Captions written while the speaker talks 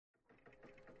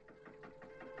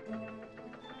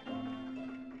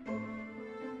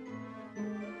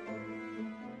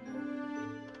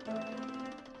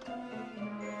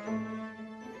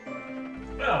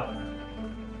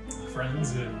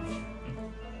friends,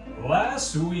 in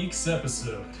last week's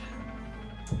episode,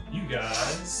 you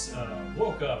guys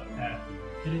woke up at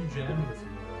the Hidden Gem with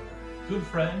your good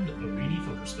friend, Abini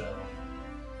Fluglaus.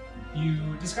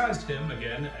 You disguised him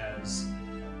again as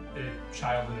a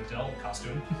child in a Dell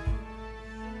costume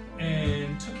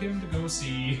and took him to go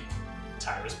see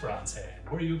Tyrus Bronzehand,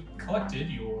 where you collected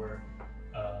your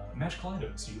magical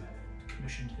items you had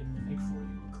commissioned him to make for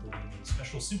you, including a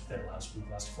special suit that allows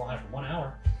Fluglaus to fly for 1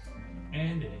 hour,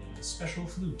 and a special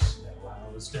flute that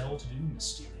allows Dell to do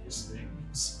mysterious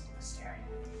things.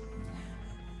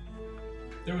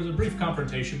 There was a brief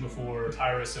confrontation before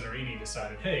Tyrus and Arini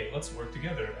decided, hey, let's work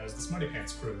together as the Smarty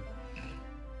Pants crew.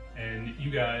 And you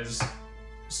guys,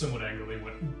 somewhat angrily,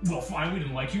 went, well, fine, we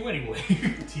didn't like you anyway.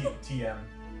 TM.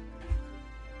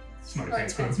 Smarty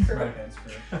Pants crew. Smarty Pants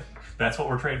crew. That's what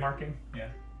we're trademarking? Yeah.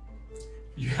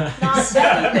 You guys.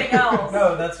 Not anything else.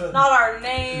 No, that's what. Not our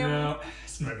name. No,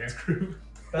 Smarty Pants crew.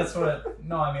 That's what.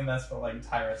 No, I mean that's what like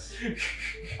Tyrus.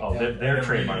 Oh, Yeah, they're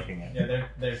trademarking it. Yeah,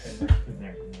 they're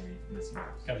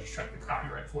Gotta just track the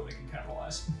copyright before they can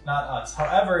capitalize. not us.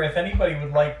 However, if anybody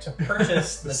would like to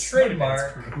purchase the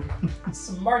trademark,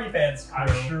 Smarty Pants crew,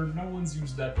 I'm sure no one's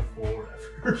used that before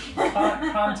ever.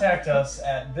 contact us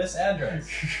at this address.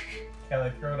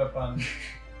 Kelly, throw it up on.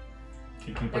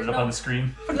 Can you put it up on the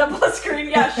screen? Put it up on the screen,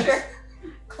 yeah, sure.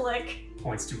 Click.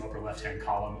 Points to upper left-hand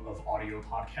column of audio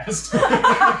podcast.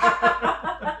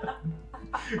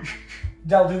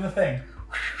 Dell, do the thing.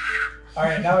 All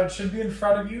right, now it should be in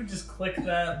front of you. Just click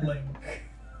that link.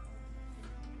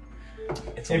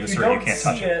 It's on If this you right, don't you can't see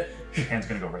touch it. it, Your hand's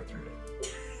gonna go right through it.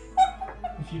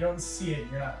 if you don't see it,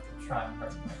 you're not trying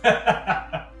hard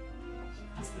enough.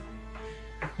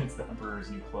 It's the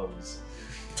Emperor's new clothes.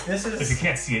 This If you is.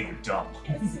 can't see it, you're dumb.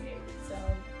 Can't see it, so.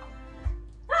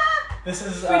 This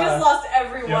is. We just lost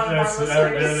every one of our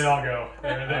there listeners. they all go.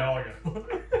 There they all go.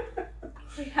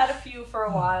 We had a few for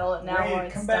a while, and now we're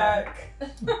Wait, come stuck. back.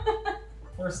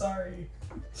 We're sorry.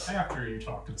 After you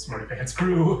talked to the Smarty Pants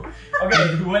crew,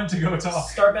 Okay, you went to go talk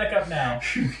start back up now.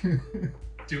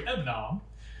 to Ebnom,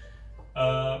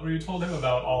 where you told him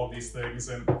about all of these things,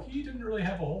 and he didn't really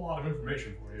have a whole lot of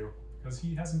information for you, because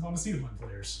he hasn't gone to see the Mind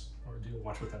Players, or deal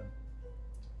much with them,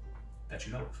 that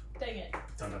you know of. Dang it.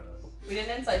 Dun, dun, dun. We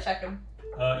didn't insight check him.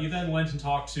 You then went and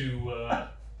talked to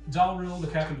Dalril, the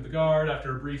captain of the guard,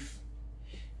 after a brief,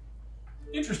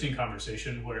 interesting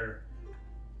conversation where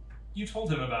you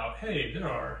told him about, hey, there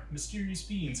are mysterious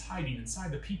beings hiding inside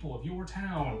the people of your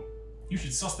town. You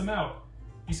should suss them out.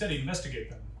 He said he'd investigate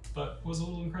them, but was a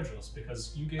little incredulous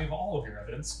because you gave all of your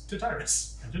evidence to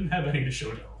Tyrus and didn't have any to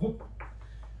show Dell.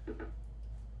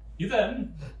 You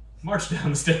then marched down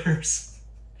the stairs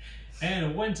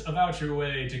and went about your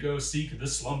way to go seek the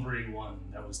Slumbering One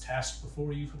that was tasked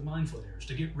before you for the Mind Flayers,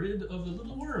 to get rid of the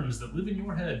little worms that live in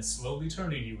your head, slowly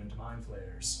turning you into Mind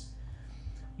Flayers.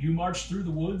 You marched through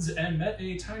the woods and met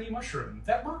a tiny mushroom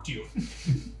that mocked you.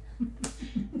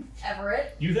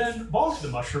 Everett. You then bonked the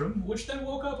mushroom, which then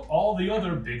woke up all the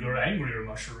other bigger, angrier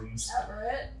mushrooms.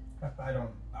 Everett.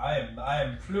 I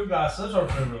am Fluglaus, little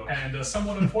Fluglaus. And a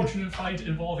somewhat unfortunate fight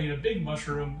involving a big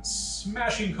mushroom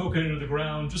smashing Khoka into the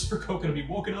ground just for Khoka to be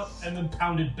woken up and then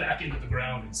pounded back into the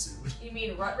ground ensued. You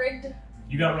mean rut-rigged?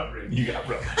 You got rut-rigged. You got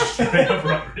rubber. Straight up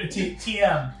rut-rigged.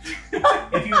 TM.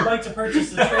 If you would like to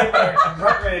purchase the trademark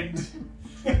Rut-Rigged,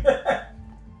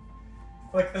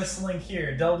 click this link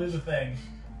here. Dell, do the thing.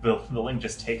 The link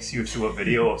just takes you to a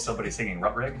video of somebody singing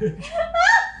Rut Rig.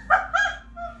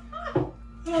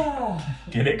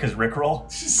 Get it? Because Rickroll?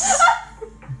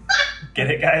 Get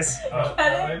it, guys? Get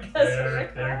it? 'Cause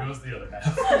There goes the other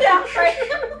half. Yeah, right.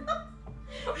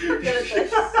 We're good at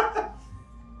this.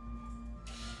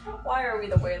 Why are we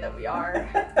the way that we are?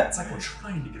 It's like we're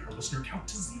trying to get our listener count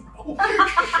to 0. We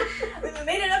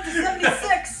made it up to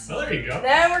 76. Well, there you go.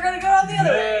 Then we're gonna go on the other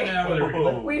way. Now there we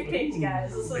go. We peaked,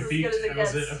 guys. This is We as peaked. good as it That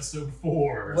was gets. it, episode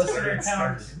 4. That's where it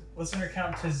started. Listener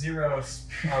count to 0.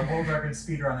 World record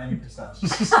speedrun any percent.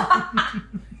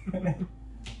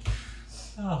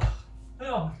 Oh.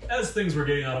 Well, as things were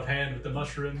getting out of hand with the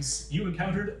mushrooms, you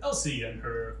encountered Elsie and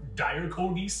her dire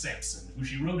corgi Samson, who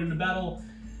she rode into battle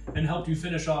and helped you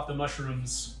finish off the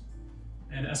mushrooms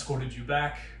and escorted you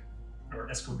back, or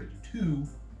escorted you to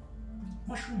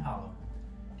Mushroom Hollow,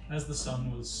 as the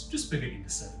sun was just beginning to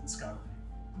set in the sky.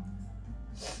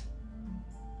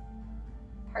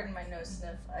 Pardon my nose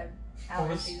sniff. I have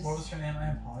allergies. What was her name?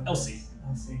 I apologize. Elsie.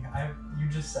 Elsie. You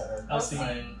just said it. Elsie.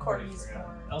 Cordy's forgot.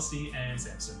 born. Elsie and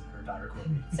Samson, her dire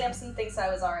corgi. Samson thinks I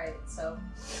was alright, so.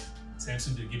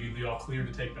 Samson did give you the all clear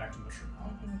to take back to Mushroom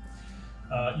Hollow. Mhm.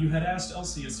 You had asked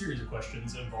Elsie a series of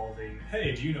questions involving,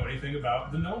 hey, do you know anything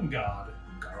about the gnome god?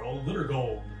 Garl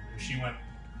Littergold. And she went,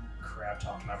 crap,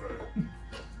 talk to my brother.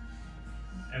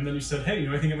 And then you said, hey, you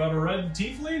know anything about a red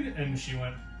tiefling? And she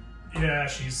went, yeah,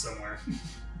 she's somewhere.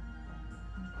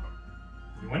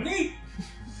 You went neat.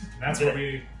 And that's where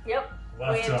we Yep.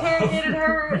 left We off. interrogated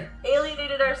her,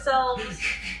 alienated ourselves,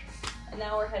 and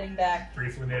now we're heading back.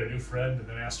 Briefly made a new friend and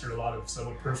then asked her a lot of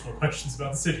somewhat personal questions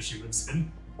about the city she lives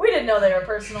in. We didn't know they were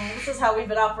personal. This is how we've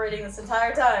been operating this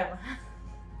entire time.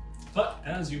 But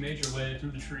as you made your way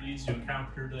through the trees, you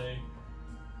encountered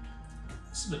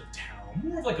this is a town,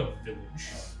 more of like a village.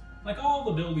 Like all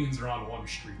the buildings are on one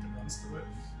street that runs through it.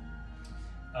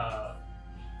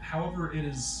 However, it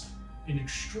is an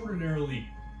extraordinarily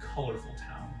colorful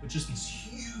town with just these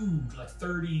huge, like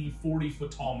 30, 40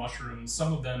 foot tall mushrooms.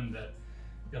 Some of them that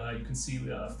you can see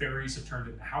fairies have turned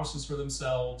into houses for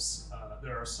themselves.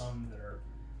 There are some that are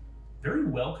very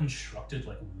well constructed,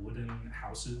 like wooden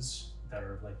houses that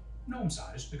are like gnome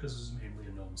sized because this is mainly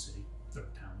a gnome city, or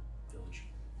town, village.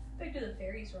 How big do the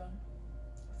fairies run?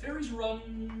 Fairies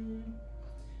run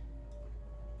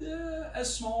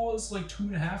as small as like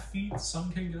 2.5 feet.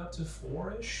 Some can get up to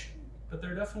 4-ish, but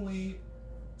they're definitely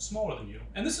smaller than you.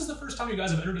 And this is the first time you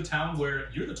guys have entered a town where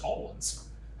you're the tall ones.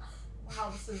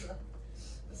 Wow, this is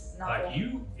not Like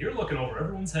cool. you're looking over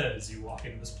everyone's head as you walk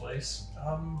into this place.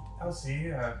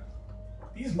 Elsie,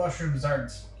 these mushrooms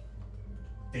aren't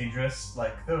dangerous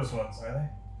like those ones, are they?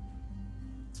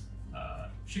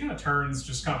 She kind of turns,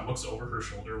 just kind of looks over her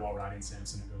shoulder while riding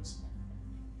Samson and goes,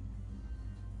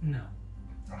 no.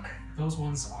 Okay. Those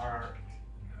ones are...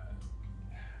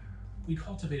 we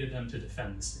cultivated them to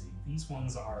defend the city. These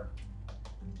ones are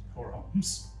for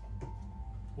homes.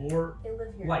 Or They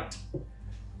live here. light.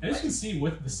 And as you can see,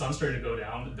 with the sun starting to go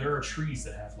down, there are trees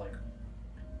that have like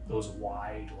those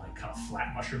wide, like kind of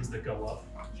flat mushrooms that go up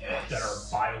that are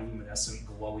bioluminescent,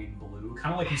 glowing blue.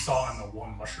 Kind of like you saw on the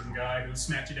one mushroom guy who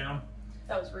smacked you down.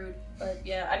 That was rude, but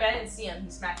yeah, I mean, I didn't see him.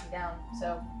 He smacked me down,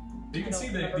 so. You can I don't see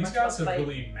that remember these much guys about have the fight.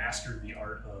 really mastered the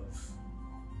art of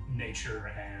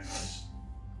nature and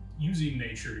using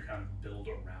nature to kind of build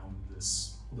around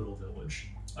this little village.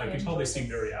 I You can tell they enjoy seem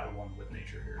this. very at one with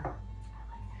nature here.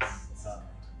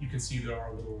 You can see there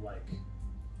are little like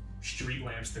street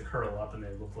lamps that curl up and they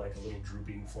look like a little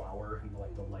drooping flower, and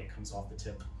like the light comes off the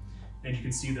tip. And you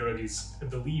can see there are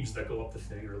the leaves that go up the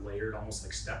thing are layered almost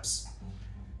like steps.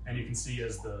 And you can see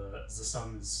as the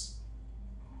sun is,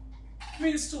 I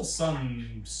mean, it's still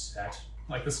sunset.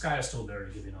 Like the sky is still there,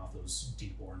 giving off those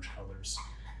deep orange colors.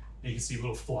 And you can see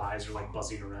little flies are like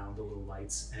buzzing around the little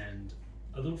lights, and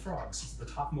a little frog sits at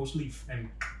the topmost leaf and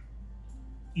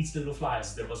eats the little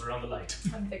flies that buzz around the light.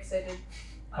 I'm fixated.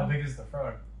 How big is the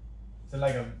frog? Is it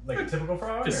like a typical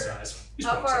frog? Fist or- size. He's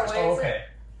How frog far sized. away? Oh, is it? okay.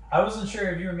 I wasn't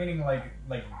sure if you were meaning like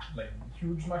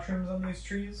huge mushrooms on these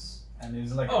trees, and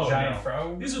is it like Oh, a giant no.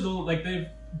 frog? These are the like they've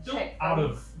built Okay. out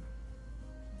of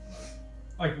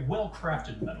like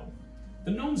well-crafted metal.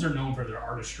 The gnomes are known for their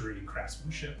artistry and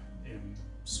craftsmanship in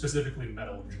specifically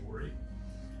metal jewelry.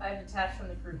 I've detached from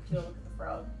the group to look at the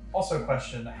frog. Also, a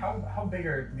question: How big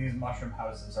are these mushroom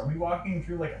houses? Are we walking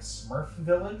through like a Smurf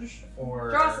village, or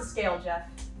Draw us a scale, Jeff.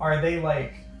 are they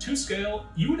like? To scale,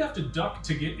 you would have to duck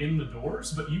to get in the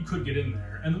doors, but you could get in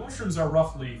there. And the mushrooms are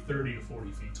roughly 30 to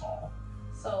 40 feet tall.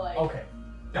 So like, Okay.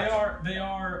 They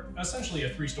are essentially a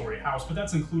 3-story house, but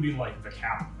that's including like the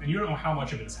cap. And you don't know how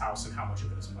much of it is house and how much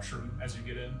of it is mushroom as you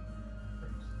get in.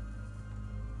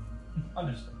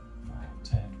 Understood.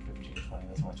 10, 15, 20,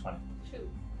 that's only 20. shoot.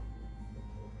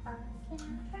 I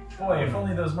can't Boy, if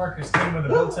only those markers came with a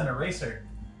built-in eraser.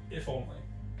 If only.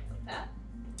 like that.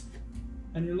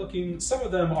 And you're looking, some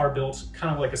of them are built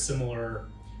kind of like a similar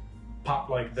pop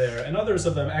like there, and others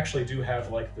of them actually do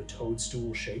have like the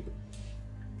toadstool shape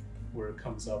where it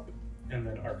comes up and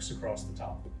then arcs across the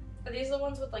top. Are these the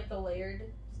ones with like the layered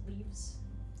leaves?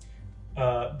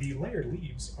 The layered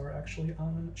leaves are actually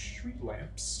on street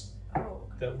lamps Oh.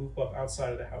 that loop up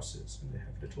outside of the houses, and they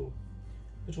have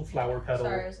little flower petal.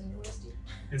 Sorry, I was linguistic.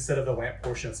 Instead of the lamp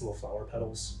portion, it's little flower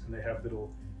petals, and they have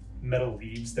little metal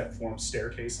leaves that form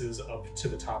staircases up to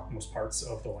the topmost parts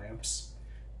of the lamps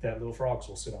that little frogs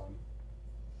will sit on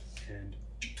and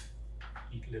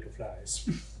eat little flies.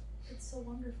 It's so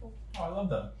wonderful. Oh, I love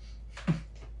them.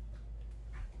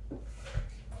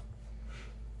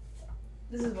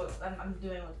 This is what I'm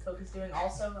doing, what Khoka's doing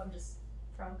also. I'm just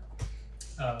frog.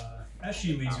 As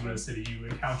she leads you into the city, you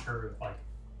encounter like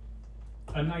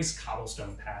a nice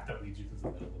cobblestone path that leads you through the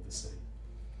middle of the city.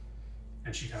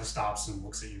 And she kind of stops and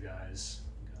looks at you guys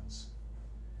and goes,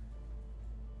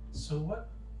 "So what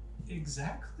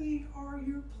exactly are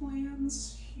your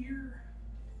plans here?"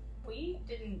 We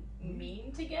didn't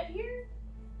mean to get here.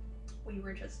 We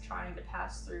were just trying to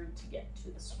pass through to get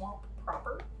to the swamp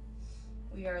proper.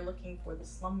 We are looking for the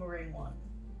Slumbering One.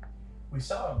 We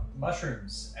saw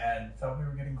mushrooms and thought we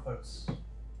were getting close.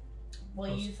 Well,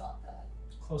 Close. you thought that.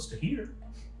 Close to here.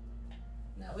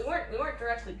 No, we weren't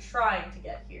directly trying to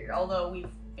get here, although we've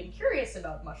been curious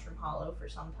about Mushroom Hollow for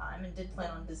some time and did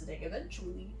plan on visiting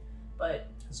eventually, but...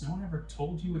 Has no one ever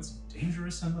told you it's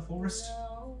dangerous in the forest?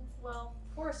 No, well,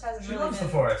 forest hasn't She really loves been...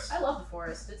 the forest. I love the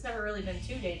forest. It's never really been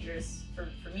too dangerous for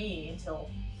me until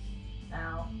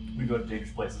now. We go to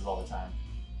dangerous places all the time.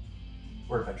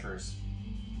 We're adventurers.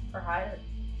 For hire.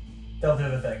 They'll do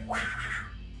the thing.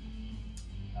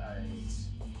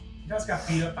 You guys got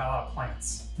beat up by a lot of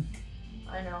plants.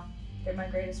 I know. They're my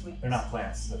greatest weakness. They're not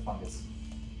plants, they're fungus.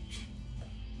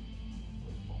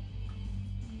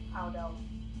 How Dell?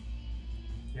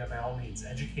 Yeah, by all means,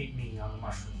 educate me on the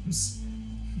mushrooms.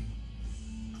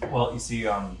 Well, you see,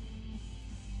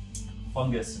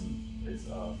 fungus is,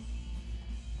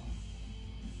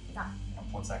 Nah.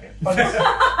 1 second.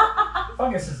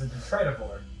 Fungus is a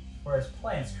detritivore, whereas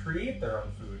plants create their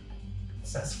own food,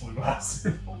 says Fluglaus.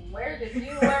 Where did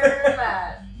you learn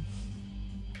that?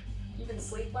 You been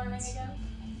sleep learning again?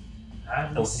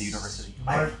 Illithid University.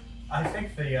 I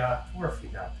think the Dwarf you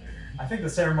got there. I think the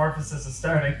Ceramorphosis is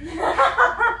starting.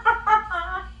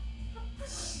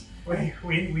 We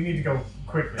need to go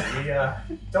quickly. We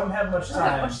don't have much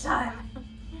time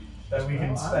that we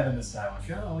can spend in this town. I'm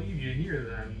gonna leave you here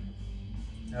then.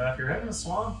 If you're heading to the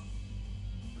swamp,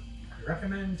 I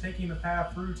recommend taking the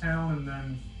path through town and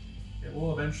then it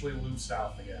will eventually loop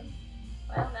south again.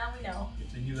 Well, now we know.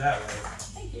 Continue that way.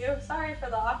 Thank you. Sorry for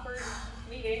the awkward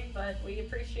meeting, but we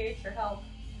appreciate your help.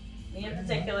 Me in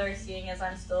particular, seeing as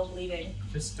I'm still bleeding.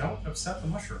 Just don't upset the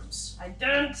mushrooms. I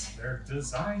don't! They're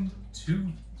designed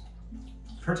to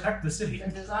protect the city. They're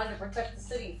designed to protect the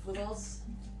city, Fluglaus.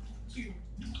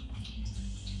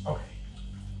 Okay.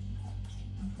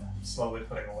 Slowly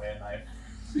putting away a knife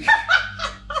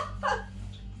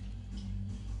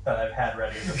that I've had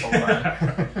ready this whole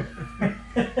time.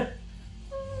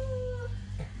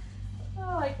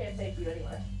 Oh, I can't take you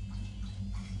anywhere.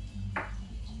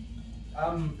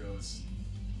 Goes,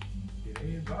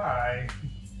 "Okay, bye."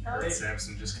 Oh, Heard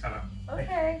Samson just kind of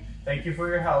okay, Thank you for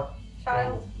your help.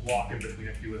 child. walk in between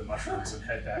a few of the mushrooms and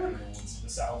head back into the woods to the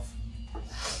south.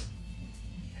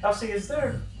 Elsie, is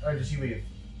there... Or did she leave?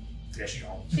 Yeah, she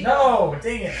gone. No!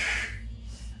 Dang it!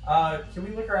 Can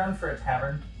we look around for a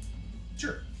tavern?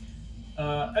 Sure.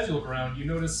 As you look around, you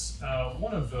notice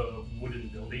one of the wooden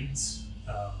buildings.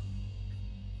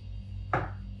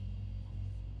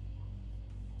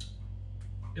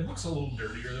 It looks a little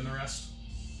dirtier than the rest.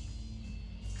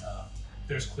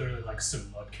 There's clearly like some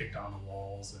mud kicked on the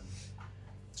walls, and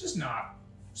it's just not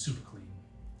super clean.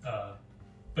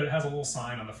 But it has a little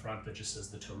sign on the front that just says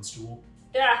the Toadstool,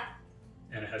 Yeah.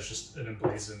 and it has just an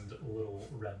emblazoned little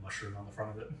red mushroom on the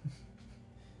front of it.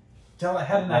 Del, I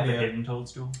had an Not the idea. hidden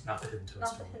toadstool. Not the hidden Not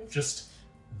Toadstool, the hidden- just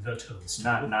the Toadstool.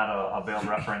 Not a veiled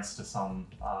reference to some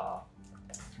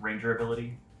ranger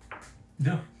ability.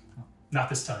 No, not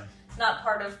this time. Not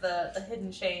part of the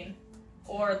hidden chain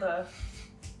or the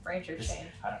ranger chain.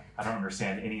 I don't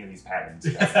understand any of these patterns.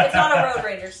 It's not a road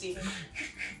ranger, Steven.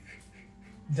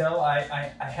 Del, I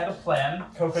had a plan.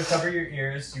 Khoka, cover your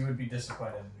ears. You would be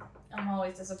disappointed. I'm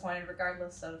always disappointed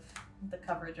regardless of the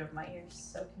coverage of my ears,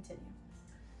 so continue.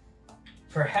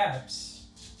 Perhaps,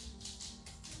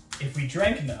 if we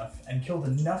drank enough and killed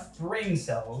enough brain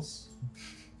cells,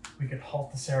 we could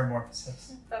halt the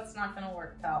Ceramorphosis. That's not gonna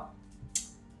work, pal.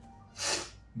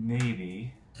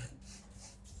 Maybe.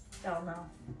 Don't know.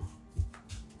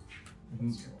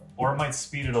 Or it might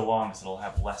speed it along so it'll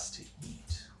have less to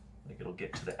eat. Like it'll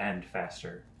get to the end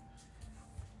faster.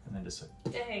 And then just like,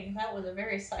 Dang, that was a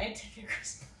very scientific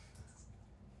response.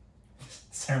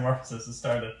 Ceramorphosis has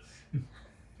started.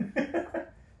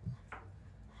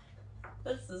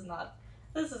 This is not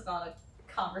a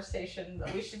conversation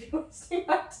that we should be wasting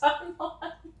our time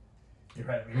on. You're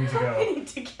right, we need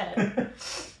to go.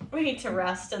 We need to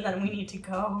rest, and then we need to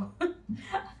go.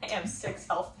 I have 6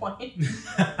 health points.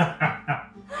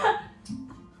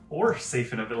 or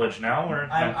safe in a village now. Or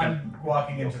I'm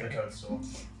walking into the Toadstool.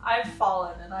 I've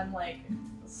fallen, and I'm like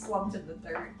slumped in the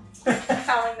dirt,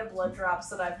 counting the blood drops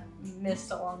that I've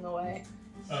missed along the way.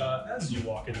 As you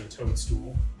walk into the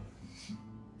Toadstool,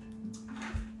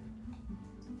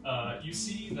 you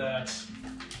see that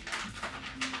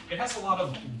it has a lot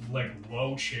of like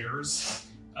low chairs,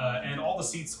 and all the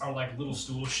seats are like little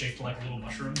stools shaped like little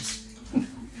mushrooms.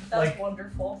 That's Like-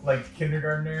 wonderful. Like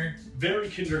kindergartner. Very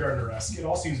kindergartner-esque. It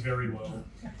all seems very low.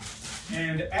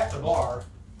 And at the bar,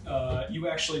 you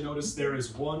actually notice there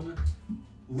is one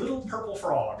little purple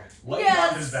frog laying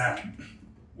Yes! on his back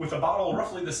with a bottle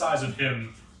roughly the size of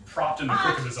him propped in the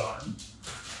crook of his arm.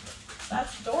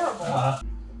 That's adorable.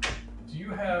 Do you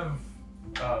have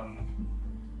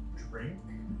drink?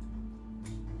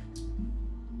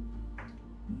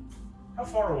 How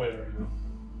far away are you?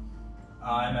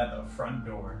 I'm at the front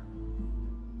door.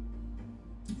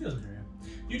 He doesn't hear you.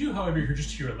 You do, however,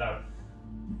 just hear it loud.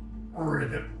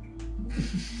 Ribbon.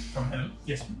 From him?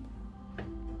 Yes.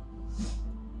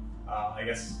 I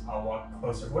guess I'll walk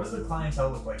closer. What does the clientele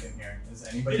look like in here? Is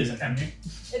anybody It is in empty.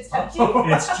 It's empty.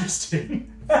 It's just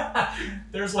him.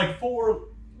 There's like 4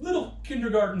 little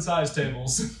kindergarten-sized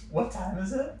tables. What time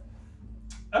is it?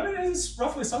 I mean, it's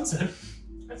roughly sunset.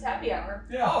 It's happy hour.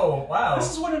 Yeah. Oh, wow.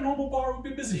 This is when a normal bar would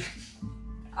be busy.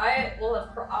 I will have.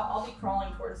 I'll be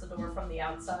crawling towards the door from the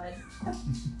outside.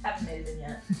 Haven't made it in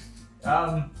yet.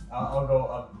 I'll go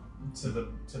up to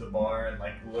the bar and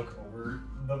like look over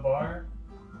the bar.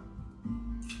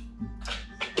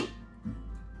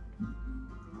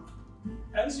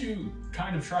 As you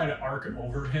kind of try to arc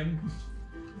over him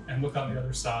and look on the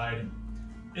other side,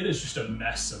 it is just a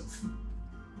mess of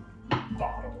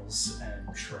bottles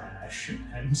and trash,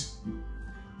 and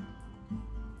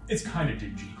it's kind of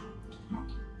dingy.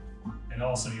 And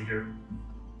all of a sudden you hear,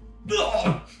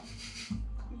 "Ugh!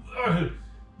 Ugh!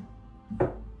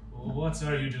 What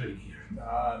are you doing here?"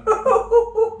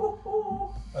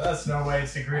 Well, that's no way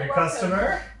to greet a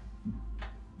customer.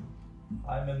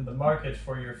 I'm in the market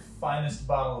for your finest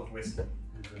bottle of whiskey.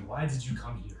 And then why did you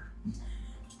come here?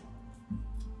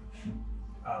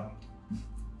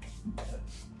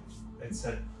 It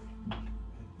said,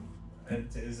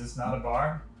 is this not a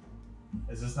bar?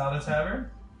 Is this not a tavern?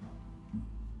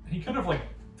 And he kind of like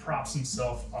props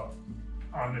himself up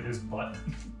onto his butt,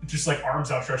 just like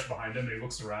arms outstretched behind him, and he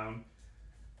looks around.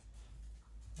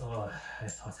 Oh, I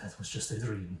thought that was just a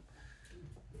dream.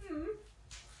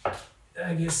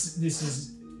 I guess this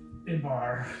is a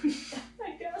bar.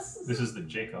 I guess. This is the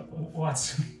Jacob.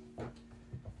 What?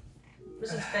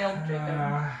 This is failed,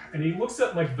 Jacob. And he looks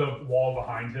at like the wall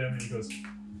behind him and he goes,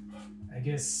 I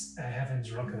guess I haven't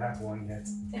drunk that one yet.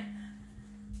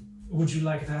 Would you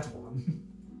like that one?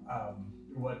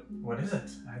 What is it?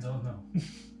 I don't know.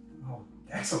 Oh,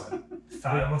 excellent.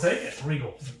 I will take it. 3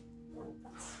 gold.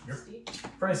 Your Steep.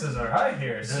 prices are high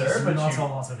here, There's sir, but not a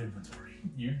lot of inventory.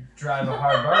 you drive a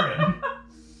hard bargain.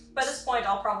 By this point,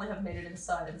 I'll probably have made it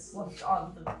inside and slumped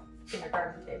on the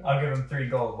kindergarten table. I'll give him 3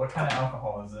 gold. What kind of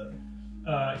alcohol is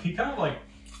it? He kind of like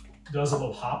does a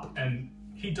little hop and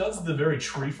he does the very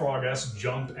tree frog-esque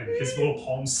jump and his little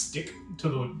palms stick to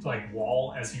the like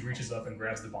wall as he reaches up and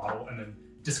grabs the bottle and then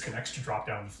disconnects to drop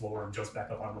down the floor and jumps back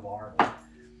up on the bar.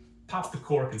 Pops the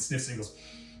cork and sniffs it and goes,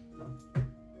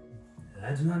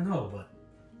 I do not know, but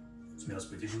it smells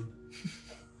pretty good.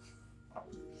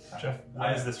 Jeff,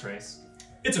 what is this race?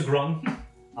 It's a grung.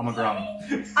 I'm a grum.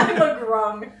 I'm a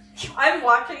grung. I'm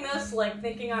watching this, like,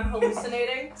 thinking I'm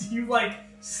hallucinating. Do you like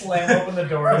slam open the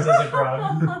doors as a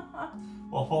grog?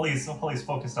 Well, while he's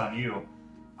focused on you,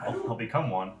 I'll become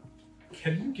one.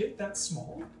 Can you get that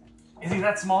small? Is he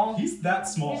that small? He's that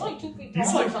small. He's like 2 feet tall.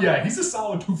 He's or like, something. yeah, he's a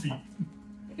solid 2 feet.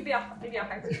 He could be maybe a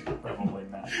hybrid. Probably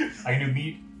not. I can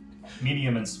do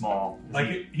medium and small. Is Like,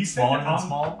 he he's smaller standing than on-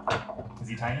 small? Is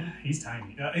he tiny? He's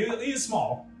tiny. He is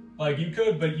small. Like, you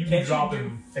could, but you Can't could drop you do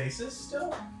him. faces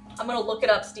still? I'm gonna look it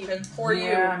up, Steven, for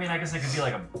Yeah, I mean, I guess I could be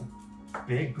like a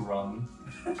big grum.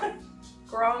 you.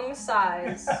 Grung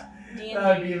size. D&D.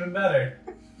 That would be even better.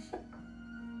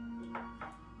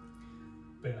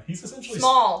 But yeah, he's essentially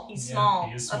Small. He's Yeah, small.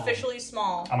 he is small. Officially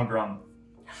small. I'm a grum.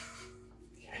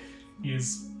 He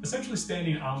is essentially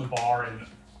standing on the bar and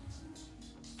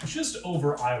just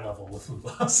over eye level with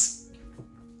Fluglaus.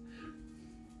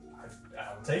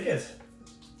 I'll take it.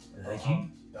 Thank you.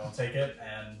 I'll take it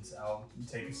and I'll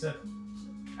take a sip.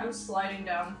 I'm sliding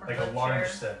down from Like the a large chair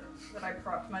sip. that I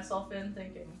propped myself in,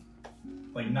 thinking,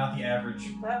 Like not the average.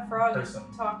 that frog Person.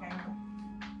 is talking.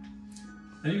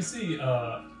 And you see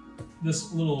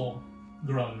this little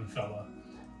grung fella.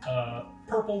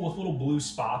 Purple with little blue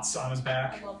spots on his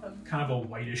back. I love him. Kind of a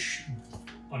whitish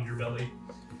underbelly.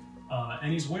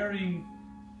 And he's wearing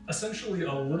essentially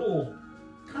a little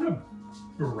kind of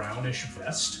brownish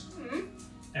vest. Mhm.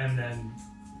 And then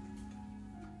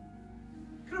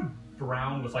kind of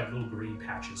brown with like little green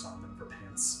patches on them for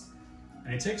pants.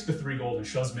 And he takes the 3 gold and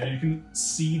shoves them in. You can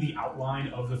see the outline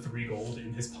of the 3 gold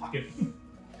in his pocket.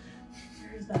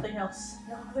 There's nothing else.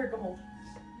 No other gold.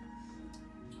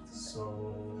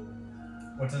 So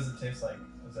What does it taste like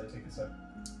as I take a sip?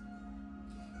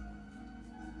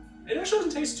 it actually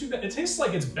doesn't taste too bad. It tastes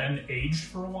like it's been aged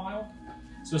for a while.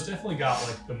 So it's definitely got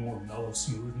like the more mellow,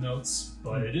 smooth notes,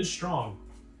 but it is strong.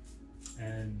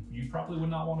 And you probably would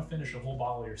not want to finish a whole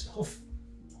bottle yourself.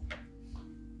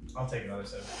 I'll take another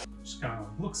sip. Just kind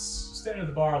of looks, standing at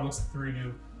the bar, looks at the three of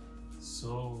you.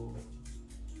 So,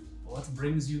 what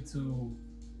brings you to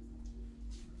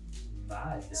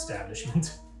my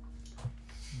establishment?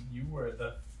 You were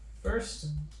the first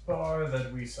bar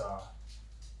that we saw.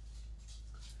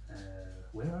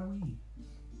 Where are we?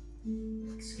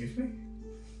 Excuse me?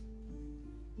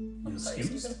 You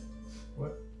excused?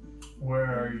 What?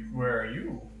 Where are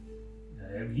you?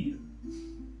 I am here.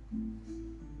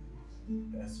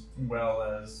 As well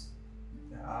as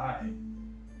I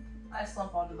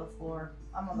slump onto the floor.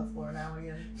 I'm on the floor now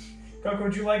again. Khoka,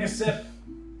 would you like a sip?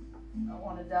 I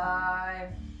want to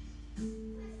die.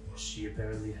 She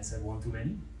apparently has had one too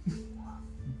many.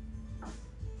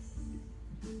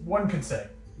 One could say.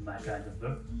 My kind of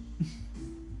book.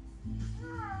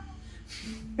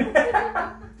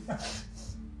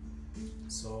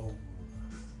 So,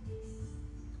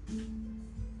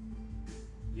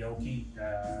 Yoki,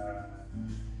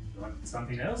 you want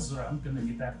something else, or I'm gonna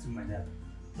get back to my nap?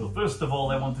 Well, first of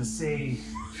all, I want to say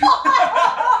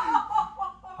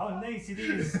how nice it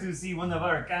is to see one of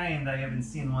our kind. I haven't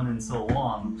seen one in so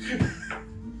long.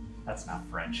 That's not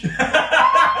French.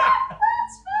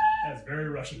 That's very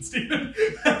Russian, Stephen.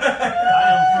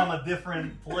 I am from a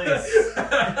different place.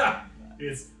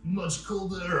 It's much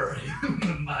colder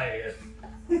in my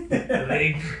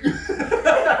leg.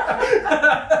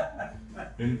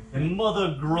 And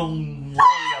Mother Grown.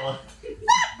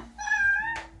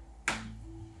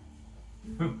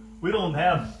 We don't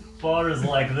have bars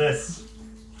like this.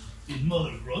 In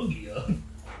Mother Grungia,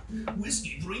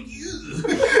 whiskey drink you.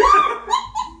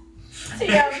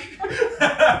 TM.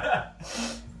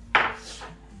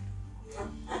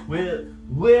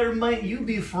 Where might you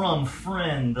be from,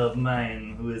 friend of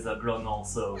mine who is a grung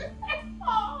also? Do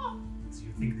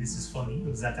you think this is funny,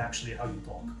 or is that actually how you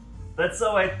talk? That's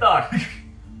how I talk.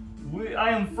 I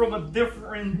am from a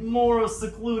different, more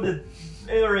secluded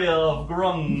area of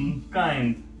grung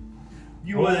kind.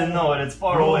 You wouldn't know it, it's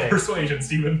far roll away. Persuasion,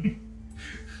 Stephen.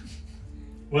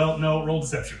 Well, no, roll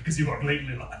deception, because you are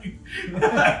blatantly lying.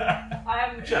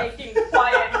 I'm making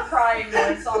quiet crying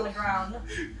noise on the ground.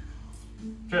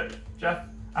 Jeff,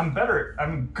 I'm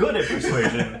good at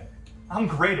persuasion. I'm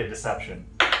great at deception.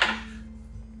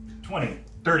 20,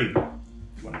 30,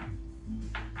 20.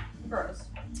 Gross.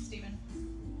 Stephen.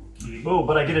 Oh,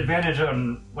 but I get advantage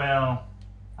on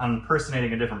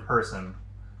impersonating a different person.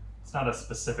 It's not a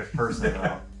specific person,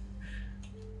 though.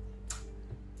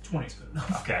 20's good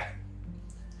enough. Okay.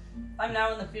 I'm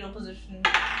now in the fetal position,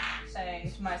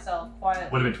 saying to myself, quietly.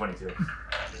 Would have been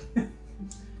 22.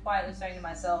 Quietly saying to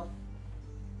myself,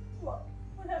 What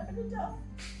happened to Dell?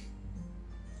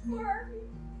 Where are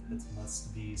you? It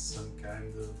must be some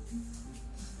kind of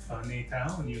funny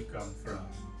town you come from,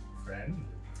 friend.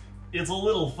 It's a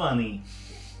little funny,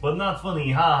 but not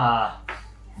funny, haha.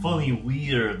 Funny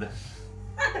weird.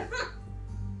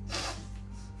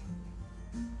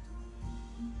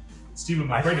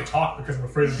 Stephen, I'm afraid to talk because I'm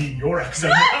afraid of being your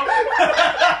accent now.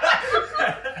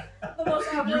 The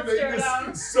most You awkward make stare this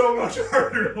down. so much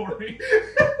harder for me.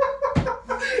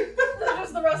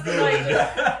 Just the rest of the night.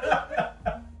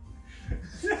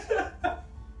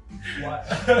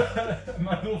 What?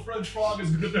 My little French frog is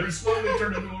going to very slowly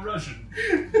turn into a Russian.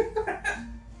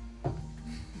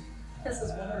 This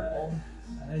is wonderful.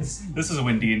 I see. This is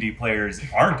when D&D players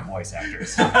aren't voice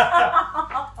actors.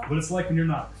 What it's like when you're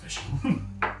not professional.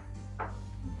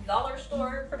 Dollar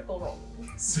store critical role.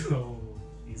 So,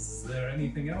 is there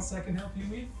anything else I can help you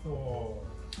with, or?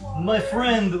 My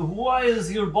friend, why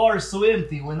is your bar so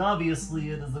empty when obviously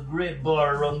it is a great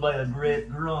bar run by a great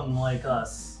grung like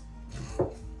us?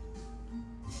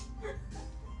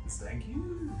 Thank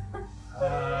you.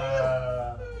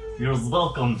 You're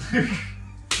welcome.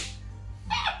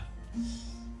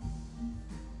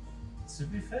 To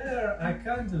be fair, I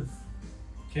kind of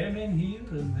came in here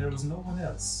and there was no one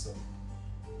else, so.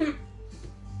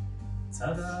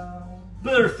 Ta-da!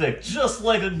 Perfect, just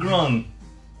like a grung.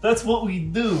 That's what we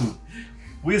do.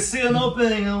 We see an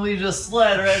opening and we just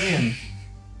slide right in.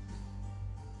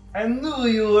 I knew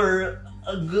you were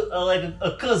like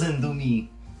a cousin to me.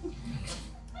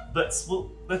 That's what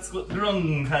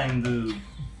grung kind do.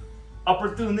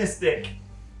 Opportunistic.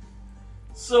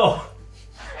 So.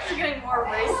 You're getting more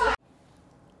racist.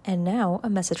 And now, a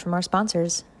message from our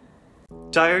sponsors.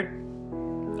 Tired?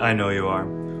 I know you are.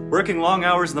 Working long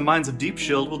hours in the mines of Deep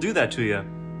Shield will do that to you.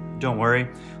 Don't worry.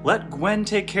 Let Gwen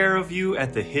take care of you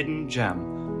at the Hidden Gem.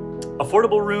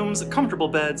 Affordable rooms, comfortable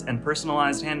beds, and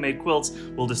personalized handmade quilts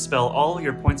will dispel all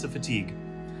your points of fatigue.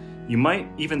 You might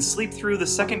even sleep through the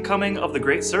second coming of the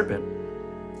Great Serpent.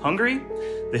 Hungry?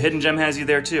 The Hidden Gem has you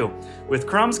there too. With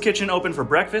Crum's Kitchen open for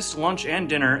breakfast, lunch, and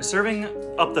dinner, serving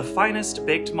up the finest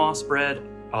baked moss bread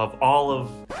of all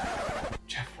of...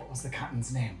 Jeff, what was the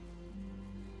cotton's name?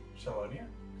 Chelonia?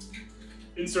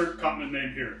 Insert continent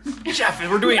name here. Jeff,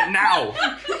 we're doing it now!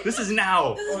 This is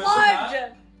now! This is Oh, is it live, not?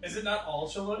 Jeff. Is it not all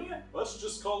Chelonia? Let's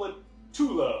just call it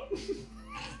Tula.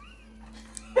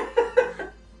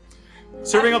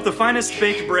 Serving up the finest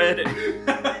baked bread. In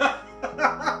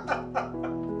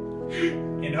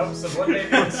hopes of one day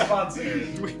being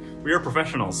sponsored. We are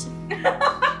professionals.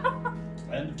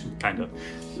 And Tula. Kind of.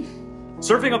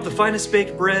 Serving up the finest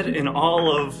baked bread in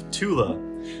all of Tula.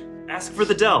 Ask for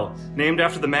the Dell, named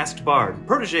after the masked bard,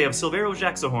 protege of Silvero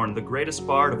Jaxahorn, the greatest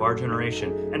bard of our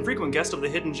generation, and frequent guest of the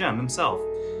Hidden Gem himself.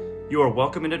 You are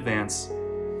welcome in advance.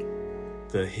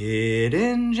 The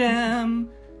Hidden Gem,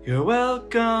 you're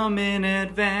welcome in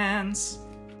advance.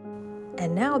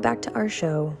 And now back to our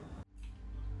show.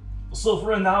 So,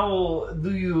 friend, how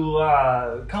do you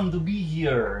come to be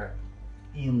here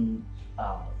in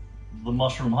the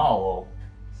Mushroom Hollow?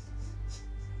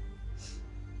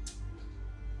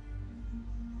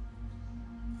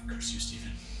 Curse you,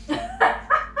 Stephen.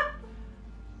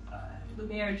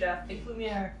 Lumiere, Jeff. Big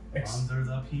Lumiere. Wandered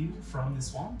up here from the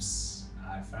swamps.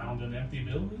 I found an empty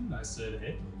building. I said,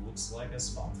 hey, looks like a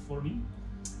spot for me.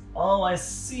 Oh, I Made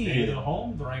see. a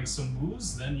home, drank some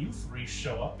booze, then you three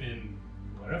show up in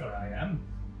wherever I am.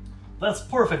 That's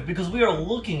perfect, because we are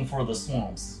looking for the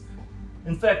swamps.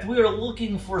 In fact, we are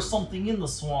looking for something in the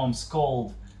swamps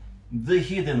called the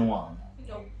Hidden One.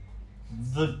 No.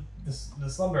 The The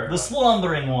slumber. The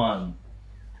Slumbering One.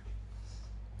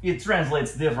 It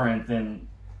translates different in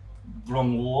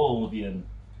Grunglovian.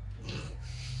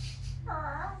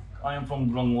 I am from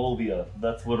Grunglovia.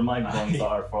 That's where my grungs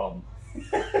are from.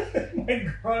 My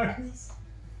grungs.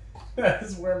 That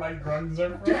is where my grungs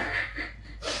are from.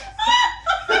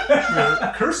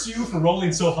 Curse you for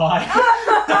rolling so high.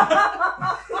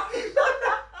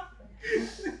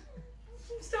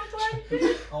 I'm so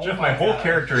tired. Oh Jeff, my whole God.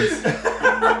 character is...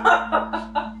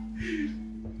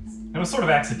 It was sort of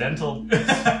accidental.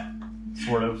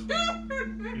 Sort of.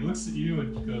 He looks at you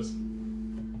and goes,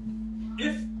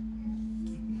 if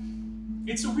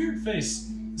it's a weird face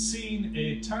seeing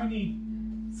a tiny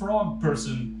frog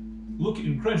person look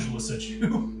incredulous at you,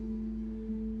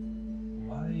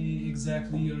 why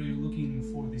exactly are you looking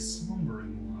for the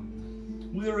slumbering one?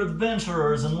 We are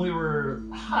adventurers and we were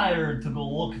hired to go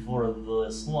look for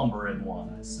the Slumbering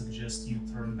One. I suggest you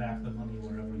turn back the money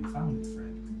wherever you found it,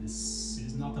 friend. This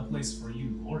is not a place for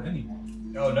you or anyone.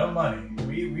 No, no money.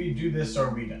 We do this or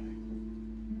we die.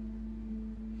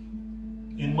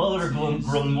 In Mother Seems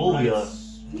Grunglovia,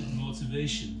 right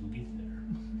motivation to get there.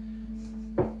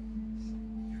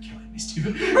 You're killing me,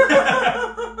 Stephen.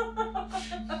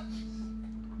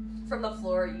 From the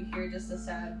floor, you hear just a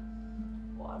sad,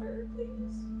 water,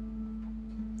 please.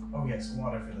 Oh yes,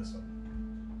 water for this one.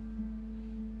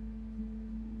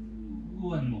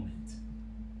 One moment.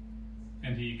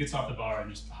 And he gets off the bar and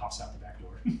just hops out the back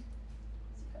door. Is he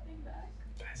coming back?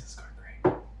 Guys, this is going great.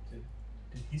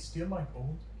 Did he steal my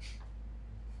gold?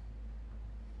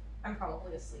 I'm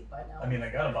probably asleep by now. I mean, I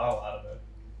got a bottle out of it.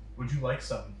 Would you like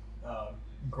some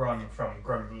grung from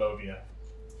Grunglovia?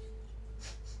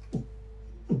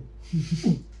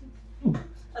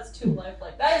 That's too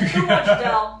lifelike. That is too much,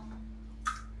 Dell.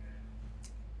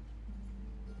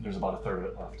 there's about a third of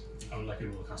it left. I would like to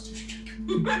roll a constitution check.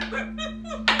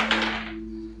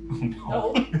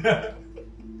 Oh, No.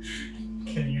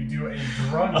 Can you do a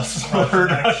drug A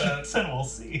slurred accent? accent, we'll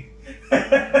see. 8.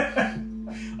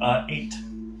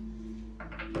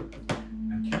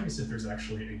 I'm curious if there's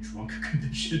actually a drunk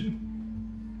condition.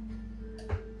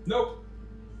 Nope.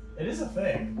 It is a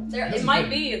thing. There, That's it might good.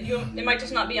 be. It might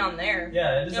just not be on there.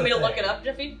 Yeah, it is You want me a to look thing. it up,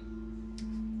 Jeffy?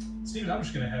 Steven, I'm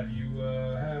just going to have you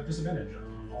have disadvantage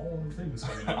on all the things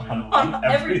coming up On now. On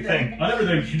everything. On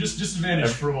everything. You just disadvantage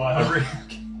for a while.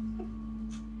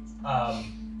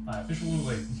 My official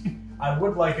rule. I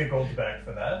would like a gold bag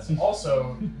for that.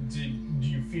 Also, do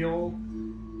you feel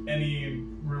any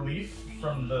relief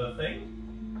from the thing?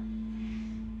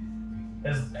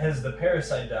 Has the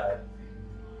parasite died?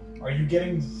 Are you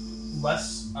getting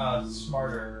less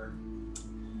smarter?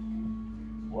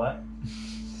 What?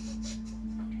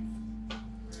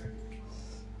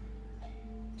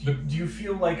 Do you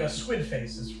feel like a squid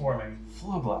face is forming?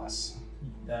 Fluglaus.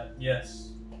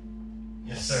 Yes.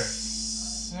 Yes, sir.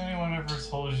 Has anyone ever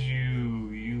told you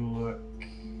you look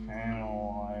kind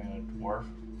of like a dwarf?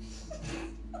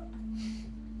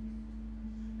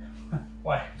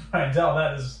 Why, Dell,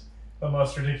 that is the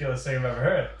most ridiculous thing I've ever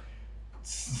heard.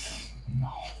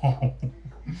 No.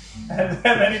 Have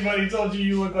anybody told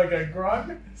you look like a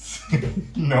grog?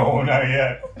 No, not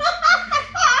yet.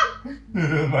 This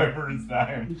is my first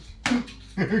time.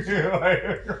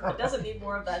 It doesn't need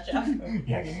more of that, Jeff.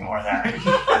 Yeah, give me more of that.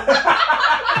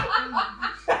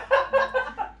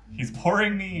 He's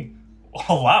pouring me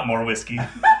a lot more whiskey. I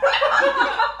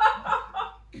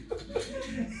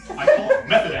call it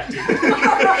method acting.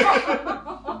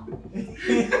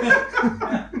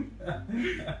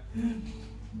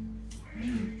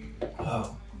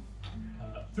 Oh.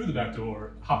 Through the back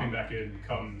door, hopping back in,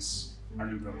 comes our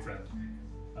new grown friend,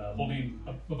 holding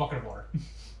a bucket of water.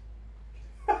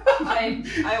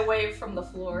 I wave from the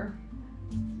floor.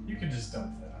 You can just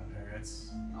dump that on her.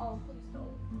 It's. Oh, please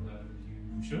don't.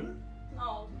 You sure?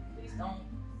 No, please don't.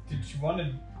 Did you want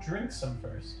to drink some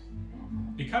first?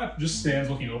 He kind of just stands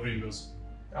looking over you and goes,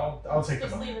 I'll take the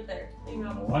Just bucket. leave it there. Leave it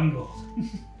on the "One gold."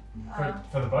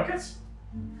 For the buckets?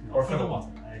 No, Or for the water.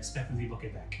 I expect the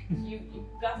bucket back. You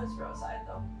got this roadside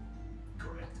though.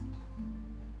 Correct.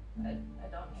 I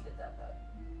don't need it that bad.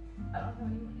 I don't have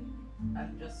any money.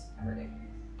 I'm just hurting.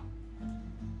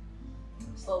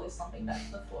 Slowly slumping back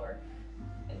to the floor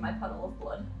in my puddle of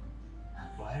blood.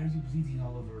 Why are you bleeding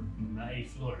all over my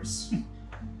floors?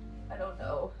 I don't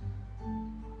know.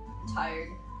 I'm tired.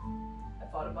 I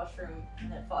fought a mushroom and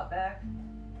then fought back.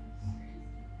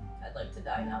 I'd like to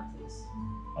die now, please.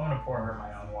 I'm gonna pour her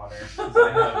my own water. 'Cause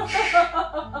I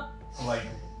have, like,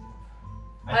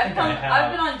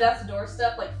 I've been on death's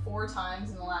doorstep like 4 times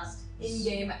in the last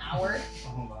in-game hour.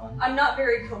 Hold on. I'm not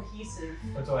very cohesive.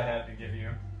 What do I have to give you?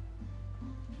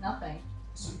 Nothing.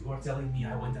 So you are telling me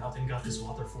I went out and got this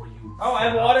water for you? Oh, I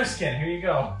have a water skin. Here you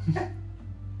go.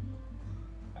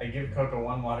 I give Khoka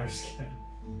 1 water skin.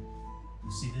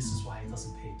 See, this is why it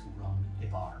doesn't pay to run a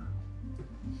bar.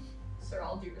 Sir,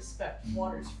 all due respect,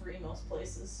 water's free most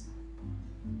places.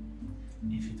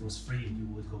 If it was free, you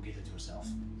would go get it yourself.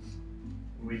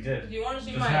 We did. Do you want to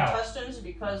see Just my now. intestines?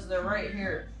 Because they're right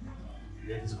here.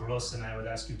 That is gross, and I would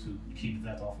ask you to keep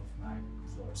that off of my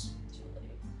floors. Too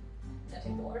late. Can I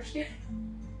take the water skin?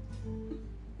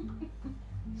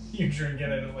 You drink it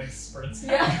and it like spurts.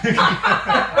 Yeah.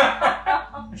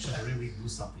 I should really do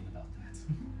something about that.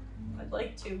 I'd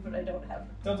like to, but I don't have.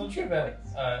 Don't you have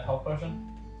a health potion?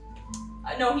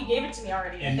 No, he gave it to me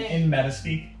already. I think. In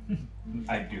Metaspeak?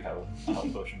 I do have a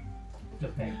health potion.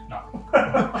 No.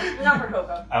 Not for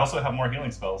Khoka. I also have more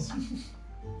healing spells.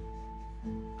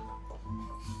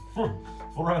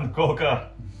 Friend Khoka.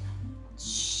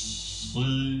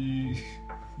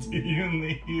 Do you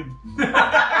need?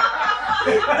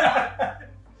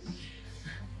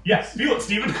 Yes, feel it,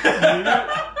 Steven.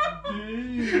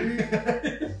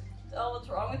 Dell, what's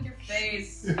wrong with your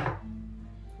face?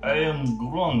 I am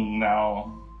grown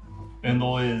now, and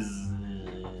always.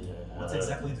 What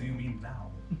exactly do you mean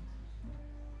now?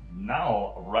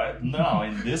 Now, right now,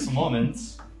 in this moment,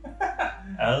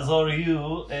 as are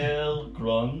you,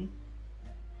 Elgron,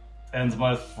 and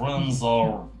my friends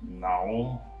are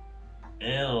now.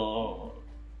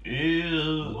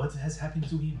 What has happened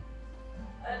to him?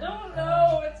 I don't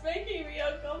know. It's making me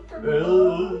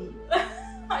uncomfortable.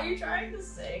 Are you trying to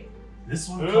sing? This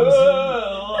one comes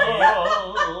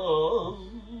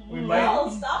We No,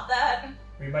 might, stop that.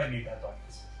 we might need that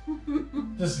bucket.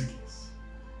 Just in case.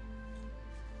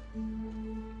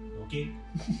 in. Okay.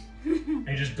 And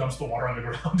he just dumps the water on the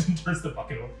ground and turns the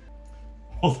bucket over.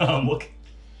 Hold on,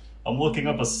 I'm looking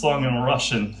up a song in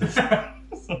Russian.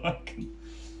 So I can...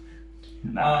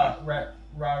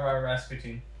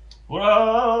 Rasputin.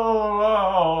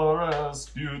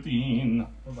 Rasputin.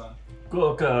 Hold on.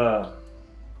 Khoka,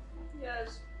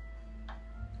 Yes.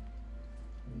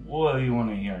 what do you want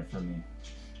to hear from me?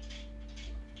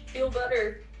 Feel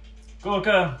better.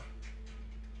 Khoka,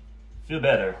 feel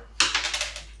better.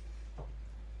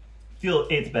 Feel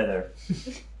it better.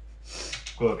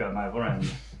 Khoka, my friend.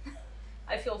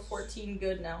 I feel 14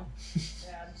 good now.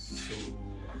 So,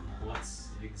 what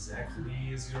exactly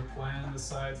is your plan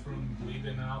aside from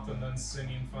bleeding out and then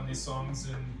singing funny songs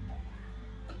in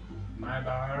my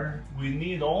bar? We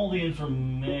need all the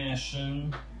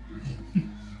information.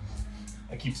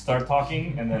 I keep start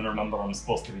talking and then remember I'm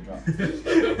supposed to be drunk.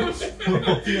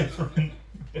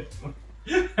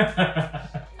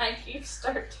 I keep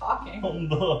start talking. On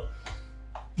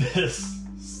this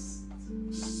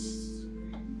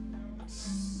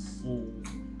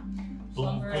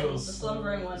The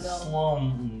slumbering one, Dell.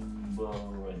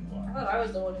 Slumbering I one. thought I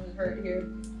was the one who was hurt here.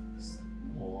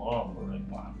 Slumbering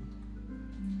one.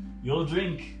 You'll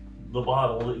drink the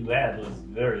bottle that you had was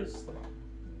very strong.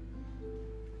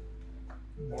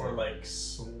 More like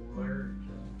slurred.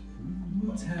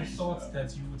 would have thought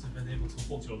that you would have been able to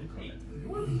hold your liquor. It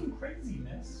wasn't some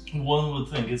craziness. One would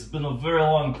think it's been a very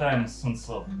long time since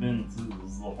I've been to the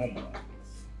homeland.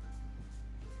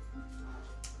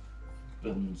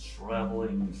 Been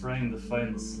traveling, trying to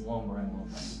find the Slumbering One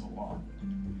for so long.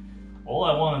 All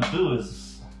I want to do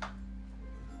is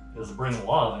bring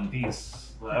love and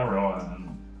peace to everyone,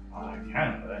 and I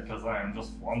can't because I am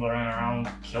just wandering around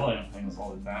killing things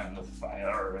all the time with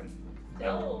fire and.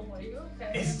 Dell, are you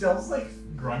okay? Is Dell's like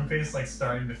grunt face like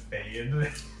starting to fade?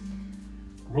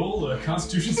 Roll a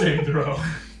Constitution saving throw.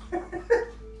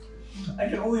 I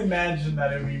can only imagine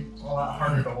that it would be a lot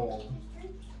harder to hold.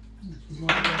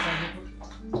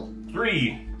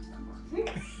 3.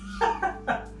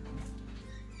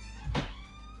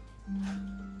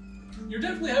 You're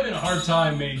definitely having a hard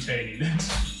time maintaining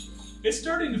it. It's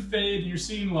starting to fade, and you're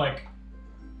seeing like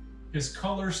his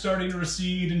color starting to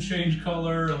recede and change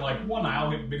color, and like one eye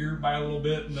will get bigger by a little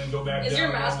bit, and then go back down. Is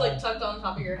your mask normal. like tucked on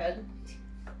top of your head?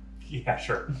 Yeah,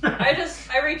 sure.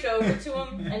 I reach over to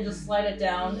him and just slide it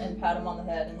down and pat him on the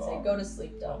head and say, "Go to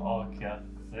sleep, Dell. Okay,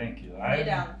 thank you. Lay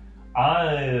down.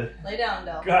 Lay down,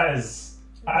 Dell." Guys,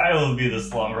 I will be the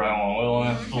Slumbering One. We don't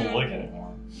have to look at it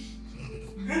more.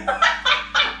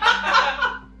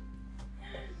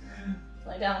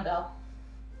 Lay down, Dell.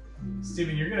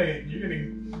 Steven, you're gonna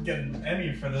get an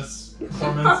Emmy for this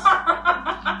performance.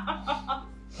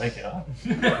 Thank you. I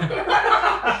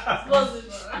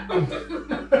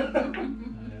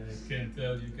can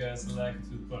tell you guys like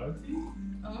to party.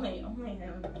 only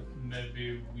him.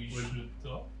 Maybe we should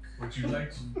talk. Would you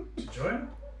like to join?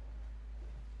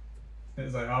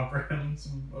 As I offer him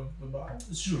some of the bottle.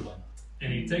 Sure, why not?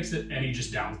 And he takes it and he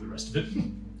just downs the rest of it.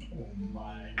 Oh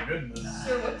my goodness.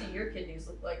 Sir, what do your kidneys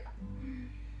look like?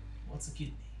 What's a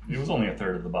kidney? It was only a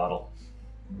third of the bottle.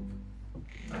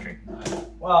 Okay.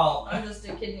 Well, I'm just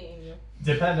a kidney in you.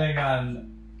 depending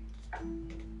on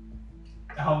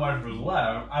how much was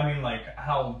left, I mean, like,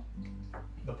 how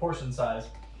the portion size.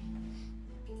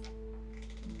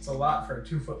 It's a lot for a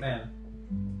 2-foot man.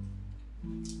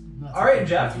 Not All right, if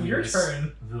Jeff, you do your this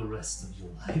turn. The rest of your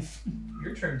life.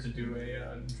 Your turn to do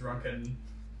a drunken.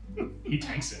 He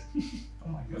tanks it. Oh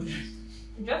my goodness.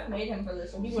 Jeff made him for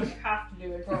this, so he wouldn't have to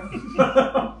do it for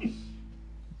him.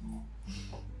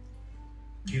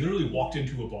 He literally walked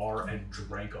into a bar and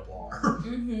drank a bar.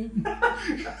 Mm-hmm.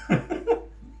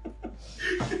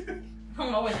 I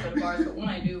don't always go to bars, but when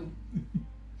I do.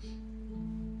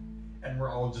 And we're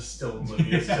all just still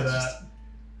oblivious to that.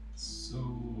 So,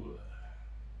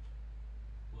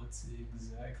 what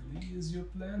exactly is your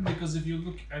plan? Because if you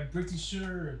look, I'm pretty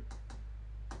sure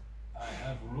I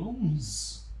have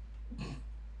rooms.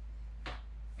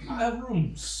 I have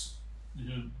rooms.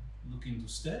 You're looking to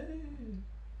stay?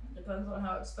 Depends on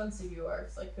how expensive you are,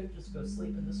 because I could just go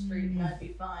sleep in the street and I'd be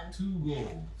fine. 2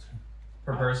 gold.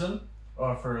 Per person?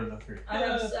 Or for the 3? I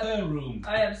have Per 7. room.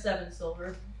 I have 7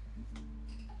 silver.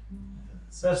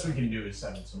 Best we can do is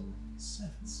 7 silver.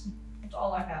 7. That's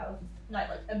all I have. And I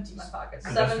like empty my pockets.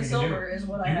 The best 7 we can silver is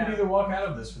what I You can have. either walk out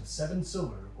of this with 7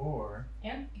 silver or.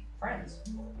 And friends.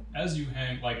 As you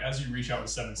as you reach out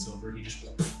with 7 silver, he just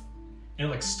and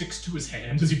it like sticks to his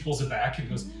hand as he pulls it back and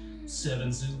goes,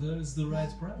 7 silver is the right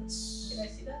price. Can I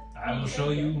see that? I will show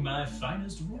you my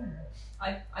finest room.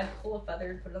 I pull a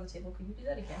feather and put it on the table. Can you do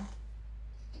that again?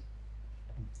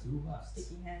 Do what?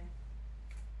 Sticky hand.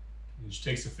 He just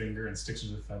takes a finger and sticks it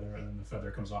to the feather, and then the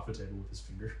feather comes off the table with his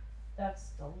finger.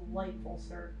 That's delightful,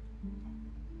 sir.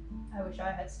 I wish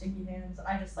I had sticky hands.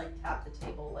 I just like tap the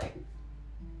table like.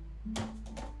 I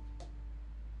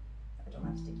don't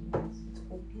have sticky hands. It's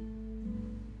cool.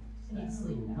 I need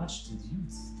sleep How now. much did you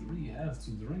 3 have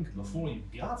to drink before you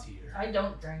got here? I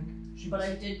don't drink, but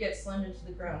I did get slammed into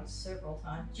the ground several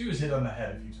times. She was hit on the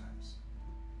head a few times.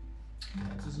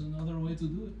 That is another way to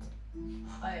do it.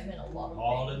 I am in a lot of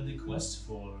All pain. in the quest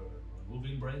for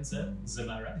removing brain cells, am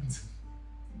I right?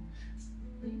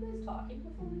 Were you guys talking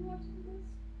before we walked into this?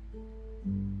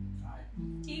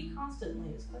 He constantly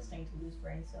is questing to lose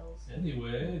brain cells.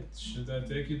 Anyway, should I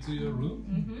take you to your room?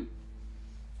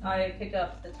 Mm-hmm. I pick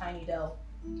up the tiny Dell.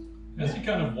 As he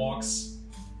kind of walks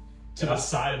to the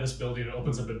side of this building and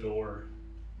opens up a door,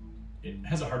 it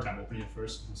has a hard time opening at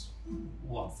first. It goes,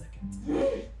 1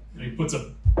 second. And he puts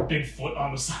a big foot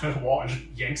on the side of the wall and just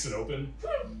yanks it open.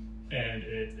 And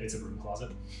it's a broom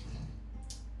closet.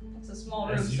 It's a small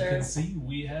room, As you sir. can see,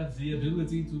 we have the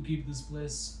ability to keep this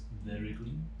place very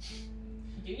clean.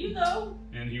 Do you though?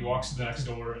 And he walks to the next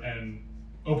door and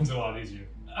opens it a lot easier.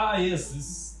 Ah, yes,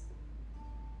 this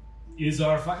is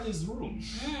our finest room.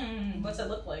 What's it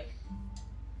look like?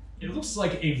 It looks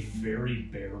like a very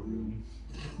bare room.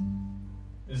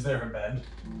 Is there a bed?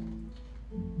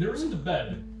 there isn't a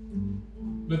bed,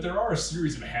 but there are a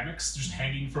series of hammocks just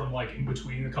hanging from like in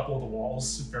between a couple of the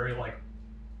walls, very like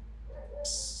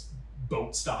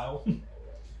boat style.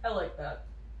 I like that.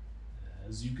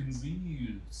 As you can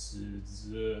see, it's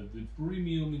the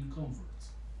premium in comfort.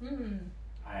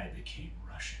 I became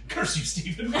Russian. Curse you,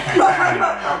 Stephen. Sir,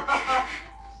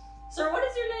 what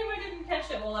is your name? I didn't catch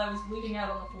it while I was bleeding out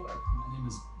on the floor. My name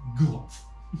is Glump.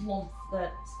 Lump.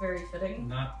 That's very fitting.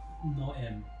 No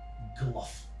M.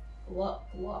 Gluff.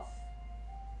 Gluff.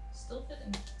 Still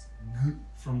fitting.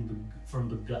 From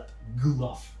the gut.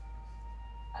 Gluff.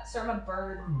 Sir, I'm a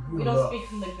bird. We don't speak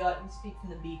from the gut, we speak from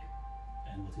the beak.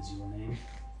 And what is your name?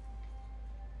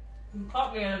 You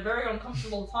caught me at a very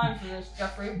uncomfortable time for this,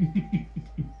 Jeffrey.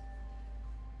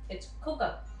 It's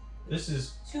Khoka. This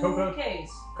is 2 Khoka.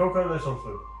 Ks. Khoka little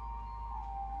flute.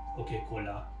 Okay,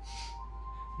 Kola.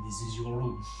 This is your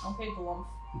room. Okay, Glump.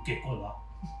 Okay, Kola.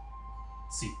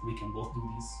 See, we can both do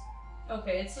this.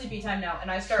 Okay, it's sleepy time now,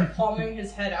 and I start palming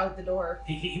his head out the door.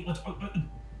 Hey, what?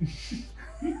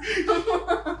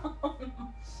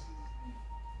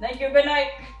 Thank you, good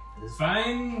night. It's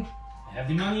fine. I have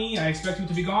the money. I expect you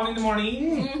to be gone in the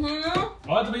morning. Mm-hmm.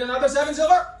 Want to be another 7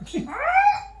 silver?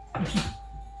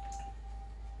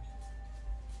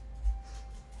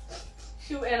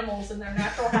 2 animals in their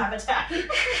natural habitat.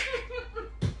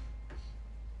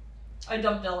 I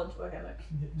dumped Dell into a hammock.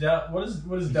 Dell, what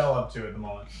is Dell up to at the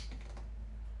moment?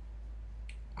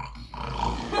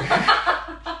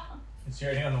 Is he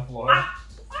already on the floor?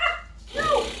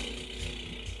 No!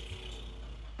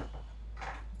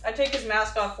 I take his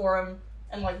mask off for him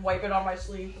and like wipe it on my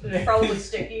sleeve. It's probably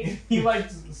sticky. He like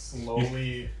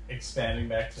slowly expanding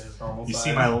back to his normal You size.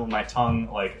 see my tongue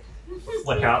like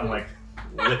flick out and like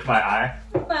lick my eye.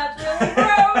 That's really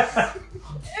gross!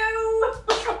 Ew!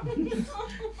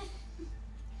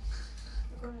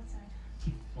 Go outside.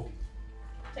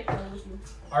 Take it with you.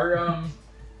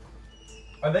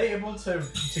 Are they able to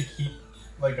keep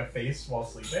like a face while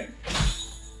sleeping?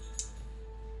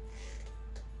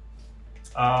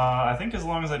 I think as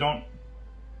long as I don't,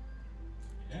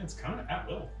 Yeah, it's kind of at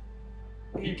will.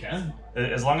 You can.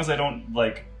 as long as I don't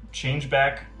like change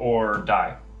back or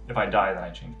die. If I die, then I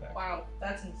change back. Wow,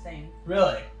 that's insane.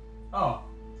 Really? Oh,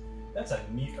 that's a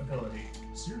neat ability.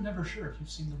 So you're never sure if you've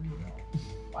seen the real Dell.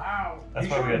 Wow. That's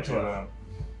You why we sure had to. would.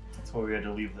 That's why we had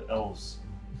to leave the elves.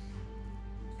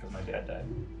 Because my dad died.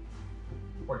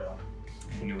 Poor Dell.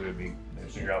 He knew we would be. They'd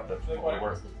figure out that what we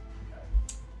were.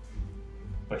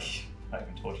 But I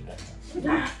haven't told you that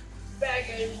yet.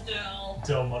 Baggage, Dell.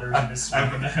 Dell mutters in his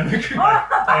sleep in the hammock.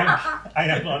 I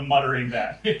am muttering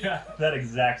that. Yeah. That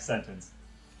exact sentence.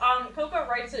 Khoka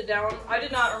writes it down. I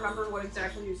did not remember what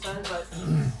exactly you said, but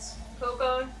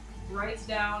Khoka writes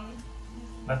down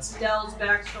That's Dell's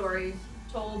backstory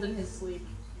told in his sleep.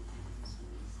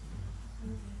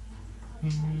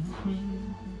 You're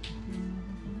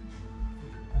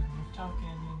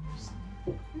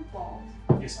bald.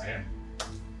 Yes, I am.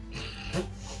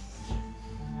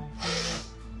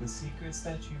 the secrets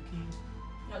that you keep. You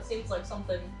know, it seems like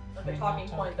something, like a talking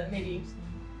point that maybe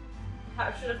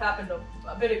should have happened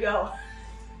a bit ago.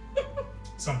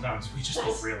 Sometimes we just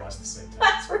both realize the same time.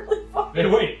 That's really funny. Hey,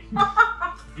 wait!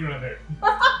 You're not there.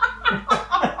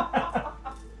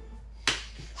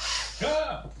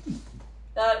 Ah!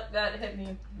 That hit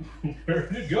me. Where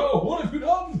did it go? What have you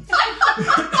done?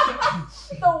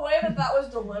 The way that was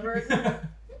delivered,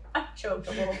 I choked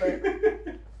a little bit.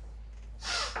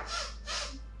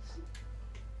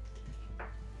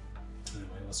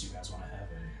 Anyway, unless you guys want to have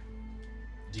a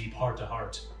deep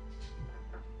heart-to-heart.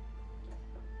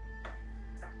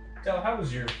 Dell, how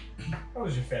was your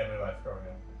family life growing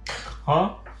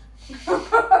Huh?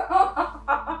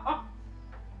 up?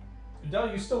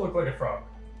 Dell, you still look like a frog.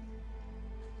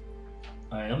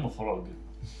 I am a frog.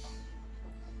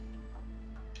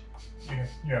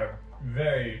 You're a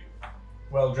very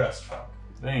well dressed frog.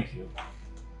 Thank you.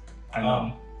 I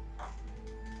know.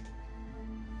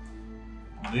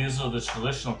 These are the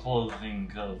traditional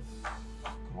clothing of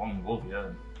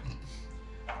Mongolia.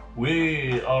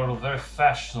 We are a very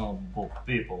fashionable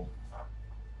people.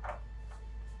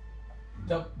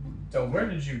 Dell, where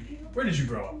did you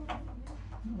grow up?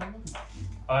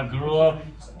 I grew up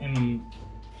in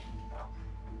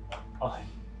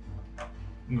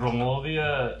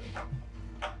Gromovia,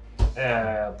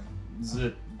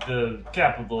 the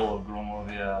capital of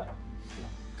Gromovia,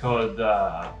 called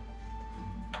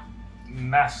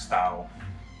Mastau.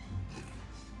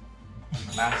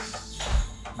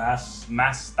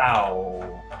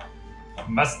 Mastau.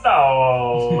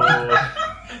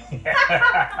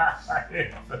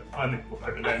 It's a funny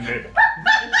word I made.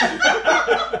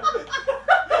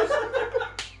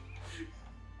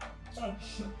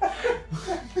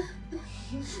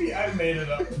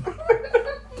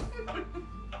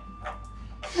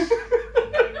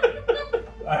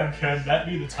 Can that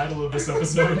be the title of this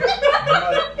episode?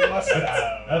 Must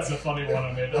have. That's a funny one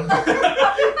I made up.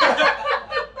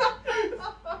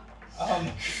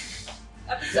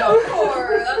 Episode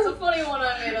 4. That's a funny one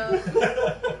I made up.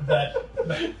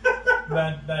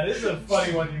 That is a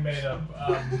funny one you made up.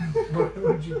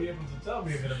 Would you be able to tell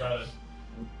me a bit about it?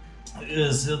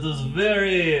 Yes, it is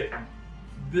very,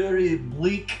 very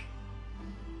bleak.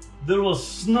 There was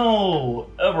snow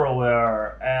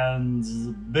everywhere and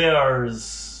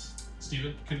bears.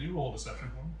 Steven, can you roll a deception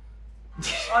for me?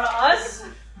 On us?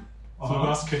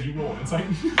 Fluglaus, can you roll insight?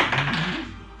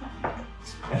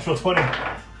 Natural 20.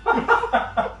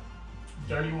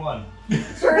 31. 31? I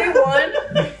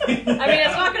mean,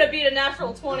 it's not going to beat a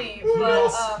natural 20, but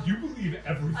Fluglaus, you believe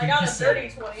everything I got you a say. dirty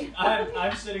 20.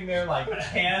 I'm sitting there like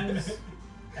hands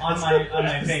on my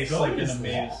face like in a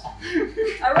maze.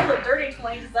 I rolled a dirty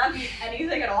 20. Does that mean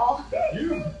anything at all?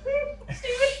 You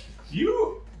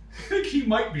Steven? think he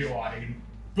might be lying,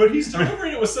 but he's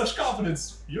delivering it with such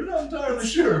confidence, you're not entirely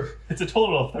sure. It's a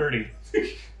total of 30.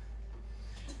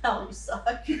 Hell, you suck.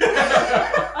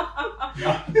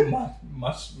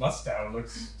 Mustow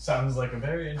sounds like a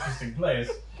very interesting place.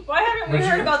 Why haven't we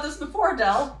heard about this before,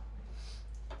 Dell?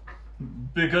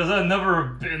 Because I've never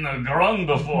been a grung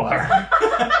before.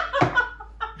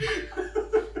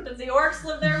 Does the orcs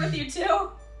live there with you too?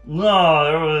 No,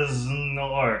 there was no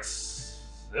orcs.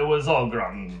 It was all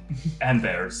grung and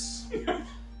bears.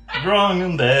 Grung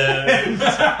and bears.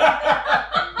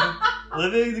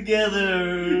 Living together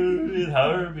in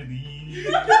harmony.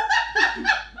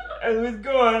 And we'd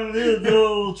go on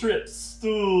little trips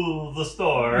to the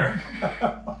store.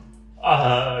 The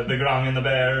grung and the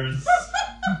bears.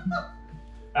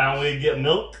 And we get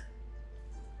milk.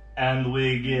 And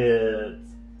we get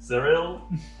cereal.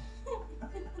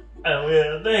 And we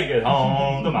take it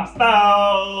home to my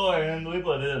style. And we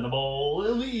put it in the bowl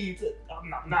and we eat it.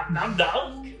 Nom nom nom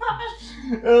nom.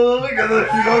 And then we go to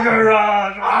the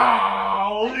garage.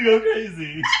 Wow, we go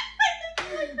crazy.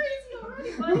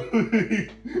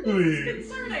 It's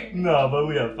concerning. No, but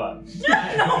we have fun.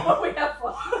 No, but we have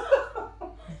fun.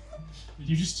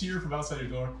 You just hear from outside your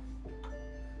door.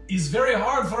 It's very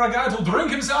hard for a guy to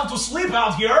drink himself to sleep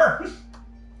out here.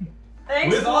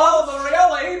 Thanks, With Glump. all the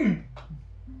railing.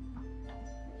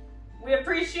 We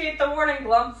appreciate the warning,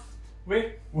 Glump.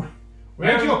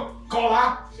 Thank you,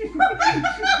 Cola.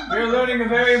 We're learning a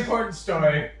very important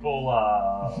story.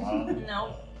 Cola.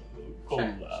 No.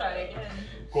 Cola. Try it again.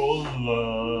 Cola.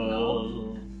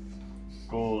 No.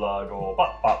 Cola go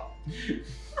pop pop.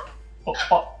 Pop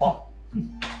pop pop.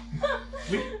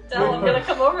 Dell, I'm gonna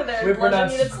come over there we and let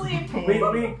pronounce- you to sleep.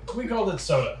 We called it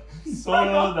soda.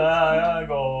 Soda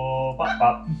go pop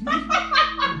pop.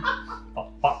 Pop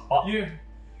pop pop.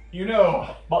 You know,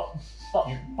 Pop pop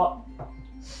pop.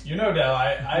 you know, Dell.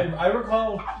 I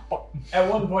recall at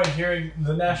one point hearing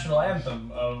the national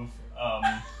anthem of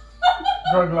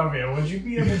Groglovia. Would you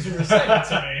be able to recite it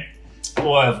to me?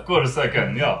 Well, of course I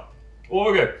can, yeah.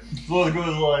 Okay, so it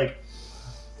goes like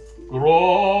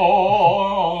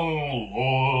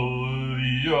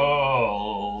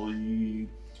Groglovia,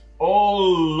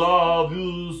 all love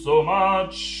you so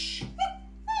much.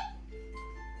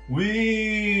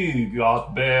 We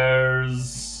got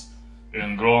bears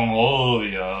in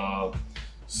Groglovia,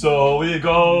 so we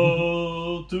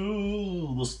go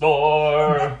to the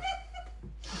store.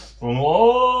 From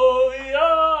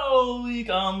Groglovia, we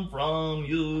come from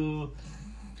you.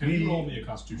 Can you roll me a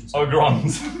Constitution? Our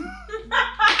grungs.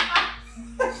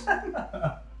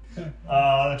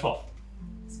 12.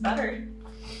 It's better.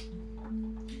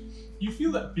 You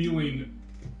feel that feeling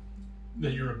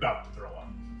that you're about to throw up,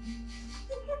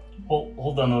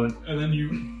 Hold on a minute. and then you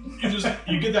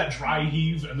get that dry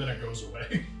heave, and then it goes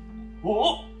away.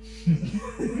 Oh,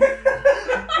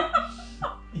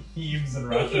 Heaves and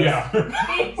rushes. Yeah.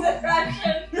 Heaves and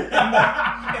Russian. In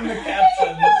the captions.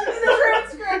 In the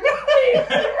transcript.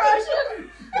 Heaves and Russian.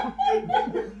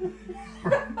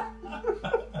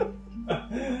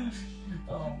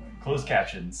 Oh closed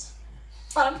captions.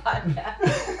 On a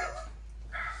podcast.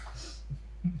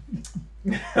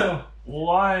 my.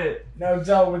 Why? Now,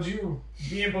 Dell, would you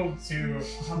be able to?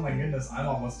 Oh my goodness, I'm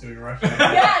almost doing Russian.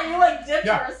 Yeah, you like dipped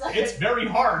Yeah, for a second. it's very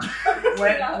hard.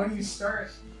 when you start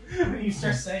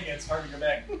saying it, it's hard to go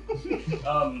back.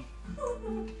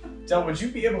 Del, would you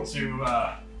be able to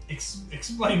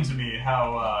explain to me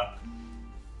how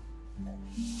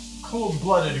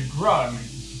cold-blooded Grung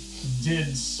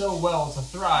did so well to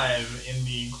thrive in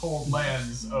the cold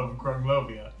lands of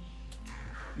Grunglovia?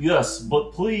 Yes,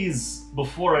 but please,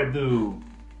 before I do,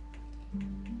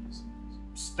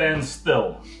 stand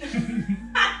still.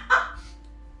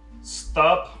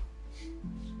 Stop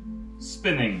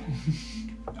spinning.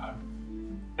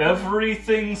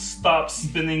 Everything stop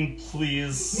spinning,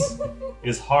 please.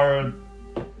 Is hard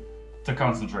to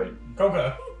concentrate.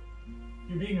 Khoka,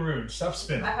 you're being rude. Stop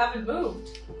spinning. I haven't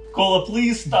moved. Cola,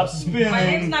 please stop spinning. My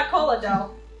name's not Cola,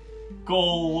 Dell.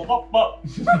 Cola, pop, pop.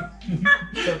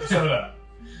 Soda.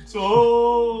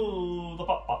 So the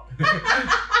pop, pop.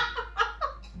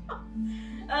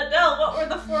 Dell, what were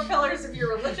the 4 pillars of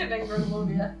your religion in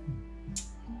Gronovia?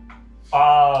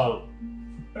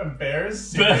 Bears?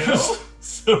 Cereal? Bears,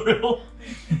 cereal,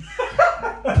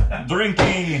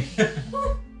 drinking,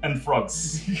 and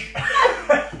frogs.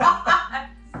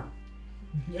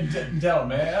 Dell,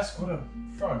 may I ask what a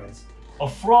frog is? A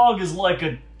frog is like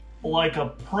a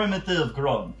primitive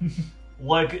grung.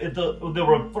 There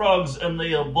were frogs and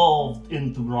they evolved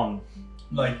into grung.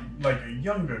 Like a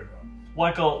younger one.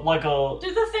 Like a.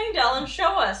 Do the thing, Dell, and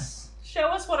show us. Show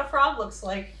us what a frog looks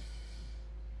like.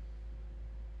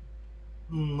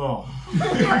 No.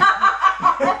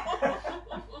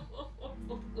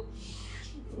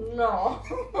 No.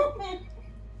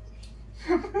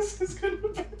 This is gonna be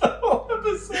the whole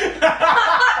episode.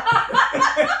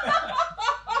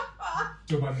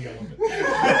 Don't mind the element.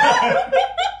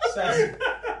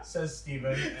 Says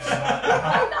Steven.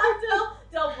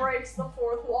 Dell breaks the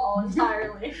 4th wall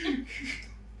entirely.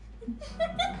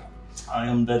 I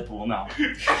am Deadpool now.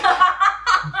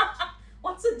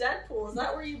 What's a dead pool? Is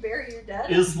that where you bury your dead?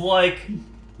 It's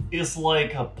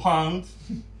like a pond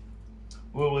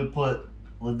where we put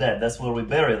the dead. That's where we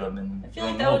bury them in. I feel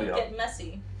like that would get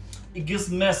messy. It gets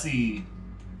messy,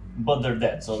 but they're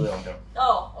dead, so they don't go.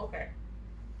 Oh, okay.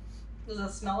 Does it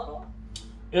smell at all?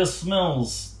 It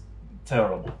smells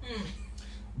terrible. Hmm.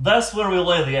 That's where we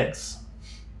lay the eggs.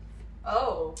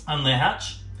 Oh. And they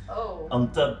hatch, Oh.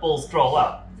 and tadpoles crawl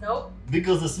out. Nope.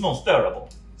 Because it smells terrible.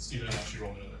 Steven and I should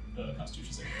roll a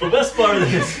Constitution save. The best part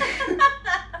of this,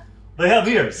 they have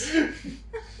ears.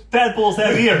 Tadpoles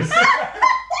have ears.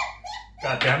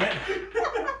 God damn it.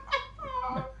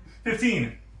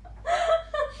 15. They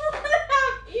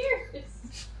have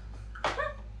ears.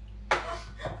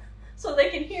 So they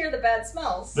can hear the bad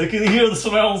smells. They can hear the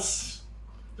smells.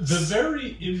 The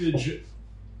very image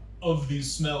of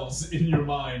these smells in your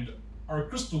mind are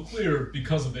crystal clear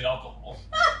because of the alcohol.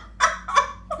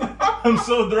 I'm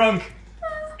so drunk.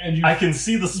 And you I can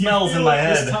see the smells feel in my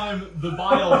this head. time the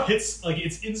bile hits, like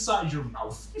it's inside your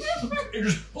mouth. You're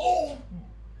just, oh!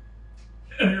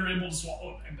 And you're able to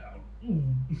swallow it down.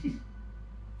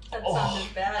 That Oh.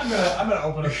 sounded bad. I'm gonna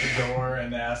open up the door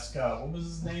and ask, what was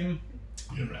his name?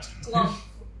 Interesting. Glump.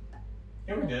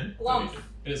 Yeah, we did. Glump.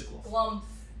 It is Gluff. Glump.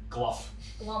 Gluff.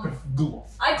 Glump.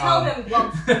 Gluff. I tell him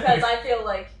Glump because I feel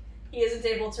like he isn't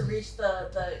able to reach the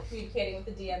communicating with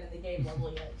the DM in the game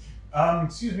level yet.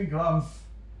 Excuse me, Glump.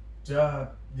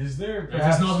 Is there If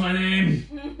perhaps... it's not my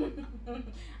name.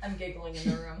 I'm giggling in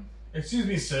the room. Excuse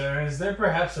me, sir. Is there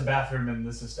perhaps a bathroom in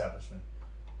this establishment?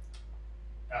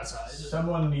 Outside.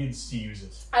 Someone needs to use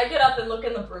it. I get up and look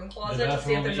in the broom The closet to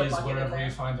see if bathroom there's a is bucket in wherever there.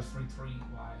 you find the fruit tree.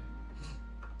 Why?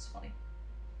 It's funny.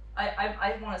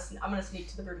 I'm gonna sneak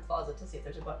to the broom closet to see if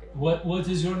there's a bucket in there. What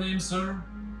is your name, sir?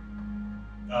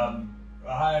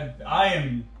 I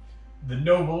am the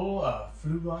noble,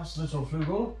 Fluglaus, little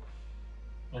Flugel.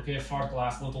 Okay, fart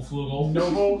glass, little flugel.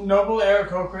 Noble Eric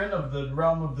Cochran of the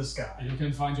realm of the sky. You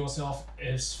can find yourself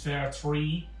a spare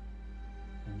tree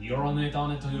and urinate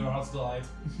on it to your heart's delight.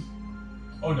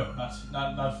 Oh no,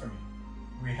 not for me.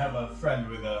 We have a friend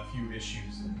with a few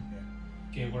issues in here.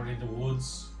 Okay, we're in the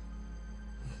woods.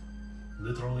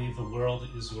 Literally, the world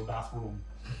is your bathroom.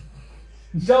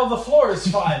 Dell, the floor is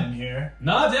fine in here.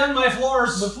 Not in my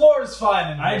floors! The floor is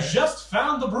fine in here. I just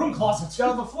found the broom closet.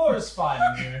 Dell, the floor is fine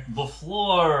in here. The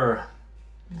floor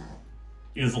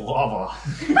is lava.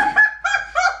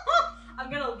 I'm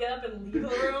gonna get up and leave the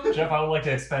room. Jeff, I would like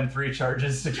to expend 3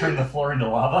 charges to turn the floor into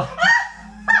lava.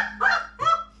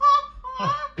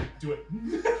 Do it.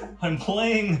 I'm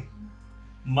playing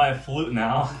my flute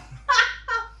now.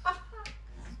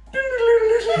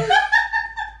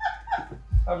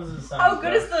 How does it sound? How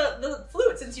good is the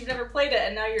flute since you've never played it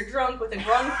and now you're drunk with a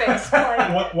grung face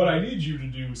playing? What I need you to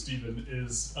do, Stephen,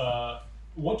 is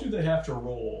what do they have to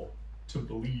roll to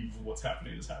believe what's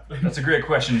happening is happening? That's a great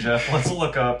question, Jeff. Let's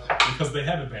look up. Because they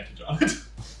have advantage on it.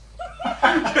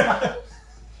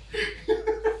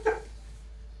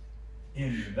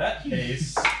 In that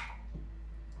case...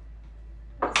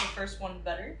 Was the first one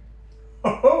better?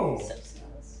 Oh!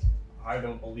 Substance. I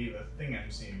don't believe a thing I'm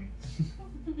seeing.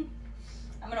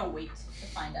 I'm gonna wait to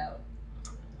find out.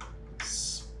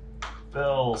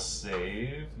 Spell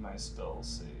save. My spell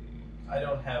save. I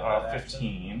don't have that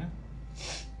 15.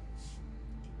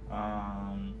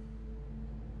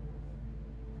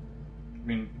 I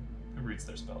mean, who reads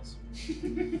their spells? I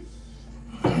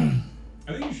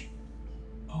think you should.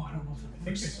 Oh, I don't know if I think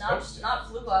you're it supposed to. Not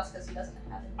Fluglaus because he doesn't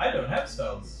have it. I don't have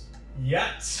spells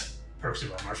yet. perks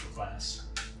of our martial class.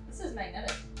 This is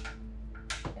magnetic.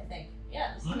 I think.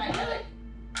 Yeah, this is magnetic.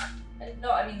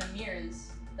 No, I mean the mirror is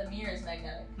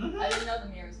magnetic. I didn't know the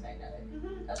mirror was magnetic.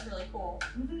 That's really cool.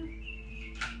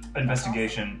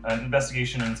 Investigation.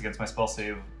 Investigation is against my spell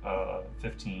save.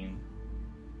 15.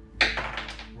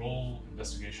 Roll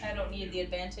investigation. I don't need the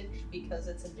advantage because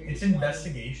it's a dirty It's 20.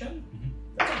 investigation? Mhm.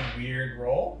 That's a weird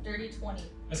roll. Dirty 20.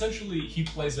 Essentially, he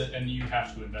plays it, and you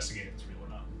have to investigate if it's real or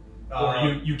not. Or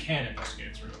you can investigate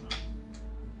if it's real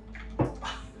or not.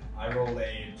 I rolled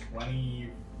a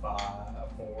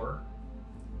 24.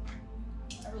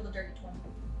 I rolled a dirty 20.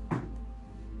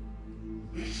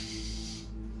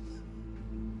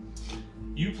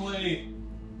 You play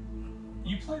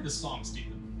the song,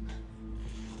 Stephen.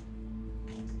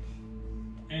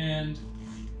 And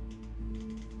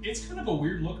it's kind of a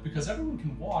weird look because everyone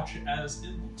can watch as it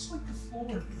looks like the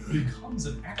floor becomes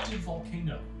an active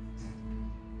volcano.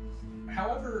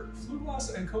 However,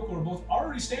 Fluglaus and Khoka are both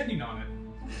already standing on it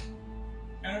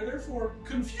and are therefore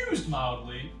confused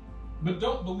mildly, but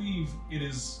don't believe it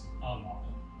is lava.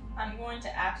 I'm going to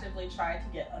actively try to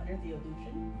get under the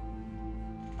illusion.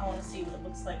 I want to see what it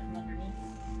looks like from underneath.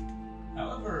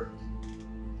 However,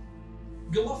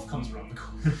 Galuff comes around the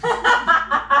corner.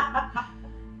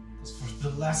 For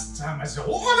the last time I said,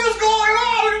 what is going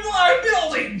on in my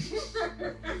building?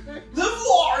 The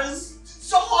floor is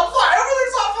so on fire,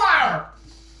 everything's on fire!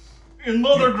 In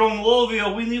Mother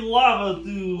Gromlovia, we need lava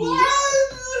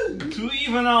to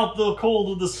even out the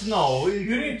cold of the snow.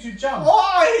 You need to jump.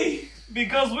 Why?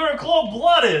 Because we're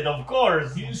cold-blooded, of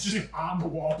course. He's just on the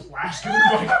wall plastering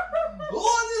like,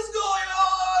 what is going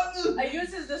on? I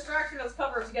use his distraction as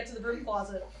cover to get to the broom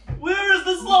closet. Where is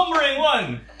the slumbering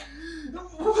one?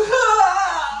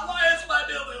 Why is my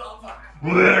building on fire?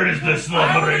 Where is the I'm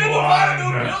slumbering going to find a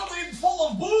one? building full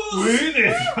of booze! We need I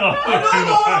don't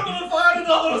know I'm going to find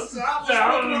another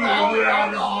establishment with all the where the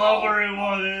alcohol! slumbering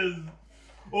one is,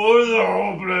 or the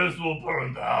whole place will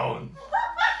burn down.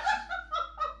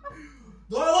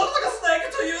 Do I look like a snake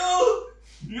to you?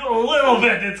 You're a little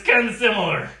bit, it's kind of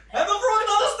similar. Have a frog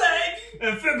on a snake?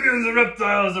 Amphibians and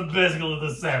reptiles are basically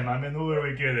the same. I mean, who are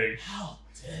we kidding? How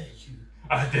dare you?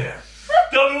 I dare.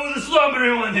 Tell me where the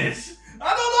slumbering one is.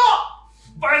 I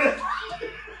Find it.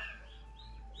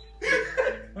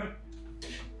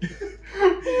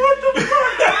 what the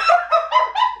fuck?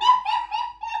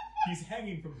 He's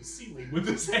hanging from the ceiling with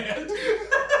his hand.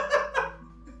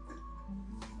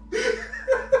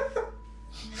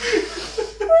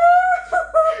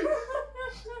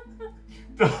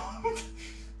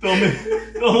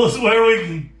 Tell us where we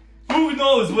can. Who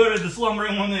knows where the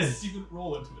slumbering one is? You can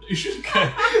roll intimidation.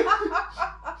 Okay.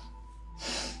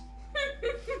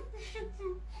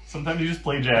 Sometimes you just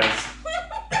play jazz.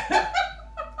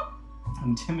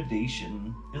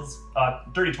 Intimidation is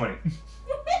dirty 20.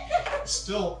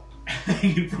 Still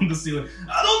hanging from the ceiling.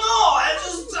 I don't know.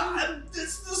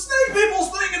 It's the snake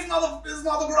people's thing. It's not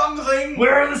a grung thing.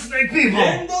 Where are the snake people?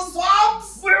 In the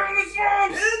swamps. Where are the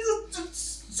swamps? In the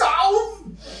south.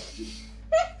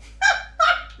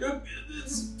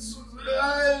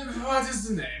 What is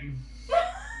the name?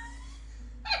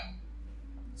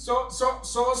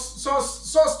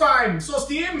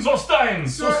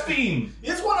 Steam.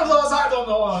 It's one of those, I don't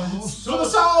know. To the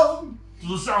south. To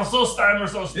the south, Steam or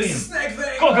Steam. It's a snake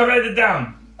thing. Khoka, write it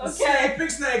down. A snake, big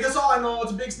snake, that's all I know.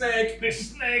 It's a big snake. Big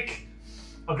snake.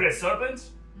 A great serpent.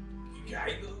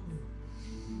 I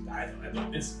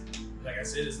don't. It's like I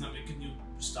said. It's not making you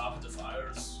stop the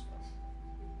fires.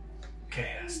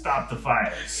 Okay, stop the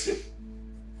fires.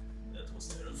 That was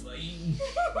terrifying.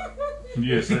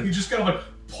 Yes. He just kind of like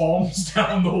palms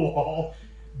down the wall,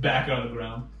 back on the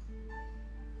ground.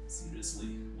 Seriously,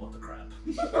 what the crap?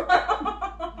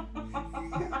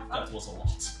 That was a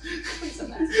lot. Please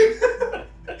imagine.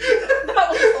 That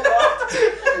was a lot.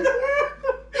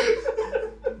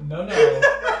 No.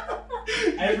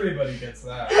 Everybody gets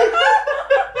that.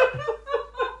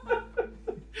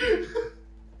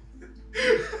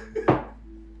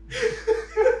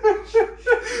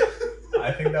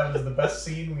 I think that was the best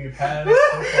scene we've had so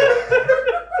far.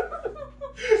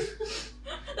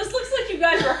 This looks like you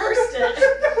guys rehearsed it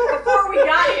before we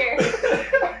got here.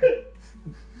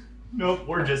 Nope,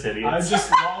 we're just idiots.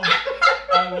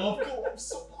 I love Galuff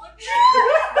so much.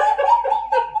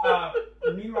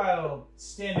 Meanwhile,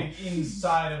 standing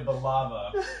inside of the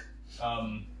lava,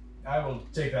 I will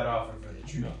take that offer for the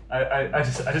tree. I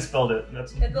just spelled it.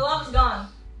 That's The lava's gone.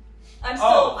 I'm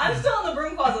still in the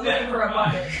broom closet looking for a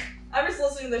bucket. I'm just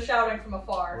listening to the shouting from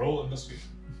afar. Roll investigation.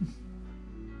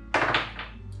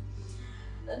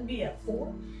 That'd be a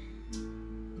 4.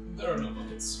 There are no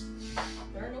buckets.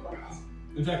 There are no buckets.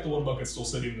 In fact, the one bucket's still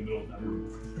sitting in the middle of that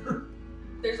room.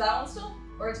 There's that one still?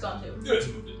 Or it's gone too? Yeah, it's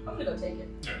moved it. I'm gonna go take it.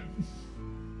 Yeah.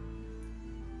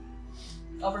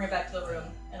 I'll bring it back to the room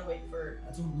and wait for...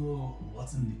 I don't know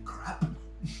what in the crap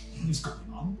is going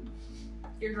on.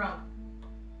 You're drunk.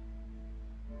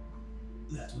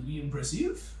 That would be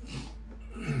impressive.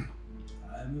 I'm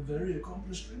a very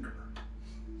accomplished drinker.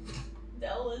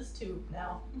 Dell is too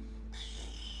now.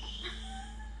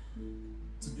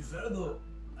 To be fair though,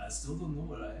 I still don't know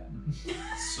where I am.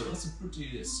 So that's a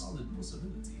pretty solid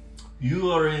possibility.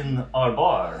 You are in our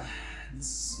bar.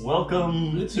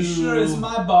 Welcome Pretty to... sure it's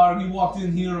my bar. You walked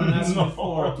in here and asked me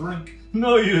for a drink.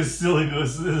 No, you silly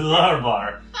goose. This is our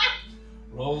bar.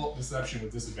 Roll deception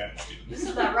with disadvantage, Steven. This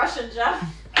is that Russian, Jeff.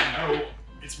 I know.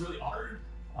 It's really hard.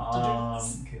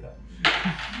 Okay, that.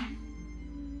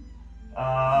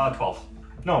 12.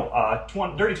 No,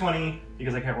 dirty 20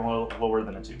 because I can't roll lower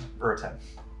than a 2 or a 10.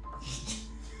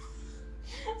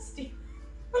 Steve.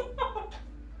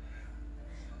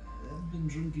 I've been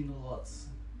drinking a lot.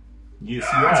 Yes,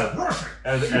 you have.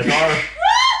 At our,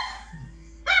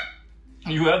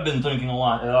 you have been drinking a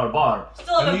lot at our bar.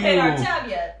 Still haven't And paid our tab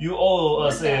yet. You owe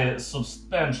us What's that? a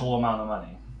substantial amount of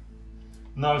money.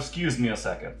 Now, excuse me a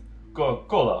second.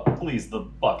 Cola, please, the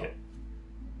bucket.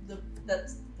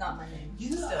 That's not my name.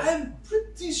 Yeah, Still. I'm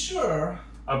pretty sure.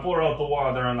 I pour out the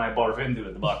water and I barf into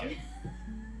it, the bucket.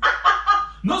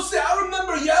 No, see, I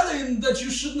remember yelling that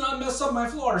you should not mess up my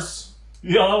floors.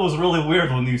 Yeah, that was really weird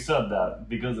when you said that,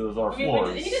 because it was our I mean,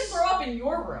 floors. he didn't throw up in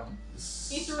your room.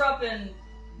 He threw up in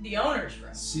the owner's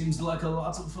room. Seems like a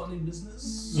lot of funny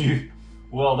business.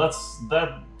 Well, that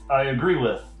I agree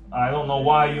with. I don't know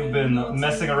why you've been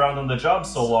messing around on the job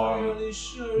so long.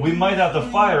 We might have to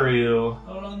fire you.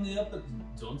 Around the up,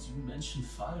 don't you mention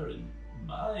firing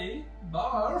my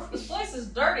bar. This place is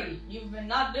dirty. You've been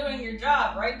not doing your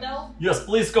job, right, Dell? Yes,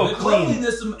 please go The clean.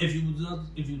 cleanliness, if you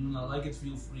do not like it,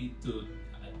 feel free to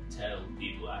tell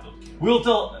people. I don't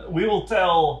care. We will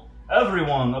tell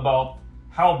everyone about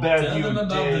how bad Tell you them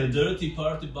about did. the dirty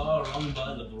party bar run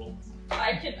by the bro.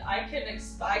 I can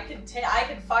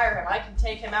fire him. I can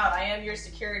take him out. I am your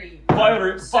security.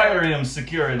 Fire him,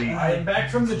 security. I am back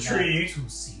from the tree. To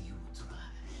see you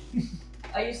try.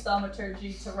 I use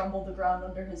thaumaturgy to rumble the ground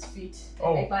under his feet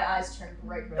and make my eyes turn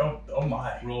bright red. Oh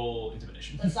my. Roll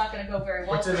intimidation. That's not going to go very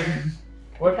well What's for it? him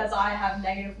What? because I have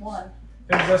 -1.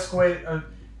 Things escalated.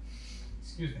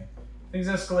 Excuse me. Things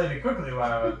escalated quickly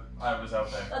while I was out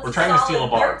there. That's We're trying to steal a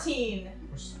solid bar. 13.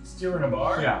 We're stealing a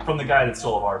bar? Yeah, from the guy that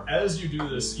stole our. As you do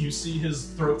this, you see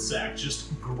his throat sac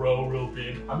just grow real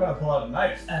big. I'm gonna pull out a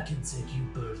knife. I can take you,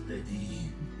 bird lady.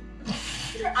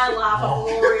 I laugh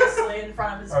gloriously in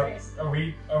front of his face. Are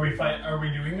we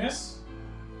doing this?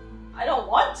 I don't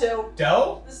want to.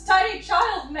 Dell? This tiny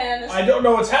child man is... I don't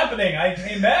know what's happening. I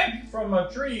came back from a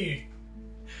tree.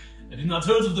 Have you not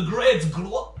heard of the great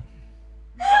glo-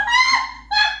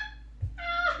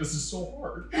 This is so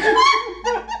hard.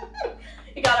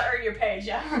 You gotta earn your pay,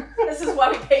 Jeff. This is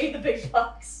why we pay you the big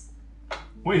bucks.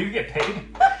 Wait, you get paid?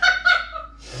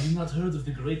 Have you not heard of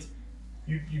the great...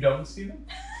 You don't, Steven?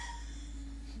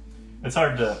 It's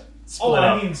hard to split Oh,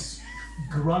 up. I mean,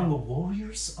 Grung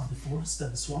warriors of the forest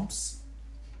and the swamps?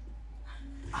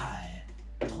 I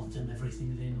taught them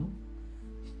everything they know.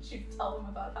 Should you tell them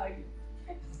about how you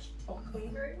don't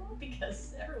clean very well?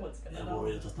 Because everyone's gonna The know.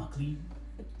 warrior does not clean.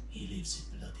 He leaves it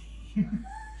bloody.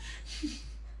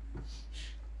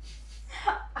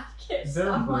 I can't Is there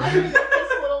a stop broom? laughing at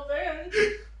this little man.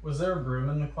 was there a broom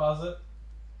in the closet?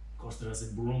 Of course, there is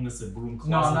a broom. It's a broom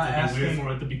closet. No, I'm not It'd be weird asking-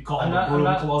 for it to be called I'm a not- broom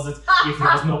I'm not- closet if there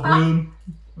was no broom.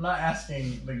 I'm not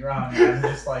asking the ground. I'm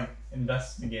just like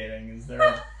investigating. Is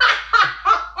there?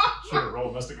 Sure, roll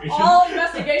investigation. All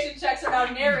investigation checks are now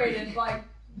narrated by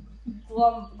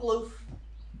Gloof.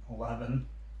 11.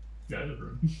 Yeah, the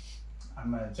broom.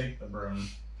 I'm gonna take the broom.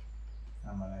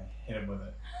 I'm gonna hit him with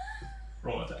it.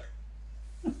 Roll attack.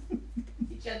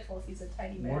 Be gentle if he's a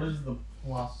tiny man. What is the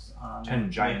plus on?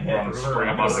 10 giant hit brooms the spring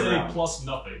I'm up gonna out of the say ground. plus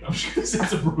nothing. I'm just gonna say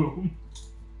it's a broom.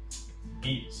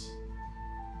 8.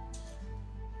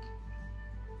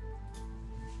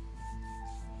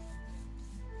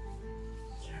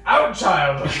 Out,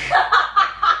 child!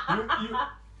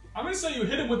 I'm gonna say you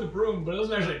hit him with the broom, but it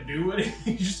doesn't actually do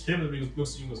anything. You just hit him and he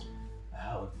looks at you and goes,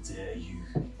 "How dare you?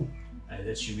 I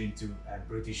let you into, I'm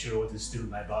pretty sure what is still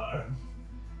my bar.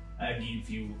 I give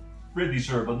you Pretty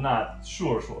sure, but not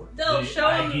sure. Dell, show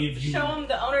I him give you-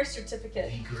 the owner's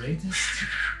certificate. the greatest."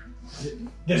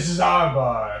 This is our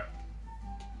bar.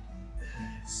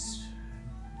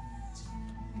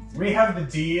 We have the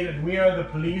deed, and we are the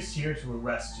police here to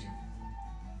arrest you.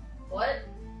 What?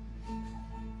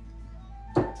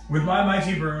 With my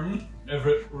mighty broom.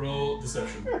 Everett, roll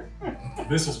deception.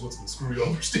 This is what's gonna screw you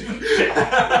over, Steven.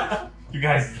 You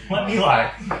guys, let me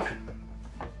lie.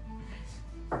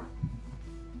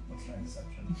 What's my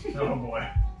deception? Oh boy.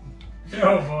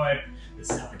 Oh boy. This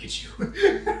is how I get you.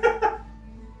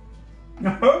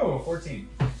 Oh, 14.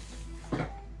 I think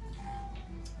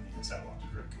that's how I want to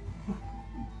drink.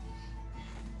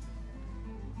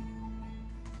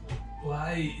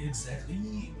 Why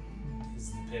exactly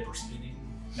is the paper spinning?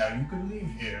 Now you can leave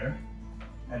here,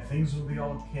 and things will be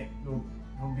okay. Will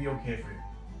be okay for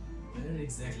you. Where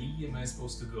exactly am I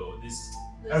supposed to go?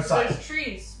 Outside. There's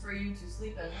trees for you to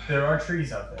sleep in. There are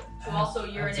trees out there. To also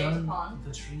I've urinate done upon.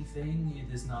 The tree thing,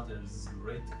 it is not as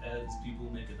great as people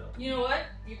make it up. You know what?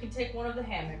 You can take one of the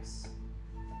hammocks.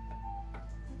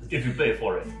 If you pay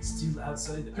for it. Still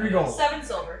outside. 3 gold. 7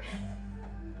 silver.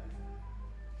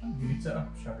 You need to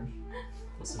upcharge.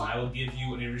 Listen, I will give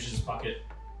you, and he reaches his pocket.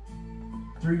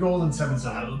 3 gold and 7 I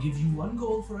silver. will give you 1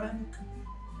 gold for hammock.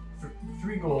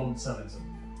 3 gold, 7 silver.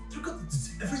 3 gold,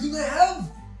 that's everything I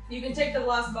have! You can take the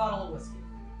last bottle of whiskey.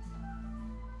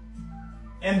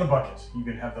 And the bucket. You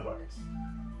can have the bucket.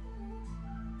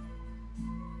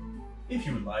 If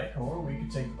you would like, or we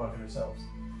could take the bucket ourselves.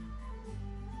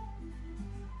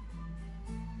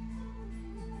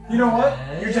 You know what?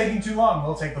 You're taking too long.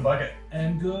 We'll take the bucket.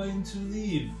 I'm going to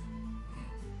leave.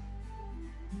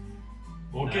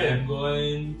 Okay. I'm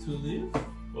going to leave.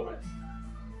 Alright.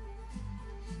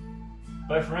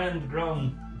 My friend,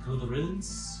 Grum. Good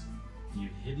riddance, you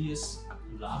hideous,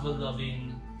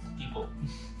 lava-loving people.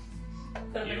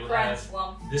 Put him You in crime have-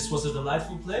 slump. This was a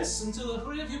delightful place until the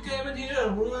 3 of you came in here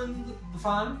and ruined the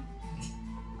fun.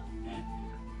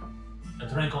 I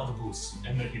drank all the booze,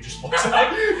 and then he just walks out.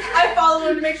 I follow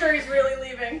him to make sure he's really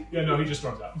leaving. Yeah, no, he just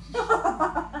storms out.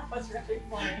 That's really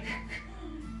funny.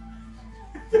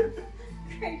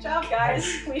 Great job,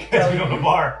 guys. We Guys, we go to the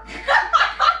bar.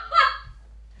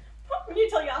 need to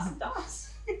tell y'all some dogs.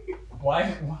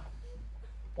 Why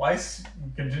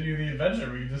continue the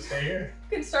adventure? We can just stay here.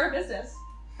 You can start a business.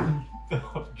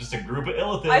 Just a group of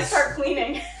illithids. I start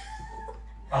cleaning.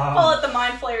 Call it the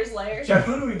Mind Flayer's lair. Jeff,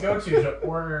 who do we go to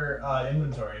order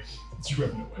inventory? You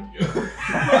have no idea.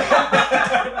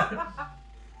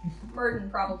 Murden,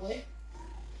 probably.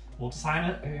 We'll just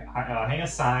hang a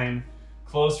sign,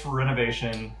 closed for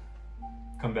renovation,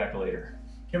 come back later.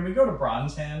 Can we go to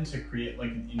Bronze Hand to create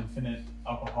like an infinite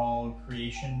alcohol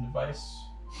creation device?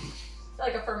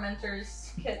 Like a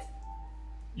fermenter's kit.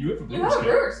 You have a You have a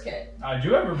brewer's kit. I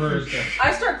do have a brewer's kit.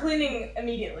 I start cleaning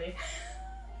immediately.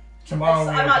 Tomorrow we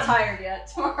I'm not open. tired yet.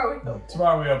 Tomorrow we open.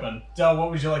 Tomorrow we open. Dell,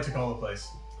 what would you like to call the place?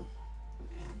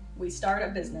 We start a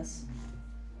business.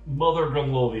 Mother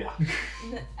Grumlovia.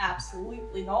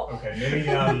 Absolutely not.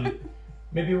 Okay,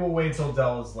 maybe we'll wait till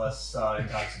Dell is less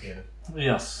intoxicated.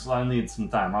 Yes, I need some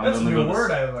time. I'm That's a gonna new go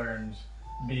word I learned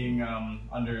being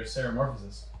under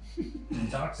Ceramorphosis.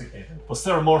 Intoxicated.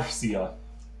 Ceramorphia.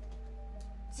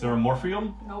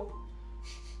 Ceramorphium? Nope.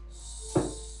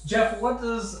 Jeff, what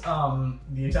does the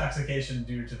intoxication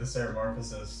do to the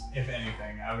Ceramorphosis, if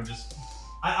anything?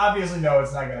 I obviously know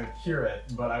it's not going to cure it,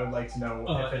 but I would like to know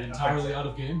if it entirely out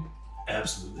of game?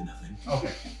 Absolutely nothing.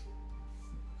 Okay.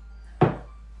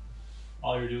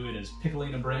 All you're doing is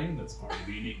pickling a brain that's already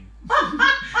being eaten.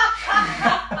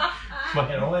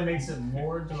 It only makes it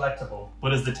more delectable.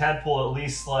 But is the tadpole at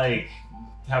least, like,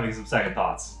 having some second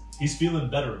thoughts? He's feeling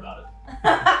better about it.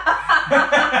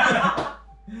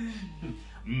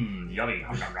 Mmm, yummy.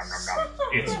 Nom, nom, nom, nom, nom.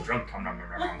 It's drunk. Nom, nom,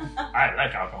 nom, nom, nom. I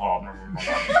like alcohol. Nom, nom, nom,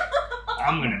 nom.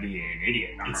 I'm gonna be an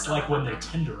idiot. Nom, It's nom, like nom, when they nom.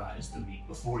 tenderize the meat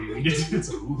before you eat it.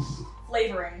 It's ooh.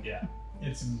 Flavoring. Yeah,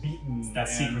 It's beaten That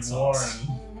secret and sauce.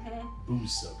 worn. Mm-hmm.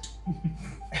 booze soaked.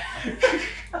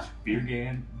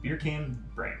 Beer can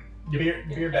brain.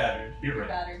 Beer battered. Beer brain.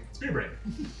 Battered. It's beer brain.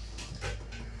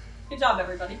 Good job,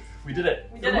 everybody. We did it.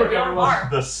 We did Good it. work, We are everyone. bar.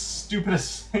 The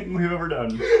stupidest thing we've ever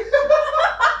done.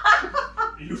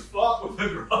 You fought with a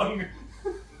grung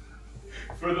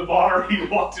for the bar he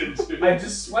walked into. I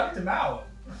just swept him out.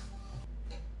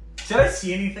 Did I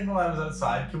see anything while I was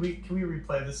outside? Can we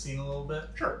replay this scene a little bit?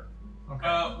 Sure.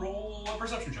 Okay. Roll a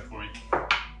perception check for me.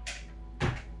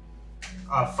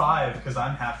 5, because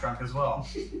I'm half drunk as well.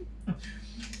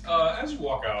 As you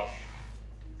walk out,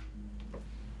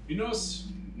 you notice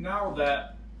now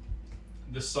that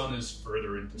the sun is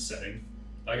further into setting,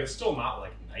 like it's still not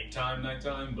like nighttime,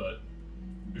 but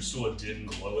there's still a dim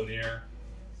glow in the air,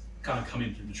 kind of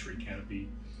coming through the tree canopy.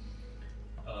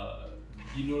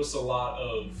 You notice a lot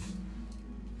of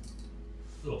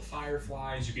little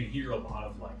fireflies. You can hear a lot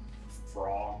of like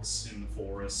frogs in the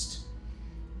forest.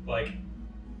 Like,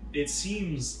 it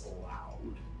seems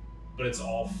loud, but it's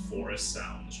all forest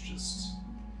sounds. Just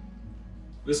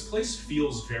this place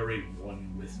feels very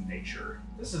one with nature.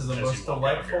 This is the As you most walk out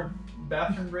delightful here.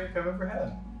 bathroom break I've ever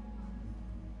had.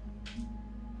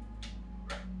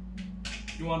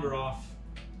 You wander off,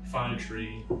 find a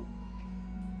tree.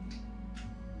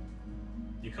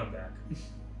 You come back.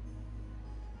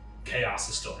 Chaos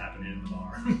is still happening in the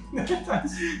bar.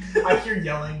 I hear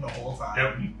yelling the whole time.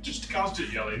 Yep, just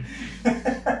constant yelling.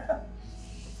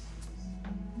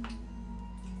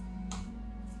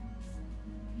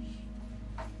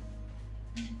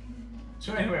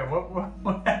 So anyway,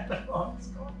 what happened while it's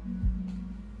going?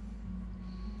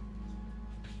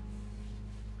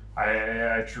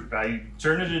 I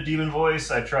turned into a demon voice.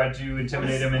 I tried to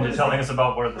intimidate him into telling us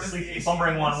about where the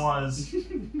Slumbering One was.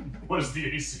 What is the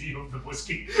AC of the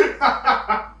whiskey?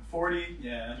 40?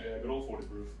 Yeah. Yeah, good old 40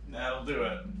 proof. That'll do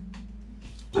it.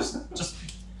 Just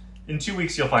in 2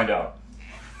 weeks you'll find out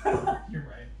You're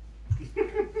right.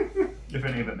 if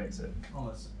any of it makes it. I'll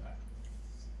listen back.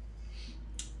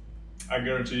 I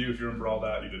guarantee you, if you remember all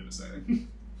that, you didn't miss anything.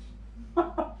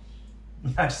 I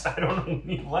don't know when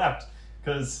you left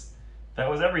because that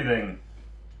was everything.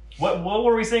 What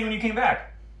were we saying when you came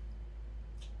back?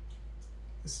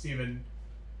 Steven.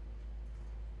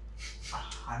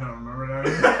 I don't remember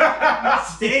now.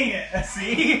 Dang it.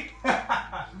 See?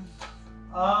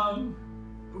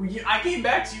 I came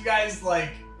back to you guys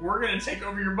like, we're gonna take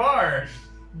over your bar.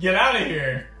 Get out of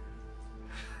here.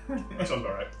 That sounds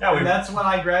alright. Yeah, And that's when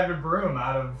I grabbed a broom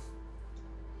out of,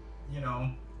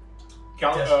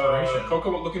 desperation.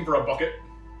 Khoka went looking for a bucket.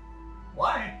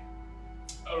 Why?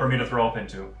 for me to throw up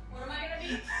into. What am I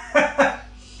gonna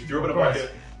be? You threw up in a Of course.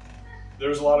 bucket.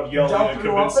 There's a lot of yelling Dell and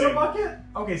threw up in convincing. a bucket?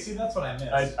 Okay, see, that's what I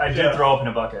missed. I did throw up in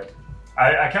a bucket.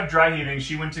 I kept dry heaving.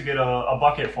 She went to get a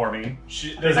bucket for me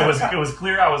because it was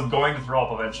clear I was going to throw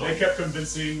up eventually. They kept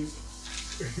convincing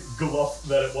Gluff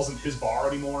that it wasn't his bar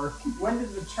anymore. When did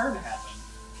the turn happen?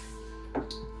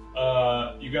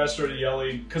 You guys started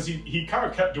yelling because he kind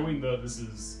of kept doing this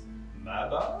is my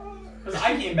bar. Because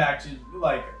I came back to,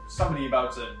 like, somebody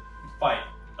about to fight.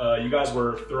 You guys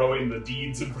were throwing the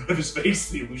deeds in front of his face,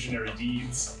 the illusionary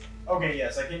deeds. Okay,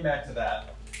 yes, I came back to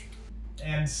that.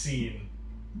 And scene.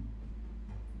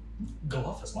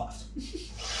 Gluff has left.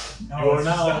 No, You are it's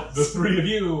now just the us. three of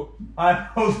you I'm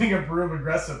holding a broom in a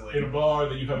aggressively. bar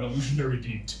that you have an illusionary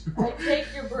deed to. I take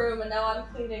your broom and now I'm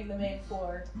cleaning the main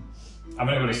floor. I'm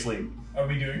gonna go to sleep. Are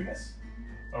we doing this?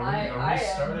 Are we, I am.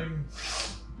 starting?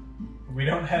 We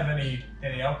don't have any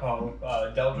alcohol.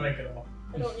 Dell drink at all.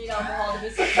 I don't need alcohol to be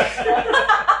successful.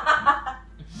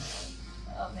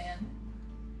 Oh man.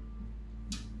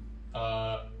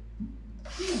 How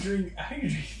do you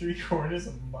drink 3/4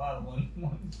 of a bottle in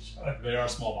one shot? They are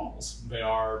small bottles. They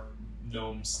are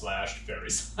gnome/fairy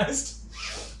sized.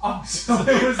 Oh, so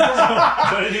it was So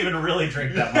I didn't even really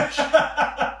drink that much.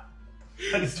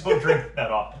 I just don't drink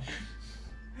that often.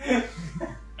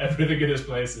 Everything in this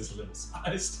place is little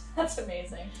sized. That's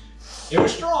amazing. It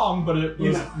was strong, but it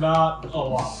was not a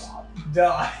lot.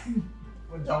 Dell,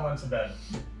 when Dell went to bed,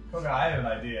 Khoka, I have an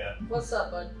idea. What's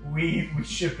up, bud? We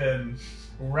ship in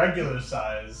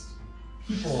regular-sized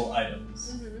people items,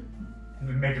 and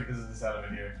we make a business out of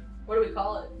it here. What do we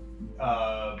call it?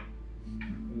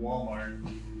 Walmart.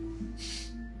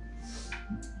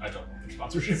 I don't want their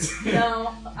sponsorships.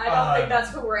 No, I don't think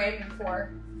that's who we're aiming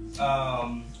for.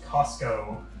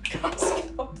 Costco.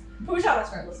 Who shall I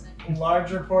start listening?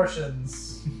 Larger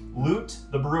portions. Loot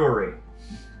the brewery,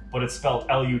 but it's spelled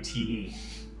L-U-T-E.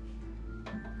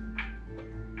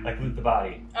 Like loot the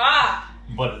body, Ah!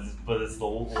 but it's the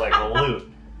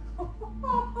loot.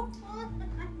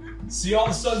 See, all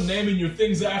of a sudden naming your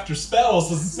things after spells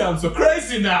doesn't sound so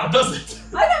crazy now, does it?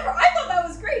 I thought that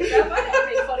was great, Jeff. I never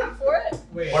made funny for it.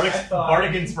 Wait,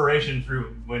 Bardic inspiration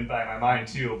went by my mind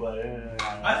too, but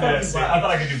I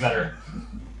thought I could do better.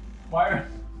 Why are...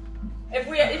 If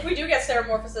we do get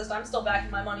Stereomorphosist, I'm still backing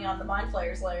my money on the Mind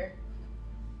Flayer's lair.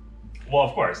 Well,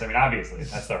 of course. I mean, obviously,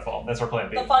 that's their fault. That's our plan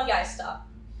B. The fun guy stuff.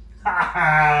 That's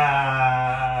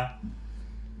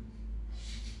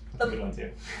a good one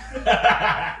too.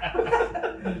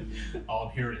 All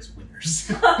I'm hearing is winners.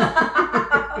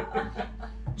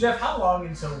 Jeff, how long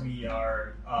until we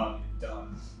are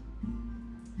done?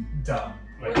 Done.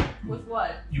 Wait, With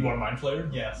what? you are Mind Flayer?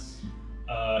 Yes.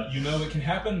 You know it can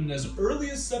happen in as early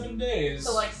as 7 days,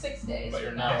 So like 6 days. but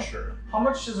you're from not now. sure. How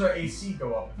much does our AC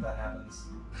go up if that happens?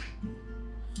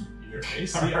 Your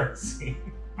AC, RC.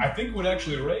 I think would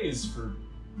actually raise for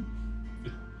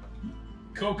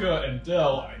Khoka and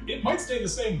Dell, it might stay the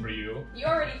same for you. You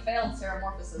already failed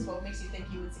Ceramorphosis. What makes you think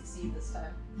you would succeed this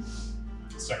time?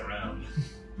 Second round.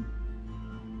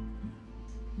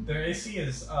 Their AC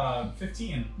is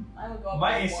 15. I would go up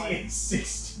My by AC one. is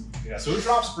 16. Yeah, so it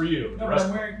drops for you. No, but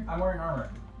I'm wearing armor.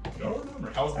 Don't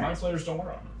remember. How Mind Flayers don't wear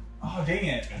armor. Oh, dang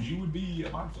it. And you would be a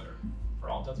Mind Flayer for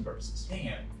all intents and purposes. Dang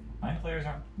it. Mind Flayers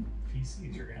aren't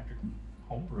PCs. You're gonna have to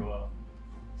homebrew a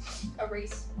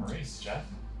Erase. race, Jeff.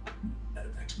 That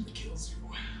effectively kills you.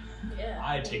 Yeah.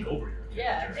 I take over your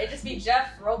Yeah, character. it'd just be Jeff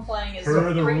role-playing as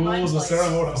Per the three rules of mind flayers.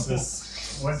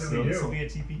 Ceramorphosis. What do we This will do? be a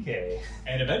TPK.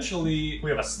 And eventually, We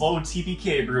have a slow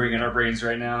TPK brewing in our brains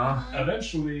right now.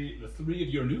 the three of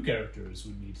your new characters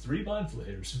would need 3 Mind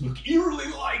Flayers who look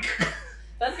eerily like.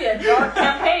 That'd be a dark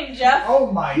campaign, Jeff.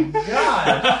 Oh my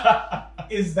god.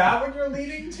 Is that what you're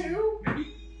leading to?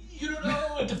 Maybe, you don't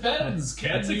know, it depends.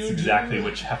 Can That's you exactly do,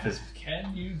 what Jeff is.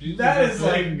 Can you do That the is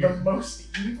thing? like the most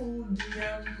evil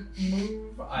DM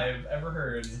move I've ever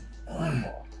heard.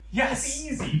 Yes,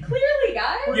 easy. Clearly,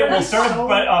 guys. Yeah, we'll start So-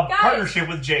 a Guys. partnership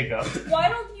with Jacob. Why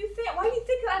do you think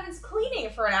that I've been cleaning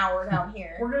for an hour down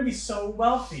here? We're gonna be so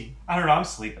wealthy. I don't know, I'm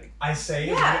sleeping. I say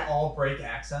Yeah. we all break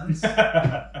accents.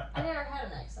 I never had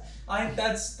an accent.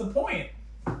 That's the point.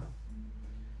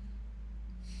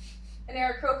 And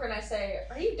Eric Croker and I say,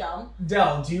 "Are you dumb?"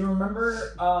 Dell, do you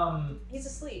remember? He's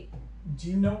asleep. Do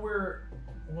you know where?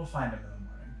 We'll find him in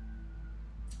the morning.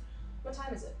 What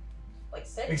time is it? Like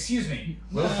 6? Excuse me.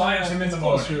 We'll find him in it's the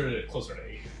morning. closer to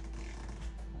 8.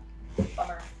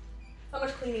 Bummer. How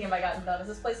much cleaning have I gotten done? Is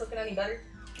this place looking any better?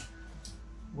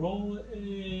 Roll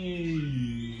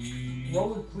a...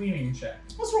 Roll a cleaning check.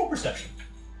 Let's roll perception.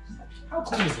 How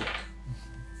clean is it?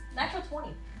 Natural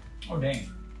 20. Oh dang.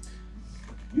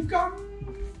 You've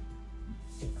gotten...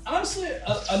 Honestly,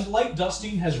 a light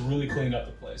dusting has really cleaned up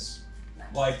the place.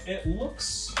 Nice. Like, it looked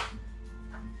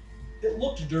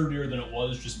dirtier than it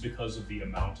was just because of the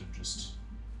amount of just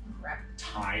Crap.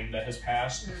 time that has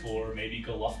passed before maybe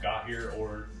Galuff got here,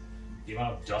 or the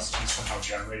amount of dust he somehow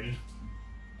generated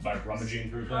by rummaging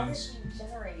through How did things. you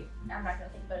generate? I'm not gonna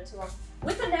think about it too long.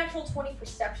 With a natural 20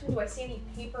 perception, do I see any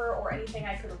paper or anything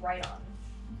I could write on?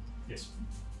 Yes.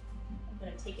 I'm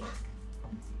gonna take it.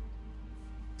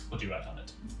 What do you write on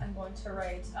it? I'm going to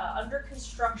write under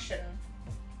construction.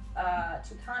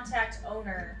 To contact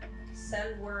owner,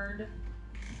 send word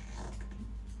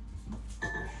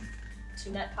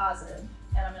to net positive,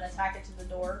 and I'm gonna tack it to the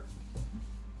door,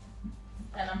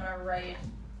 and I'm gonna write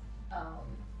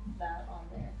that on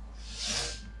there.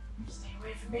 Stay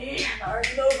away from me. I'm already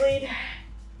nosebleed.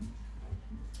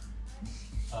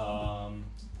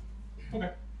 Okay.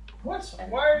 What?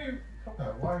 Why are you?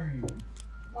 Why are you?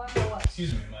 Why what?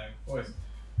 Excuse me, my voice.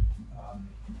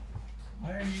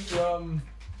 Why are you?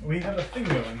 We have a thing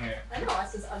going here. I know, it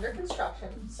says under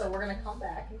construction, so we're gonna come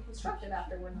back and construct it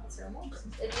after we're not ceremonious.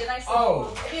 It'd be a nice Oh,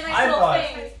 little, it'd be a nice I little thought-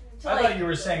 thing to I like. thought you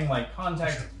were saying like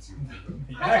contact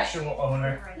the actual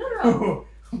owner No.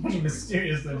 who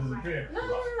mysteriously disappeared.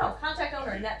 No. Contact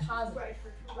owner, net positive.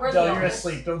 We're the Dell, you're owners.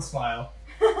 asleep. Don't smile.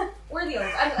 We're the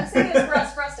owners. I'm saying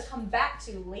it's for us to come back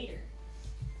to later.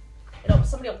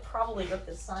 Somebody will probably rip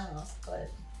this sign off, but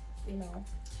you know.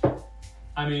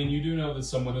 I mean, you do know that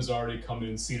someone has already come in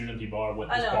and seen an empty bar, went,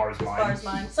 I this know. bar is This mine. bar is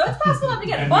mine. So it's possible not to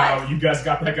get it, And but now you guys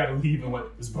got that guy to leave and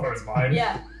went, this bar is mine.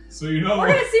 yeah, So you know we're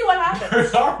gonna see what happens.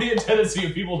 there's already a tendency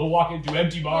of people to walk into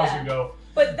empty bars Yeah. and go,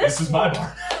 But this is my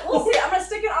bar. We'll see. I'm gonna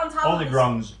stick it on top Only of this.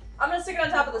 grungs. I'm gonna stick it on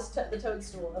top of the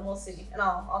toadstool, and we'll see. And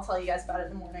I'll tell you guys about it in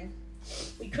the morning.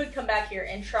 We could come back here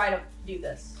and try to do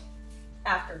this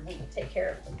after we take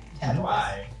care of the tadpoles.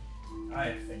 Why?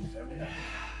 I think that we have.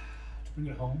 To bring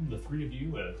it home, the three of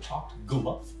you have talked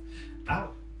Galuff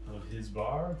out of his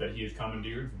bar that he has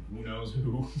commandeered from who knows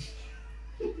who.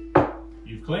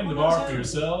 You've claimed the bar for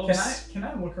yourselves. Can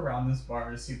I look around this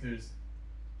bar to see if there's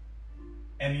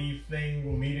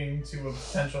anything leading to a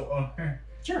potential owner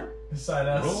Sure. beside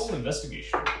us? Roll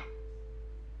investigation.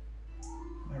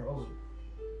 My rolls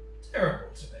are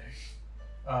terrible today.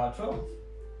 12.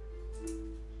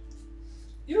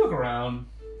 You look around.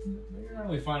 You're not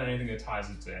really finding anything that ties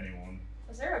it to anyone.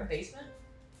 Is there a basement?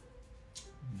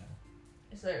 No.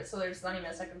 Is there? So there's not even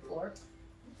a second floor.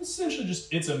 It's essentially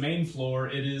just, it's a main floor.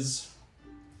 It is...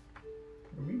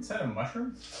 Are we inside a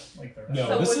mushroom? Like the rest? No,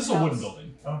 So this wooden is a wooden house.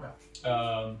 building. Oh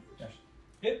gosh. Gotcha.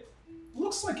 It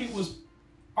looks like it was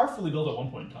artfully built at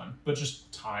one point in time, but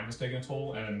just time has taken a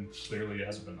toll, and clearly it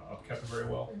hasn't been upkept very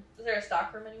well. Is there a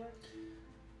stock room anywhere?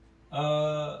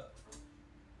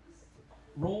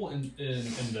 Roll in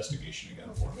investigation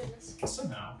again for me. Goodness.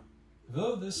 Somehow,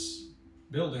 though this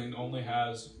building only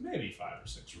has maybe 5 or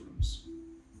 6 rooms,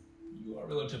 you are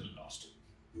relatively lost.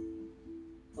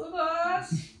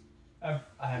 Fluglaus!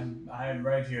 I'm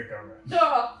right here, Cobra.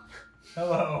 Duh!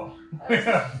 Hello.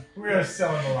 We are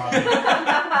still in the lobby.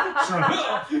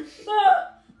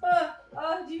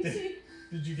 Do you see?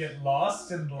 Did you get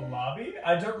lost in the lobby?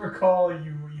 I don't recall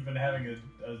you even having a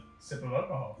sip of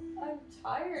alcohol. I'm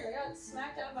tired. I got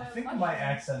smacked out by I a think mushroom. my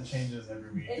accent changes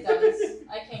every week. It does.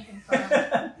 I can't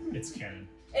confirm. It's canon.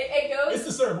 It goes.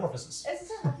 It's the Ceramorphosis. It's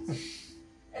the same.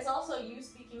 It's also you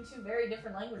speaking two very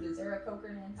different languages, Aarakocra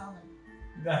and Common.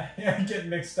 I get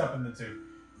mixed up in the two.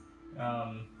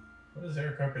 What does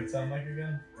Aarakocra sound like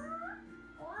again?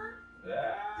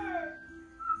 Ah,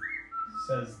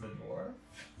 says the dwarf.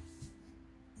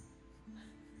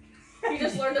 You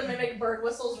just learned to mimic bird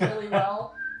whistles really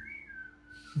well.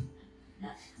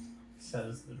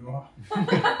 Says the dwarf.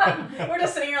 We're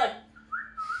just sitting here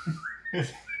like.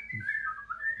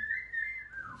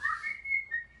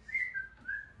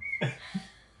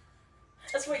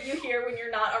 That's what you hear when you're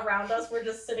not around us. We're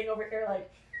just sitting over here like.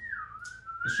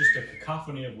 It's just a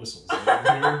cacophony of whistles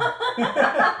over here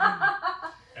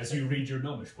as you read your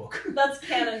gnomish book. That's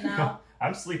canon now.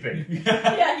 I'm sleeping.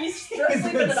 Yeah, he's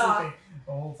sleeping it off.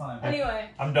 The whole time. Anyway.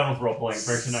 I'm done with role-playing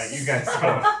for tonight. You guys go.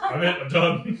 I'm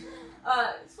done.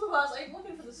 Fluglaus, I'm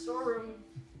looking for the storeroom.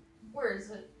 Where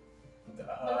is it? The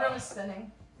room is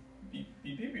spinning. Beep,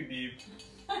 beep, beep, beep, beep.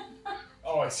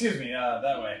 Oh, excuse me,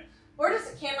 that way. We're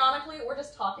just, canonically, we're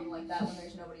just talking like that when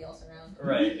there's nobody else around.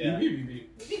 Right, yeah. Beep,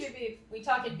 beep, beep. We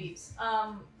talk in beeps.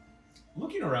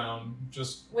 Looking around,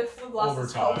 just with Fluglaus' over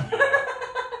help.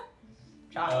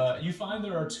 time, you find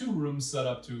there are two rooms set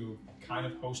up to kind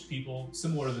of host people,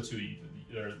 similar to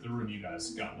the room you guys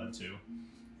got led to,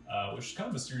 which is kind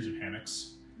of a series of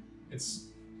hammocks. It's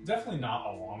definitely not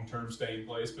a long-term staying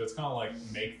place, but it's kind of like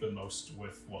make the most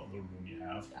with what little room you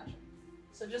have. Gotcha.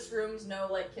 So just rooms, no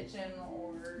like kitchen,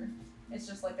 or it's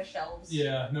just like the shelves?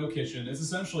 Yeah, no kitchen. It's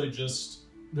essentially just,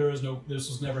 this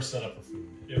was never set up for food.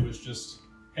 It was just,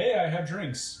 hey, I have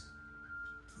drinks.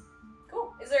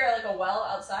 Cool. Is there like a well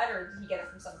outside, or did he get it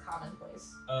from some common place?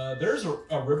 There's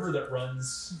a river that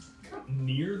runs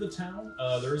near the town.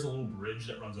 There is a little bridge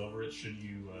that runs over it should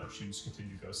you choose to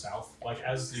continue to go south.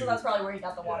 So that's probably where he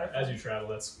got the water from. As you travel,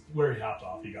 that's where he hopped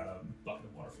off. He got a bucket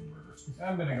of water from the river.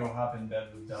 I'm gonna go hop in bed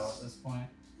with Dell at this point.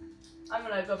 I'm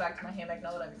gonna go back to my hammock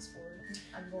now that I've explored.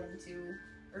 I'm going to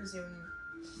resume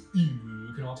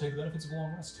You can all take the benefits of a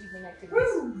long rest. evening activities.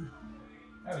 Woo!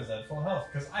 I was at full health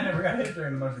because I never got hit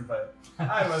during the mushroom fight.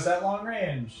 I was at long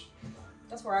range.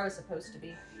 That's where I was supposed to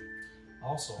be.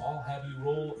 Also, I'll have you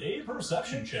roll a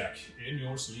perception check in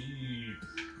your sleep.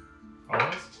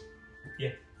 Always?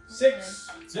 Yeah. 6.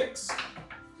 6.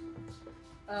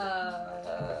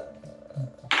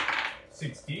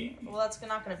 16. Well, that's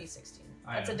not going to be 16.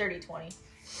 That's a dirty 20.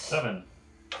 7.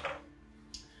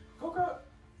 Khoka,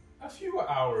 a few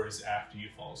hours after you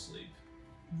fall asleep,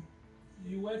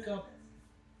 you wake up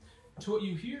to what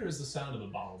you hear is the sound of a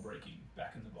bottle breaking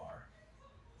back in the bar.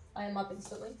 I am up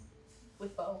instantly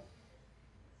with bow.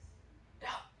 No.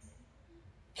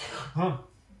 Huh?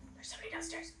 There's somebody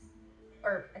downstairs.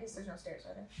 Or, I guess there's no stairs,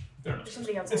 are there? There are no There's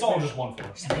somebody stairs. outside. It's all just one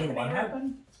floor. Somebody in the What main room.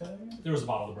 happened? There was a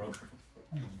bottle that broke.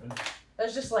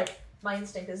 That's just like, my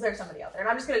instinct is there's somebody out there. And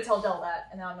I'm just going to tell Dell that,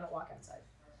 and now I'm going to walk outside.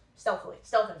 Stealthily.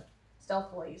 Stealthing.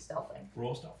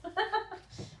 Roll stealth.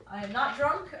 I am not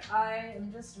drunk. I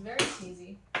am just very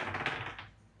sneezy.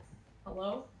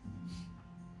 Hello?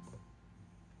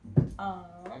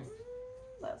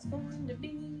 That's going to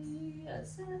be a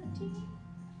 17.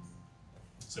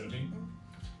 17.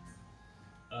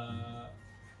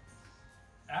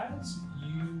 As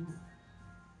you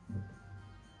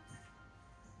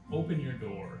open your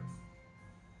door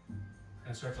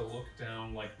and start to look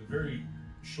down like the very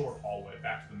short hallway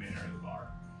back to the main area of the bar,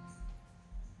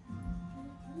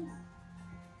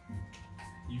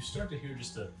 you start to hear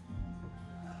just a,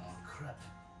 oh crap,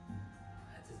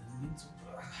 I didn't mean to,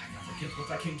 I gotta get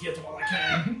what I can get while I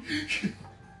can.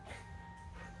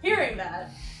 Hearing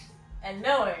that, and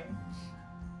knowing,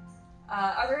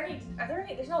 are there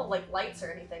any, there's no like lights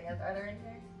or anything, are there in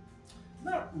here?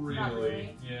 Not really. Not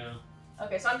really. Yeah.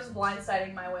 Okay, so I'm just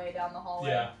blindsiding my way down the hallway.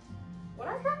 Yeah. When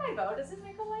I grab my bow, does it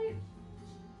make a light?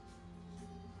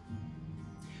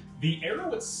 The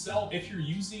arrow itself, if you're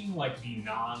using like the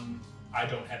I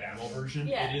don't have ammo version,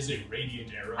 Yeah. it is a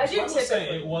radiant arrow. I do so I would say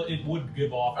typically. it would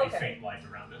give off a Okay. faint light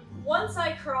around it. Once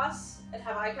I cross and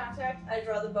have eye contact, I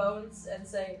draw the bones and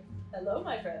say, "Hello,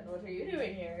 my friend. What are you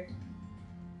doing here?"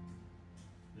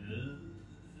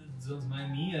 Don't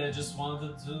mind me, I just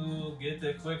wanted to get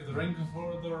a quick drink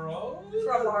for the road.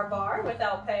 From our bar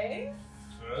without paying.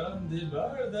 From the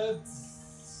bar that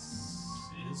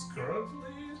is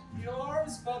currently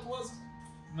yours, but was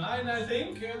mine, I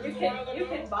think. You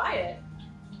can buy it,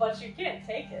 but you can't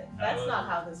take it. That's not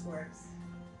how this works.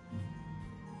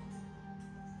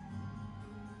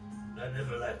 I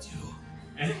never let you.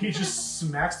 And he just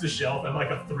smacks the shelf and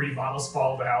like 3 bottles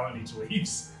fall down and he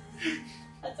leaves.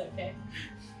 That's okay.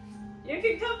 You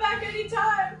can come back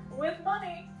anytime with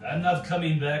money. I'm not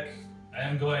coming back. I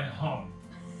am going home.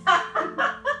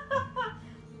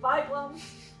 Bye, Glum.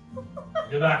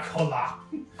 Goodbye, Khoka.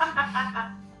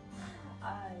 I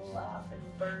laugh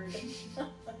and bird.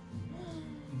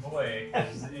 Boy,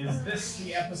 is this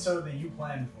the episode that you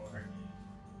planned for?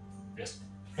 Yes.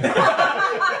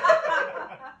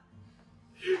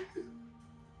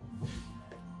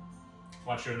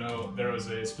 Want you to know there was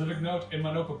a specific note in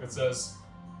my notebook that says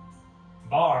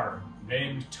bar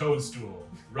named Toadstool,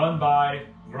 run by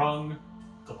Grung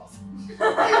Glove.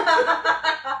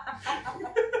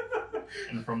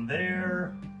 And from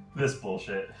there, this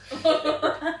bullshit.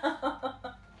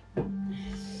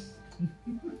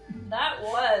 That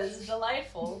was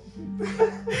delightful.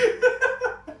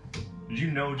 Did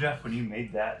you know, Jeff, when you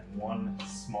made that one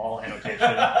small annotation,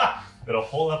 that a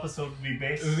whole episode would be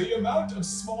based? The amount of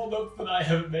small notes that I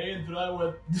have made that I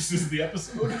went, this is the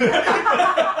episode.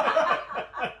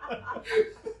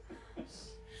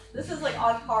 This is like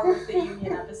on par with the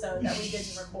Union episode that we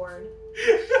didn't record.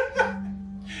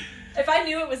 If I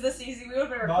knew it was this easy, we would have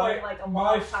been recording like a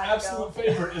long time My ago. absolute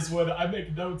favorite is when I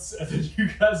make notes and then you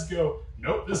guys go,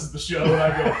 nope, this is the show, and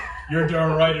I go, you're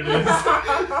darn right it is.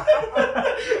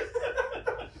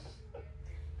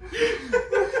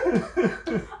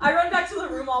 I run back to the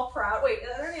room all proud. Wait,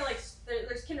 are there any like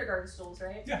there's kindergarten stools,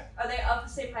 right? Yeah. Are they of the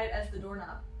same height as the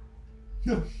doorknob?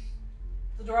 No.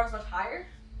 The doorknob's much higher?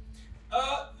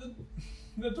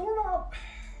 The doorknob.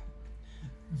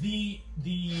 The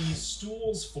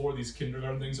stools for these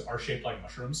kindergarten things are shaped like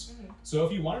mushrooms. Mm-hmm. So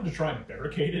if you wanted to try and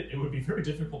barricade it, it would be very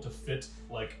difficult to fit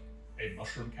like a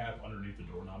mushroom cap underneath the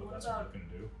doorknob if that's what you're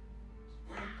gonna do.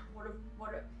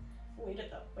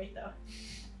 Wait though.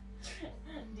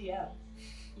 DM,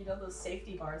 you know those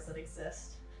safety bars that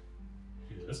exist?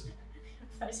 Yes.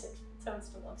 If I said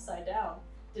Toadstool upside down,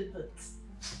 did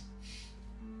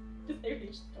they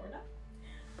reach the doorknob?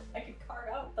 I could carve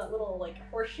out that little like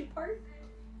horseshoe part.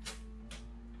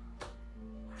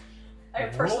 I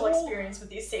have personal experience with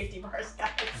these safety bars,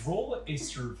 guys. Roll a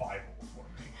survival for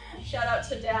me. Shout out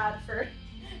to Dad for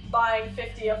buying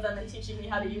 50 of them and teaching me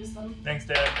how to use them. Thanks,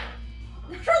 Dad.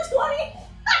 For 20!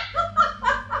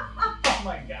 Oh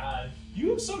my god.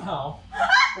 You have somehow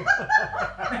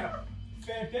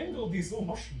fandangled these little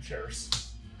mushroom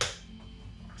chairs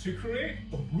to create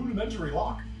a rudimentary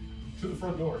lock to the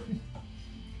front door.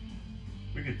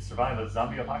 We could survive a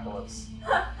zombie apocalypse.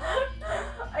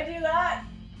 I do that.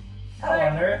 How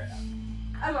on earth?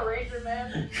 I'm a ranger,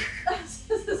 man. This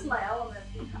is my element.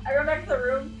 I run back to the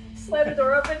room, slam the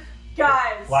door open.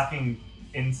 Guys! Locking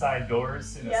inside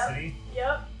doors in Yep. a city?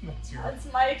 Yep, That's your...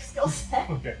 that's my skill set.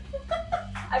 Okay.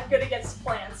 I'm good against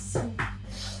plants.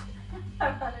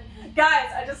 Guys,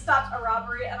 I just stopped a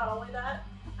robbery, and not only that,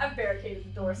 I've barricaded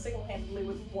the door single-handedly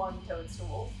with one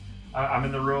toadstool. I'm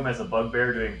in the room as a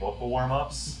bugbear doing vocal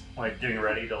warm-ups, like getting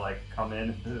ready to like come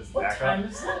in as What backup. time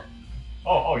is it?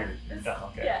 Oh, you're done.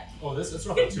 Okay. Yeah, Oh, it's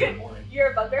roughly 2 in the morning.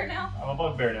 you're a bugbear now? I'm a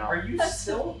bugbear now. Are you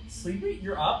still sleepy?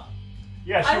 You're up?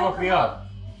 Yeah, I she woke me up.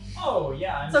 Oh,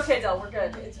 yeah. It's okay, Dell, we're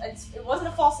good. It wasn't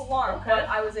a false alarm, Okay. but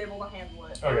I was able to handle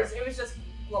it. Okay. It was just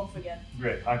lump again.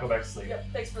 Great. I'll go back to sleep. Yep,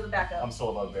 thanks for the backup. I'm still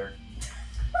a bugbear.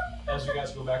 As you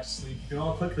guys go back to sleep, you can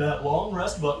all click that long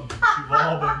rest button that you've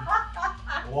all been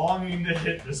longing to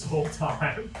hit this whole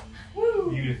time. Woo!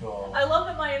 Beautiful. I love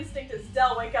that my instinct is,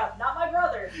 Dell, wake up. Not my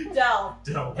brother. Dell,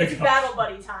 Dell, it's wake up. battle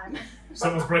buddy time.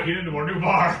 Someone's breaking into our new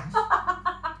bar.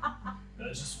 I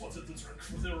just wanted to drink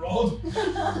with the road.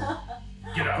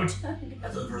 Get out. I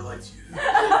never liked you.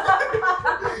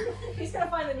 He's gonna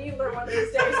find the Needler one of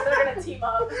these days, so they're gonna team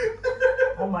up.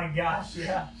 Oh my gosh,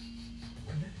 yeah.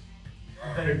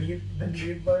 The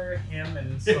Needler, him,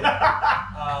 and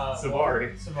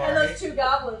Savari. And those two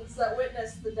goblins that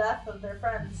witnessed the death of their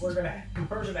friends. We're gonna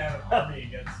have an army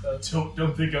against us.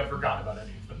 Don't think I forgot about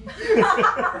any of them.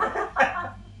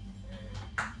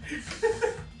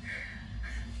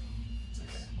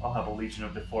 I'll have a legion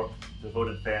of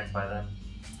devoted fans by then.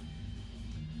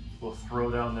 We'll throw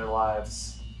down their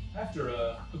lives. After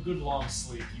a good long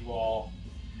sleep, you all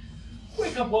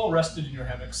wake up well rested in your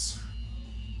hammocks.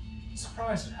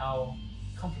 Surprised at how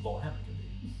comfortable a hammock can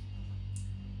be.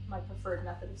 My preferred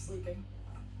method of sleeping.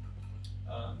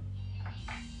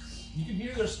 You can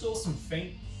hear there's still some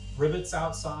faint rivets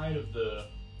outside of the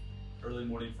early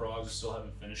morning frogs who still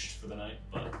haven't finished for the night,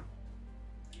 but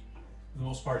the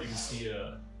most part, you can see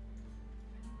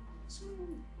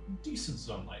some decent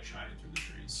sunlight shining through the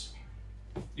trees.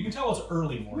 You can tell it's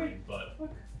early morning, but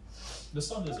the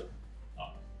sun is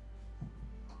up.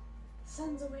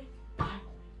 Sun's awake. I'm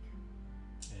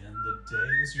awake. And the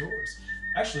day is yours.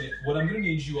 Actually, what I'm going to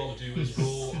need you all to do is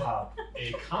roll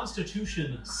a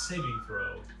Constitution saving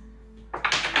throw.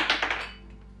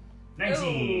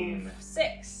 19. Ooh,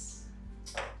 6.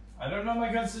 I don't know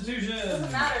my constitution.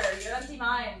 Doesn't matter. You have empty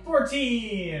mind.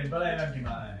 14, but I have empty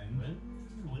mind.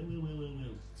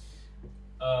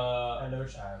 Hello,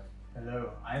 child.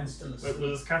 Hello. I am still asleep.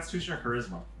 Was this Constitution or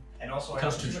Charisma? And also, I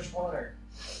have too much water.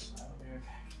 I'll be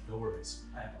okay. No worries.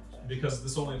 I apologize. Because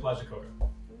this only applies to Khoka.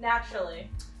 Naturally.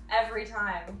 Every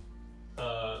time.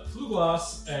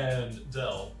 Fluglaus and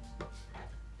Dell,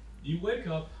 you wake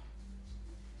up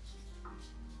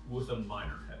with a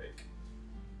minor headache.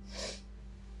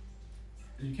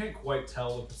 And you can't quite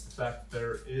tell if it's the fact that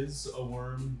there is a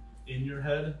worm in your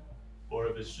head, or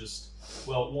if it's just,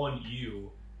 well, one,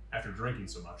 you, after drinking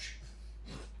so much.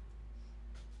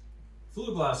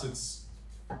 Fluglaus, it's...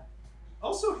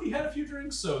 Also, he had a few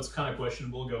drinks, so it's kind of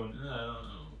questionable going, I don't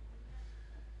know.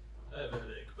 I have a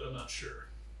headache, but I'm not sure.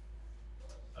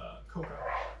 Khoka.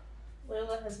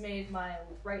 Layla has made my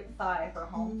right thigh her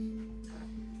home.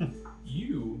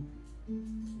 You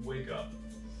wake up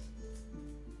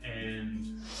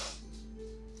and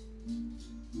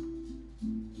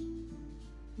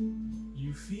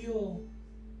you feel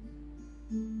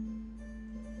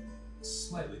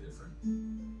slightly different.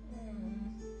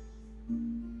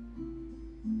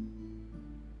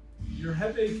 Your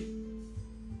headache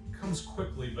comes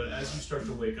quickly, but as you start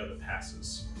to wake up, it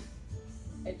passes.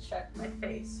 I check my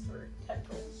face for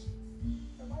tendrils.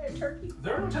 Am I a turkey?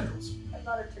 There are no tendrils, I'm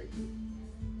not a turkey.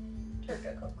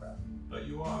 Turka Kokra. but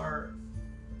you are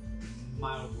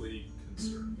mildly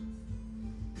concerned.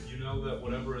 You know that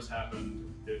whatever has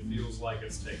happened, it feels like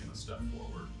it's taken a step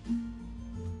forward.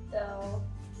 Dell.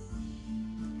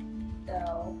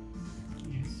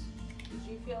 Yes.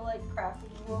 Did you feel like crap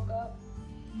when you woke up?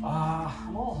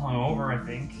 I'm a little hungover, I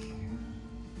think.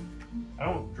 I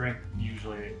don't drink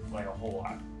usually like a whole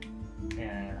lot.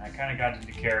 And I kind of got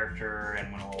into character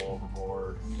and went a little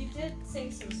overboard. You did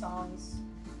sing some songs.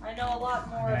 I know a lot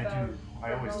more I about do.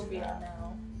 I always do Barovia that.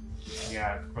 now.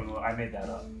 Yeah, I made that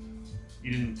up.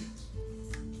 You didn't.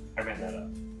 I made that up.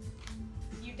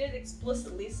 You did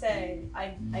explicitly say,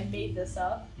 I made this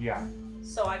up, Yeah.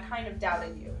 so I kind of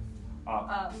doubted you.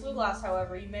 Fluglaus,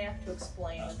 however, you may have to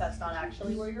explain that that's not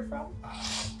actually where you're from.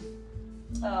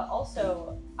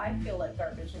 Also, I feel like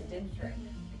garbage and did drink,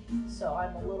 so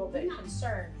I'm a little bit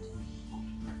concerned.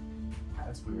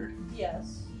 That's weird.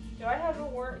 Yes. Do I have a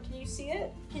worm? Can you see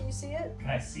it? Can you see it? Can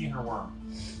I see her worm?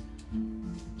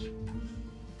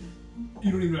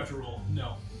 You don't even have to roll.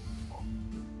 No.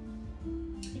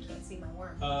 You can't see my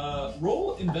worm.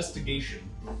 Roll investigation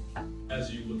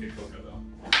as you look at Khoka, though.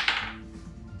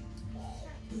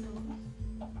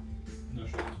 No,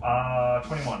 sure.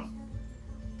 21.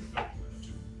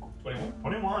 21.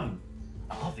 21.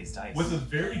 I love these dice. With a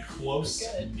very close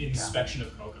Good. inspection of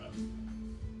Khoka,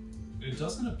 it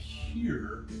doesn't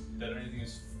appear that anything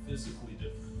is physically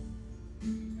different.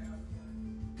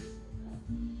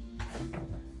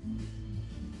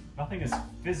 Nothing is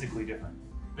physically different.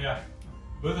 Yeah.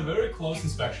 With a very close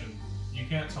inspection, you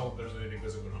can't tell if there's anything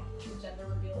physical or not. Gender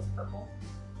reveal is purple.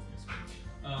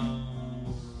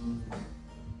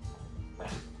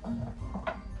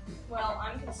 Well,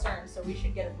 I'm concerned, so we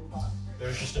should get a move on.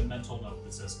 There's just a mental note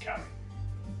that says Callie.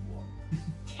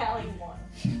 Callie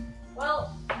 1.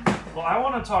 Well, Well, I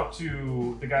want to talk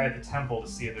to the guy at the temple to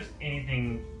see if there's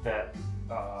anything that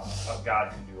a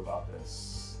god can do about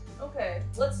this. okay.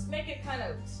 Let's make it kind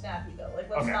of snappy though. Like,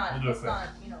 let's Okay, not, we'll do it let's not,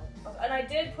 you know. And I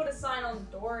did put a sign on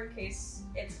the door in case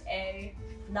it's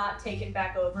not taken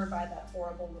back over by that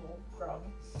horrible little grub.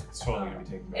 It's totally gonna be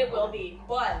taken back. It will be,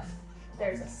 but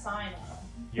there's a sign on it.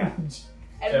 Yeah.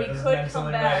 And Jeff we is could mentally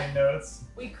come back. writing notes.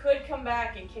 We could come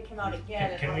back and kick him out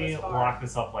again. Can and we run this bar. lock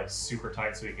this up like super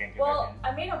tight so we can't get Well,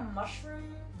 back in? I made a mushroom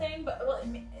thing, but well,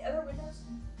 are there windows?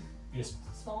 Yes.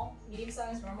 Small, medium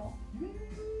size, normal.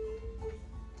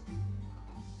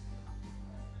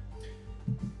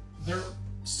 They're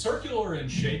circular in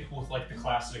shape with like the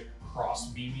classic cross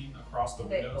beaming across the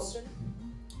They windows.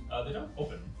 open. They don't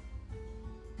open.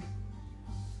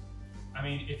 I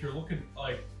mean, if you're looking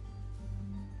like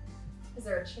Is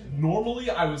there a chimney? normally,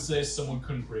 I would say someone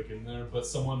couldn't break in there, but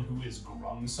someone who is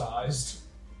grung-sized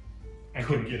And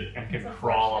could can get it. And can That's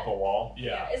crawl up a unfortunate. wall.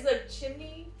 Yeah, Is there a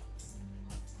chimney?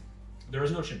 there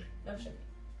is no chimney. No chimney.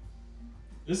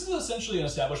 This is essentially an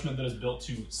establishment that is built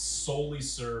to solely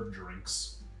serve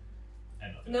drinks.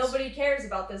 and nothing else. Nobody cares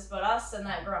about this but us and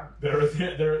that grunt. There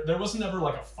was never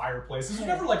like a fireplace. This was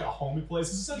never like a homey place.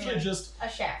 It's essentially just a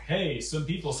shack. Hey, some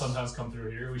people sometimes come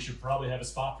through here. We should probably have a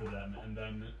spot for them. And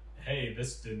then, hey,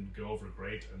 this didn't go over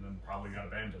great, and then probably got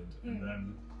abandoned. And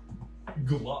then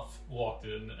Gluff walked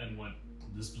in and went,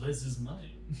 "This place is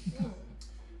mine."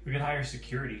 We could hire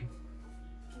security.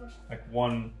 Like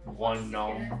one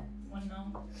gnome. One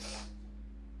gnome.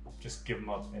 Just give them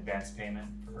an advance payment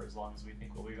for as long as we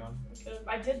think we'll be gone.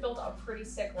 I did build a pretty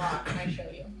sick lock. Can I show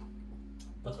you?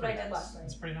 That's what I did last night.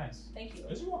 It's pretty nice. Thank you.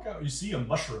 As you walk out, you see a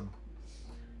mushroom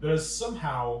that is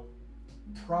somehow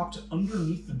propped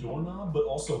underneath the doorknob, but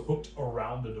also hooked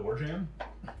around the door jamb.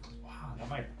 Wow, that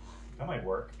might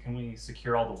work. Can we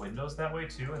secure all the windows that way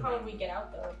too? And How would we get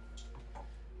out though?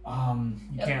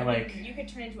 you can't like. You could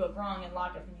turn into a grong and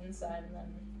lock it from the inside and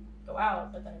then go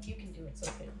out. But then if you can do it, so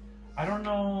could. I don't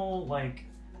know, like,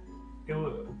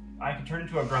 I could turn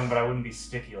into a grung, but I wouldn't be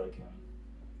sticky like him.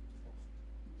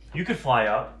 You could fly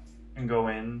up and go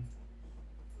in,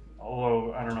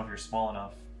 although I don't know if you're small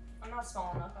enough. I'm not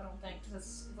small enough, I don't think, because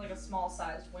it's like a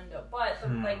small-sized window. But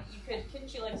like,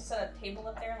 couldn't you like set a table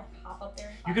up there and like, hop up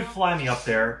there? And You could out? fly me up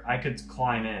there. I could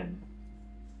climb in.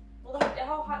 Well,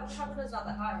 how high? The window's not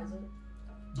that high, is it?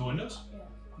 The windows? Yeah.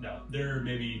 No, they're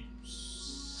maybe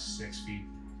 6 feet.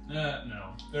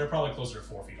 No, they're probably closer to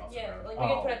 4 feet off the Yeah, ground. like we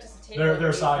could put up just a table.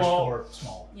 They're sized Well, for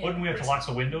small. Yeah. Wouldn't we have to lock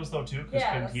the windows though too? Because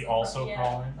couldn't that's he the also yeah,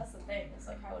 crawl in? That's the thing. It's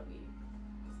like how would we do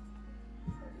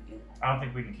that? I don't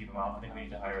think we can keep him out. I think we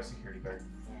need to hire a security guard.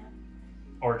 Yeah.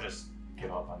 Or just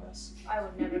give up on this. I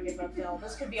would never give up, Dell.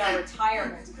 This could be our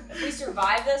retirement. If we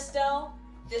survive this, Dell,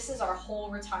 this is our whole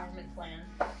retirement plan.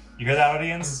 You hear that,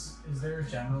 audience? Is there a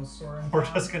general store in We're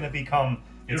town? just gonna become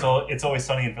It's Always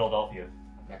Sunny in Philadelphia.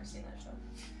 I've never seen that show.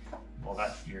 Well,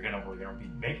 we're gonna be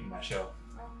making that show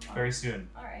Oh, very soon.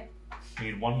 all right. We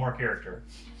need one more character.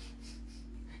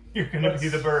 You're gonna be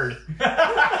the bird. These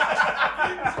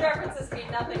references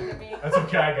mean nothing to me. That's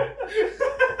okay, I get it.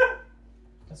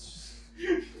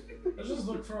 Let's just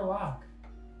look for a lock.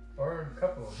 Or a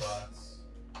couple of locks.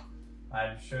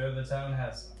 I'm sure the town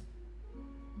has some.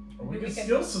 Or we Maybe could we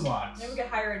steal could- some locks. Maybe we could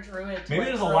hire a druid. To, Maybe like,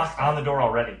 there's a throw lock stuff. on the door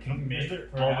already. Well, we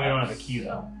don't have a Perhaps. key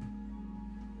though.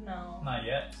 No. Not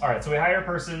yet. All right, so we hire a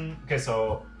person. Okay,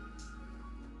 so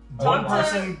Talk one to-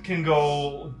 person can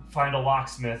go find a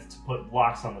locksmith to put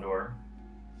locks on the door,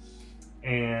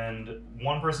 and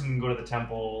one person can go to the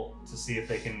temple to see if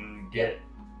they can get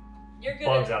You're good.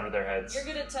 bugs At, out of their heads. You're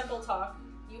good at temple talk.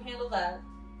 You handle that.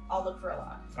 I'll look for a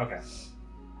lock. Okay.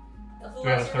 The Do we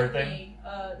have a Fluglaus are third with thing? me.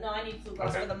 No, I need Fluglaus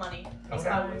Okay. for the money. It's Okay.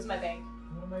 how it's my bank.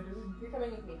 What am I doing? You're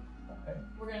coming with me. Okay.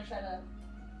 We're gonna try to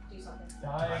do something.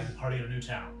 Die. Party in a new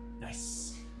town.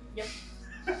 Nice. Yep.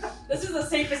 This is the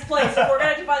safest place. If we're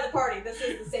gonna divide the party, this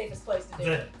is the safest place to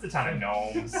do it. It's a town of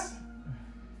gnomes.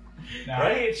 Now,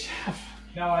 Right?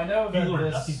 now I know You learn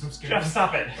that nothing this. from scary. Jeff,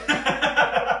 stop it.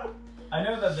 I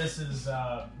know that this is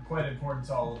quite important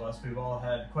to all of us. We've all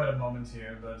had quite a moment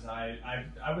here, but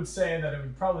I would say that it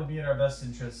would probably be in our best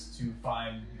interest to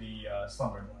find the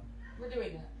Slumbering One. We're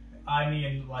doing that. I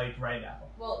mean, like, right now.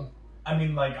 Well, I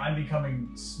mean, like, I'm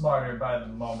becoming smarter by the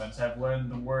moment. I've learned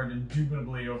the word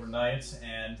indubitably overnight,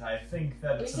 and I think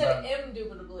that we it's said about...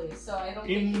 indubitably, so I don't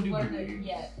think you've learned it Indubitably.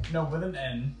 yet. No, with an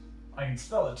N. I can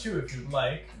spell it, too, if you'd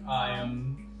like. I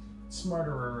am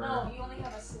smarterer. No, you only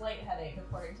have a slight headache,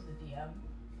 according to the DM.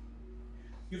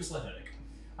 You have a slight headache.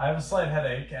 I have a slight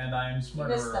headache, and I am You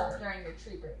missed that smarterer. during your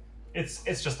tree break. It's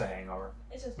just a hangover.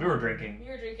 It's just We were drinking. You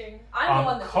were drinking. I'm the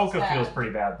one that feels Khoka bad. feels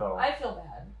pretty bad though. I feel bad.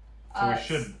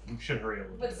 So we should hurry a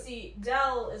little But bit. see,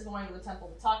 Dell is going to the temple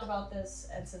to talk about this,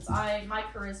 and since my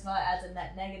charisma adds a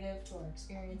net negative to our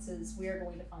experiences, we are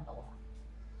going to find a lock.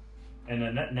 And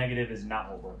a net negative is not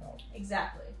what we're about.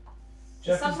 Exactly.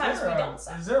 Jeff, Sometimes is there we a- don't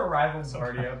suck. Is there a rival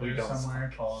Sometimes party out we there don't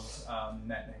somewhere called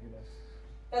Net Negative?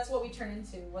 That's what we turn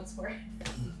into once we're.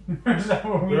 Is that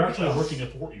what We're actually call it? working to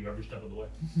thwart you every step of the way.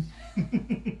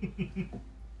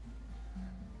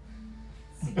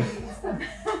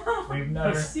 We've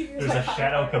never. There's a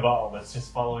shadow cabal that's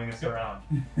just following us around.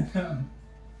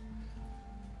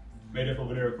 Made up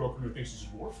of an Eric Croker who thinks he's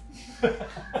a dwarf.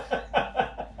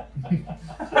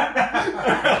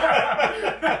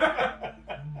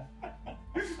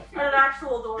 An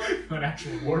actual door. An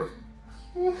actual dwarf.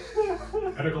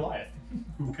 And a Goliath,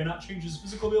 who cannot change his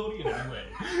physical ability in any way.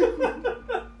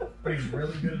 But he's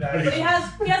really good at But But it. he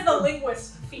has the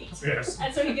linguist feat. Yes.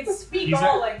 And so he can speak He's,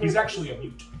 all languages. he's actually a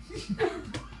mute.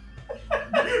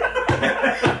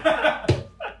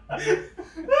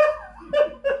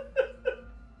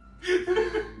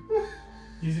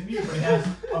 He's a mute, but he has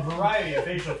a variety of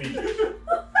facial features.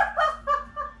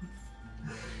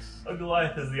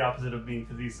 Goliath is the opposite of me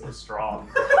because he's so strong.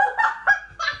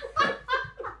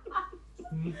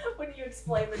 When you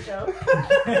explain the joke.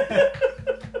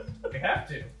 We have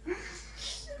to.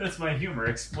 That's my humor,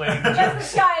 explaining the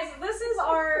Guys, jokes. this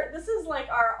is like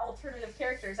our alternative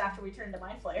characters after we turn into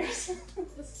mind flayers.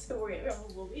 This is who we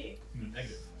will be.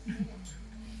 Negative.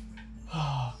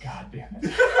 Oh, god damn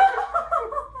it.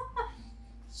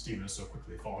 Steven has so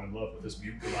quickly fallen in love with this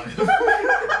mute Goliath.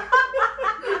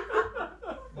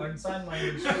 Learn sign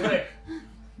language quick.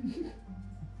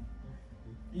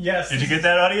 Yes. Did you get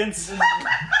that, audience?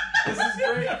 This is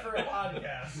great for a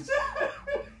podcast.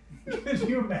 Could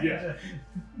you imagine?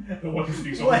 The one who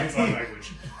speaks only sign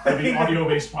language. For the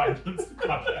audio-based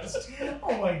podcast.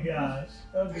 Oh my gosh.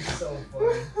 That would be so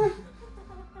funny.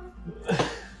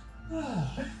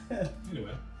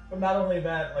 Anyway. But not only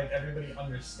that, like everybody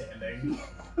understanding.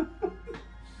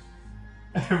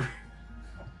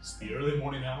 It's the early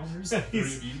morning hours. The three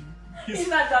of you. He's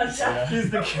not done yet. He's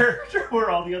the character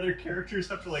where all the other characters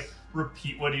have to like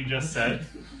repeat what he just said.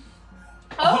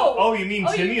 Oh, you mean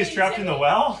Timmy is trapped in the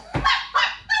well? That's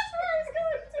where I was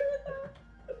going to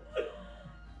with that.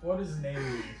 What is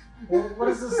name? What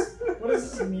is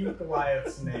this mute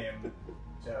Goliath's name,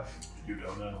 Jeff? You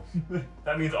don't know.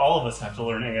 That means all of us have to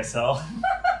learn ASL.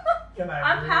 I'm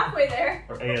halfway there.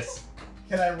 Or AS.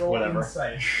 Can I roll Whatever.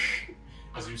 insight?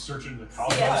 As you search into the Yeah,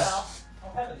 cosmos well. Oh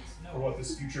heavens, for what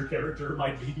this future character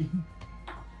might be.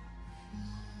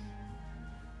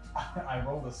 I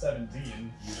rolled a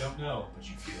 17. You don't know, but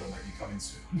you feel it might be coming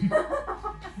soon.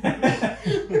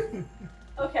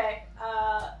 Okay,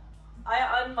 I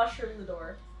unmushroom the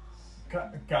door.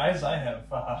 Guys, I have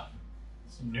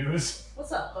some news.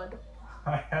 What's up, bud?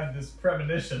 I had this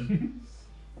premonition.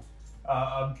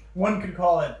 One could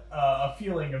call it a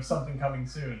feeling of something coming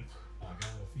soon. I got a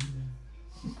feeling.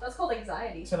 That's called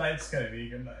anxiety. Tonight's gonna be a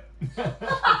good night.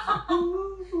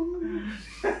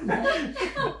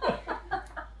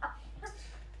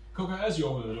 Khoka, as you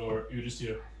open the door, you just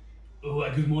hear, "Oh,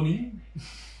 good morning."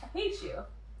 I hate you. God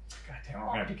damn, we're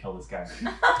gonna have to kill this guy.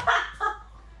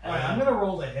 Alright, I'm gonna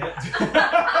roll the hit.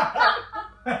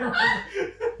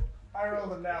 I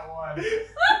rolled a nat 1.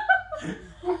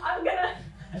 I'm gonna.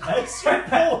 As you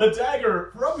pull a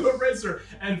dagger from your bracer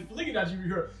and fling it at you, you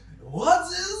hear, "What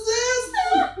is this?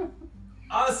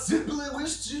 I simply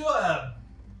wish to a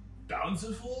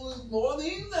bountiful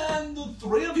morning, and the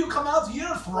three of you come out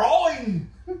here throwing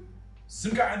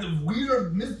some kind of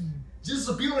weird,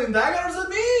 disappearing daggers at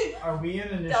me." Are we in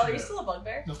initiative? Dell, are you still a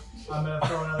bugbear? No. I'm gonna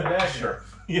throw another dagger. Sure.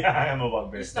 Yeah, I am a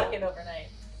bugbear You still. snuck in overnight.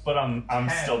 But I'm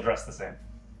still dressed the same.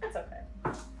 That's okay.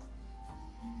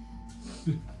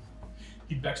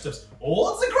 He backsteps.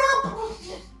 What's the crap?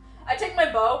 I take my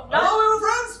bow. Hello, my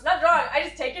friends. Not drawing. I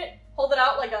just take it, hold it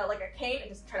out like a cane, and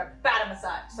just try to bat him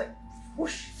aside. Just like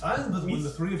whoosh. Fine, but when the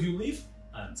three of you leave,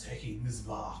 I'm taking this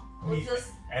bar. We'll just.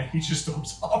 And he just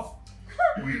storms off.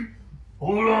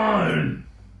 Hold on!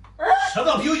 Shut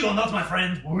up, you're not my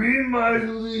friend. We might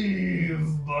leave,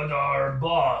 but our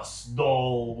boss,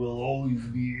 Dell, will always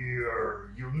be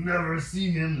here. You'll never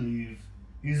see him leave.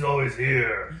 He's always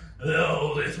here.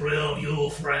 Oh, the three of you,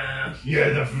 friend. Yeah,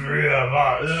 the three of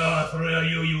us. The three of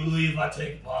you leave, I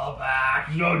take bar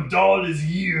back. No, Dell is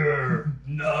here.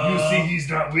 No. You see, he's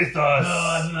not with us. No,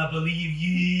 I do not believe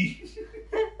ye.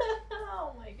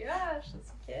 Oh my gosh,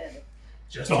 this kid.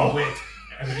 Just wait.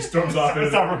 And then he storms off.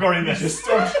 Stop recording He this. just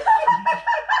storms.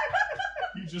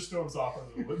 He just storms off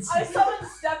into the woods. I summon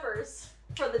Steppers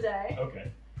for the day,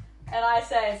 Okay. and I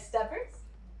say, Steppers,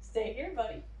 stay here,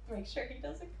 buddy. Make sure he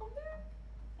doesn't come back.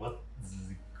 What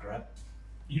the crap?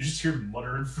 You just hear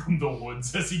muttering from the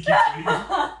woods as he keeps leaving.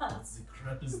 What the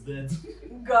crap is that?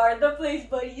 Guard the place,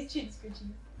 buddy. It's chin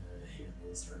scritchy. I hate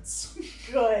lizards.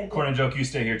 Good. Corn and Joke, you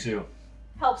stay here too.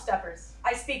 Help Steppers.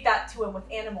 I speak that to him with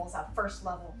animals at first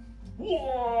level.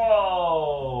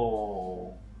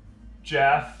 Whoa!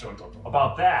 Jeff, Don't.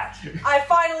 about that. I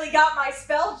finally got my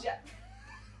spell, Jeff.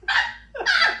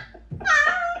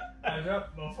 I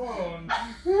dropped my phone.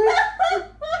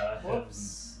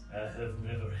 Whoops. I have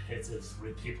never hated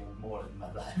three people more in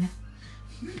my life.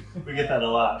 We get that a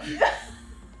lot.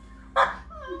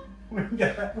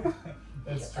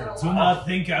 That's true. Do not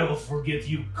think I will forget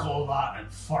you, Kola and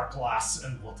Fluglaus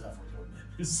and whatever your name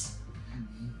is.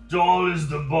 Dell is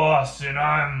the boss, and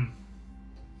I'm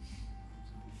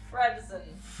Fredson.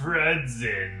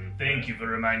 Fredson. Thank you for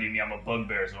reminding me I'm a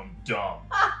bugbear, so I'm dumb.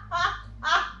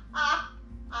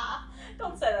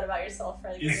 Don't say that about yourself,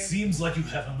 Fredson. It seems like you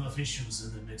have enough issues,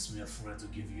 and it makes me afraid to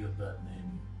give you a bad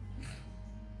name.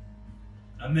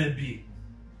 I may be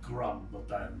Grum, but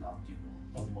I am not,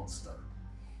 a monster.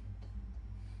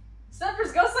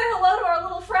 Steppers, go say hello to our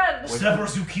little friend. hand.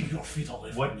 Steppers, you keep your feet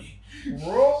away What? from me.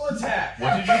 Roll attack.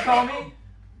 What did you call me?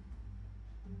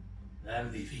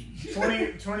 I'm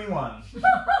leaving. 21. Did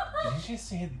you just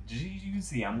say? Did you use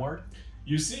the M word?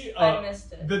 You see, I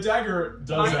missed it. the dagger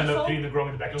does end Mindful? up hitting the growing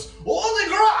in the back. Goes, holy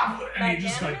crap! And he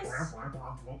just like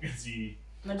Magnanimous? as he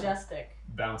Majestic.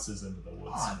 bounces into the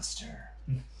woods. Monster.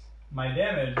 My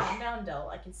damage. Calm down, Dell.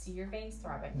 I can see your veins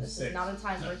throbbing. This Six. is not a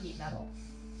time for heat metal.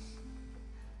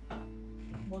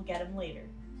 We'll get him later.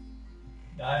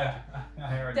 I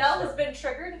already Dell has started. been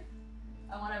triggered.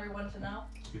 I want everyone to know.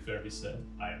 To be fair, he said,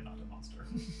 I am not a monster.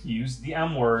 Use the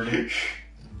M word.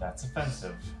 That's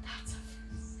offensive. That's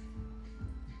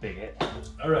Bigot.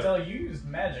 Alright, Dell, you used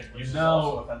magic, which you is now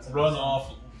also offensive. run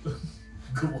off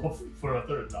Glove for a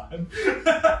third time.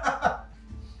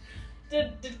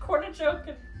 Did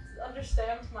Cornichoke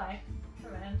understand my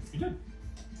command? You did.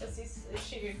 Is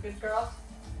she a good girl?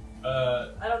 I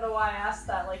I don't know why I asked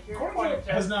that. Like you're Cornichoke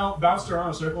has Cornichoke. now bounced around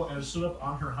in a circle and has stood up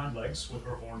on her hind legs with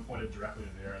her horn pointed directly in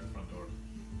the air at the front door.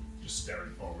 Just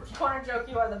staring forward. Cornichoke,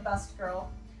 you are the best girl.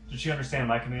 Did she understand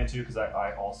my command too? Because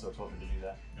I also told her to do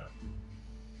that.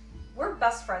 We're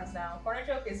best friends now.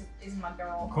 Cornichoke is my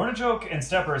girl. Cornichoke and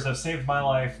Steppers have saved my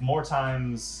life more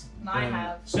times And I than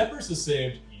have. Steppers has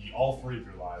saved all three of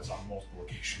your lives on multiple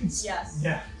occasions. Yes.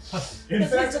 Yeah. In Because he's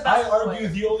fact, the I best argue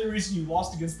boy. the only reason you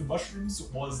lost against the mushrooms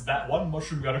was that one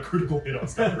mushroom got a critical hit on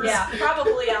Steppers. Yeah,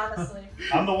 probably, honestly.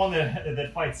 I'm the one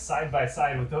that fights side by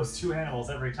side with those two animals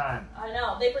every time. I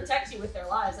know. They protect you with their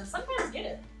lives, and sometimes get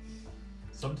it.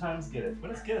 Sometimes Giddith.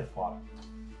 What does Giddith fought?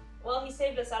 Well, he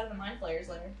saved us out of the Mind Flayer's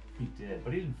lair. He did,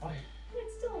 but he didn't fight.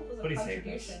 It still was a But he saved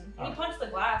contribution. us. He punched the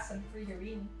glass and freed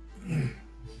Irene.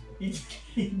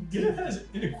 Gideon has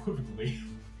unequivocally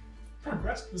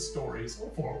progressed the story so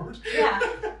forward. Yeah.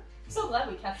 I'm so glad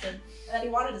we kept him, and that he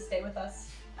wanted to stay with us.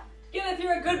 Gideon, if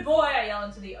you're a good boy, I yell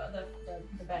into the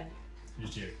bed. You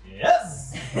just hear,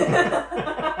 yes!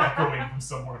 Echoing from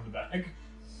somewhere in the back.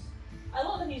 I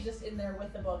love that he's just in there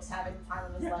with the books, having the time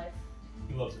of his life.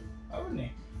 He loves it. Why wouldn't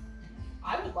he?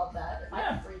 I would love that if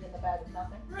I could breathe in the bed with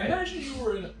nothing. Imagine you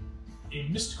were in a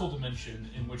mystical dimension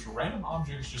in which random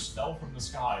objects just fell from the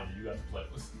sky that you got to play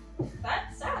with.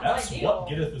 That sounds That's ideal. what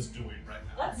Gideon is doing right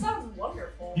now. That sounds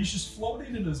wonderful. He's just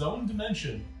floating in his own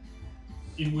dimension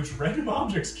in which random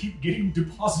objects keep getting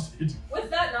deposited. With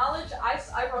that knowledge,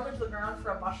 I rummage the ground for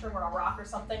a mushroom or a rock or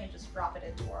something and just drop it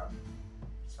into him.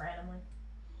 Just randomly.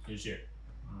 Here's your...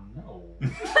 No. Does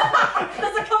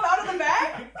it come out of the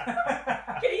bag?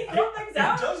 Can he throw things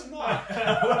out? It does not.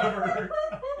 However,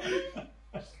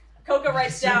 Khoka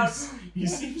writes down. he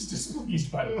seems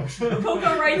displeased by the mushroom.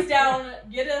 Khoka writes down.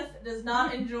 Gideon does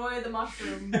not enjoy the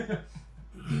mushroom.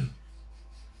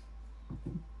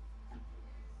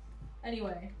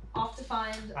 Anyway, off to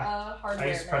find hardware.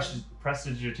 I used man.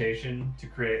 prestidigitation to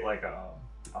create like a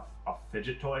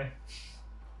fidget toy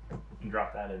and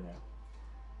drop that in there.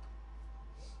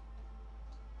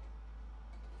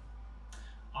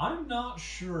 I'm not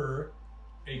sure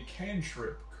a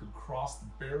cantrip could cross the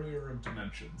barrier of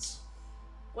dimensions.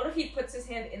 What if he puts his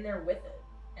hand in there with it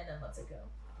and then lets it go?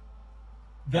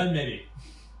 Then maybe.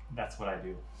 That's what I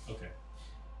do. Okay.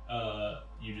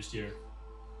 You just hear,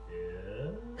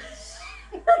 yes?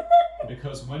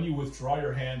 Because when you withdraw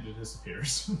your hand, it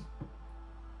disappears.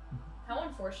 How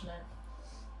unfortunate.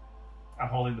 I'm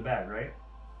holding the bag, right?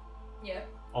 Yeah.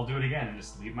 I'll do it again and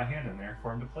just leave my hand in there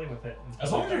for him to play with it.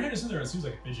 As long as your hand is in there, it seems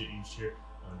like a fidget. You just hear,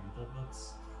 under the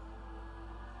books.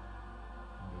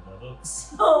 Under the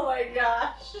books. Oh my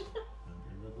gosh.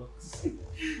 Under the books.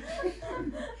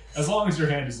 As long as your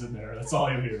hand is in there, that's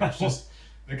all you hear. It's just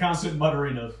the constant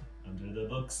muttering of, under the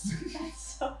books. That's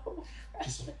so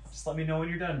precious. Just let me know when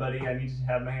you're done, buddy. I need to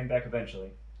have my hand back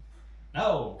eventually.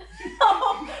 No.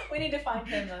 We need to find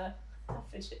him a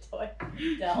fidget toy.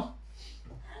 Dell.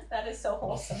 That is so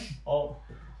wholesome. Oh,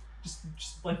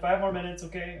 just like 5 more minutes,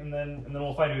 okay? And then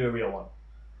we'll find you a real one.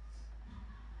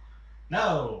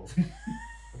 No.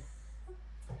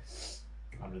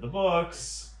 Under the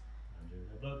books. Under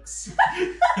the books.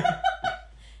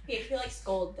 If he likes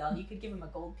gold, Dell, you could give him a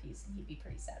gold piece and he'd be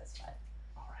pretty satisfied.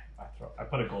 All right, I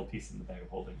put a gold piece in the bag of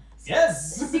holding.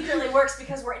 Yes. It secretly works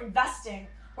because we're investing.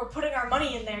 We're putting our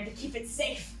money in there to keep it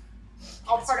safe.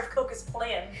 All part of Khoka's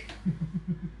plan.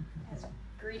 As a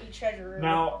greedy treasurer.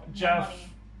 Now, with Jeff, money.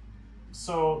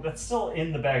 so that's still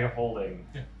in the bag of holding.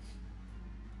 Yeah.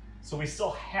 So we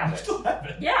still have I it. still have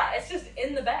it. Yeah, it's just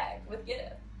in the bag with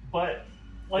Gideon. But,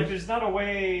 like, there's not a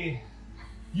way...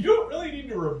 You don't really need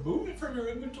to remove it from your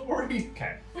inventory.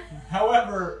 Okay.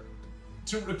 However,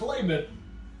 to reclaim it,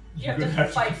 You have you're to gonna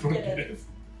fight go Gideon. get it.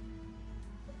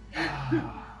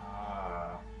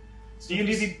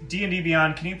 D&D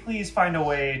Beyond, can you please find a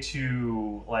way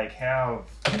to, like, have...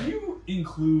 Can you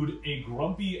include a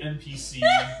grumpy NPC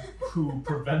who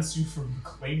prevents you from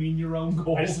claiming your own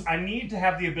gold? I need to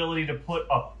have the ability to put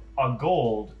a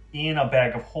gold in a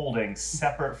bag of holding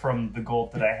separate from the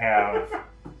gold that I have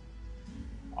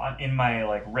in my,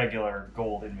 like, regular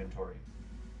gold inventory.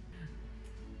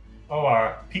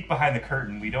 Oh, peek behind the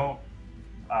curtain. We don't...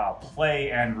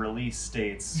 play and release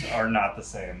states are not the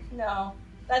same. No.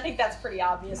 I think that's pretty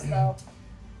obvious, though.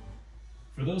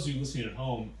 For those of you listening at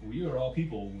home, we are all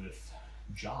people with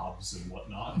jobs and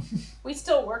whatnot We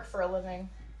still work for a living.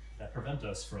 that prevent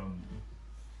us from...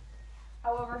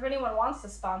 However, if anyone wants to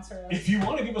sponsor us, If you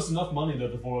want to give us enough money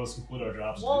that the four of us can quit our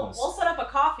jobs to do we'll this, set up a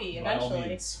coffee by all eventually.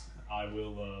 means, I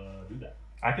will do that.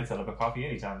 I can set up a coffee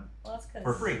anytime. Well, that's 'cause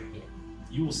For free.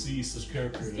 You will see such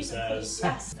characters Stephen as...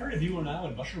 King, yes. Three of you are now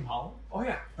in Mushroom Hollow. Oh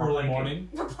yeah. Early morning.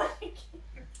 We're playing.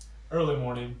 Early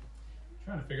morning.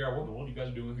 Trying to figure out what in the world you guys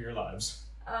are doing with your lives.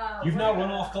 You've we're now gonna-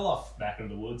 run off Kaluff back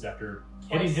into the woods after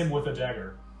hitting Twice. him with a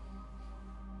dagger.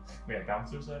 We have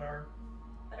bouncers at our...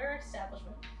 Better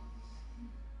establishment.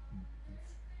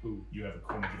 Ooh, you have a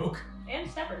corner joke. And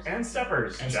steppers. And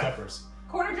steppers. And Jeff. steppers.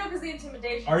 Corner joke is the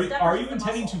intimidation. Are steppers you is the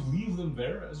intending muscle. to leave them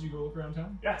there as you go look around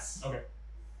town? Yes. Okay.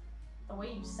 The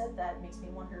way you said that makes me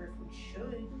wonder if we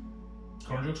should.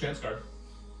 Corner joke stands guard.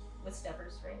 With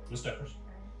steppers, right? The steppers.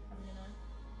 Alright, I'm gonna...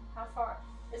 How far?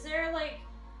 Is there, like...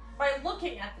 By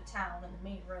looking at the town and the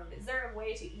main road, is there a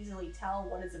way to easily tell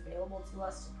what is available to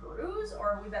us to peruse?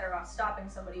 Or are we better off stopping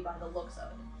somebody by the looks of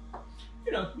it?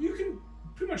 You know, you can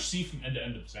pretty much see from end to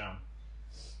end of the town.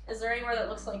 Is there anywhere that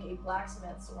looks like a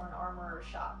blacksmith's or an armorer's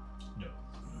shop? No.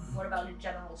 What about a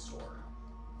general store?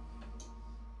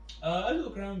 As you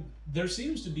look around, there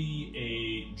seems to be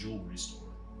a jewelry store.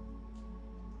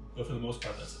 But for the most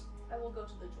part, that's it. I will go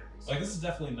to the jewelry store. Like, this is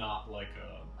definitely not like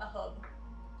A hub.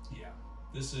 yeah.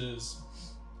 This is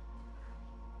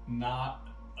not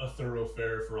a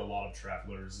thoroughfare for a lot of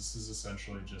travelers. This is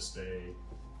essentially just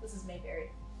This is Mayberry.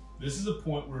 this is a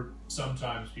point where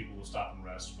sometimes people will stop and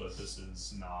rest, but this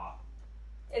is not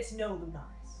It's no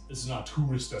Lunaris. a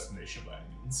tourist destination by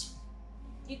any means.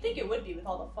 You'd think it would be with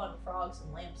all the fun frogs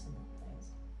and lamps and things,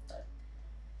 but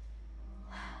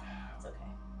it's okay.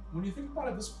 When you think about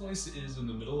it, this place is in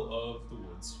the middle of the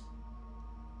woods.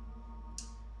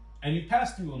 And you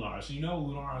pass through Lunaris. You know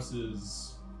Lunaris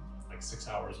is like 6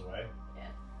 hours away. Yeah.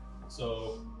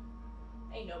 So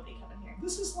Ain't nobody coming here.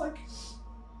 this is like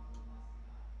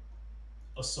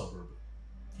a suburb,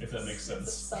 if that makes It's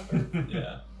a sense. suburb.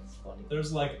 Yeah. That's funny.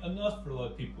 There's like enough for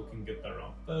like people can get their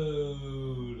own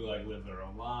food, like live their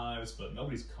own lives, but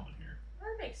nobody's coming here.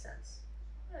 That makes sense.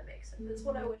 That makes sense. That's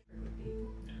what I wish it would be.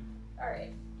 Yeah.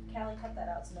 Alright. Callie, cut that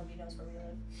out so nobody knows where we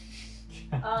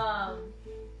live.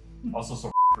 Also,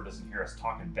 so doesn't hear us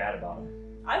talking bad about him.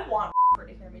 I want to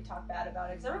hear me talk bad about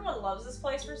it because everyone loves this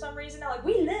place for some reason. Now, like,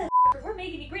 we live, we're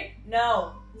making it great.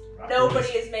 No, nobody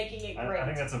is making it great. I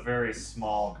think that's a very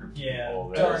small group of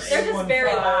people. darn. That They're just very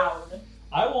 815. loud.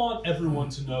 I want everyone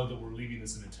to know that we're leaving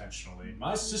this unintentionally.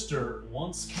 My sister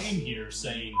once came here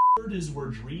saying, "Bird is where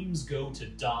dreams go to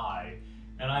die,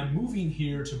 and I'm moving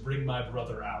here to bring my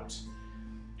brother out."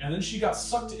 And then she got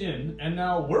sucked in, and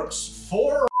now works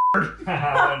for. what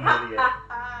an idiot.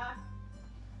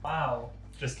 Wow.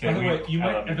 Just By kidding. the way, you I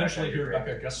might love eventually Becca, hear you're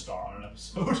Rebecca great. guest star on an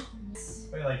episode.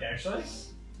 Wait, like actually?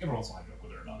 Every once in a while I joke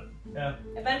with her about it. Yeah.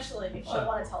 Eventually, she'll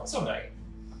want to tell us. Someday.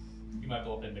 You might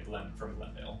blow up into Glenn from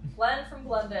Glendale. Glenn from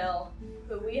Glendale,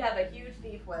 who we have a huge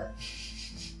beef with.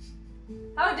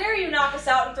 How dare you knock us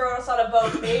out and throw us on a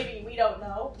boat, baby? We don't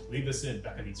know. Leave this in.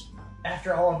 Becca needs to know.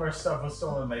 After all of our stuff was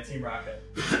stolen by Team Rocket.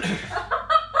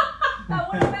 That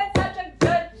would have been such a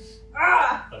good.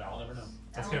 Ah! But I'll never know.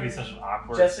 That's gonna be such an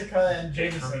awkward. Jessica and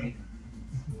date for Jameson. me.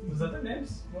 Was that their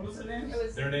names? What was their names? It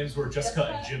was Their names were Jessica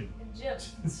and Jim. And Jim.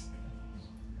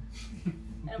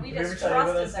 And we Did we ever just tell you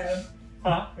about trusted that, them. Steven?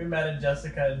 Huh? We met in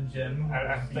Jessica and Jim, who I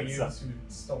were think thieves so. who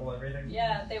stole everything.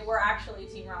 Yeah, they were actually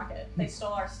Team Rocket. They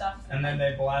stole our stuff. And then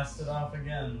they blasted off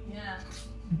again. Yeah.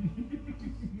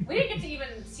 We didn't get to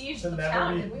even siege To the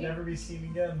town, did we? never be seen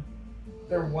again.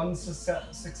 Their one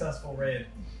successful raid.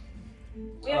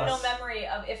 We have no Us. memory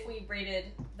of if we raided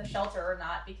the shelter or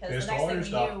not because They the stole next all thing your we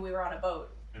stuff. knew, we were on a boat.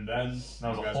 And then That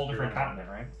was you a guys whole appeared different on- continent,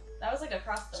 right? That was like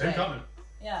across the Same way. continent.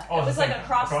 Yeah, Oh, it was the like same-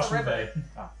 across the from river. Bay.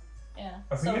 Yeah.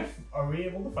 Are, are we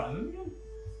able to find them again?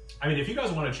 I mean, if you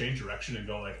guys want to change direction and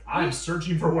go like, I'm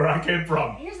searching for where I came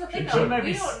from. Here's the thing, Shouldn't though. I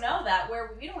We be don't know that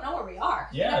we don't know where we are.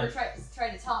 Yeah. We never tried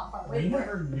to tell how far away We we were.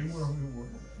 never knew where we were.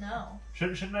 No.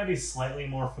 Shouldn't I be slightly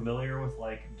more familiar with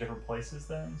like different places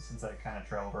then, since I kind of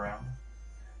traveled around?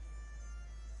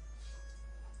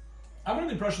 I'm under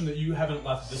the impression that you haven't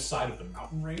left this side of the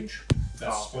mountain range.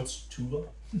 That's what's Tula.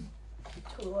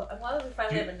 Tula. I'm glad that we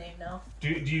finally have a name now. Do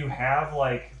you have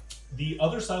like The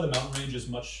other side of the mountain range is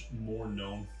much more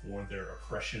known for their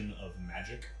oppression of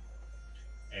magic,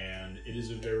 and it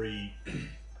is a very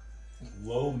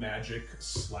low magic /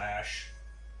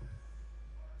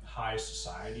 high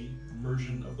society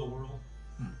version of the world.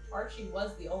 Archie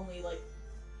was the only like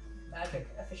magic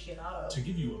aficionado. To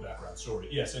give you a background story,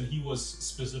 yes, and he was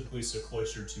specifically so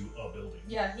cloistered to a building.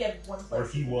 Yeah, he had one place. Or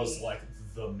he to was be. like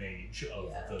the mage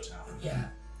of the town. Yeah.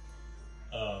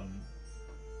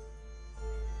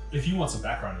 If you want some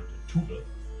background into Tula,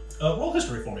 roll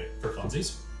history for me for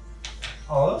funsies.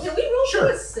 Oh, Can we roll Sure.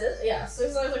 to assist? Yeah, so I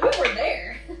was like, we were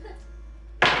there.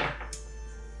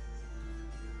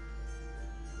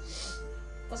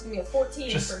 That's gonna be a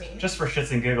 14 for me. just for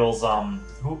shits and giggles?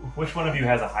 Which one of you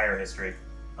has a higher history?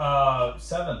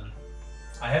 7.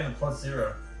 I have a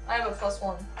 +0. I have a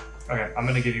 +1. Okay, I'm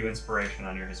gonna give you inspiration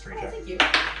on your history Oh, check thank you.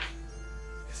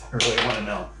 because I really want to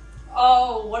know.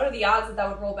 Oh, what are the odds that that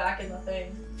would roll back in the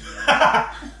thing?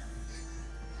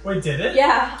 Wait, did it?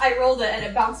 Yeah, I rolled it and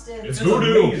it bounced in. It's That's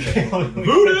voodoo! amazing.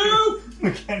 Voodoo!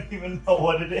 We can't even know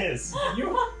what it is.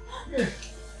 You're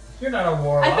not a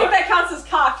warlock. I think that counts as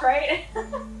cocked, right?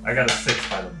 I got a 6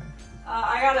 by the way.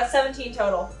 I got a 17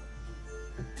 total.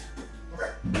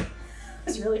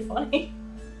 It's really funny.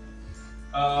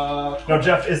 No,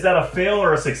 Jeff, is that a fail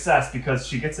or a success? Because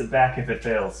she gets it back if it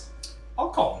fails. I'll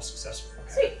call it a success.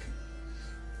 Sweet.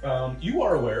 You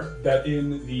are aware that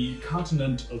in the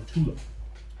continent of Tula,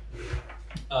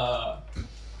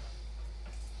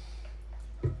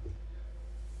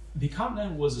 the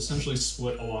continent was essentially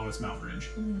split along this mountain range,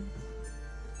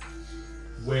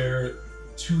 where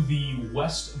to the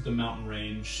west of the mountain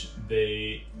range,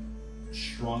 they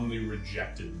strongly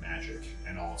rejected magic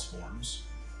in all its forms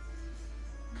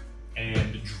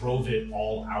and drove it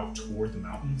all out toward the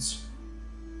mountains.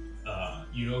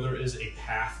 You know there is a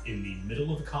path in the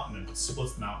middle of the continent that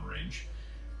splits the mountain range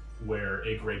where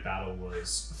a great battle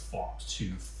was fought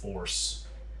to force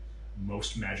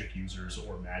most magic users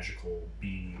or magical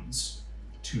beings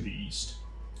to the east.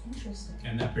 Interesting.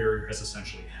 And that barrier has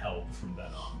essentially held from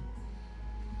then on.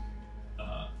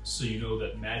 So you know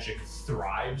that magic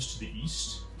thrives to the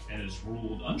east and is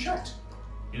ruled unchecked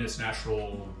in its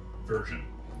natural version,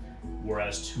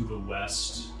 whereas to the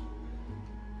west,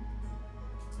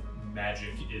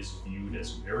 magic is viewed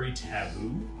as very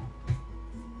taboo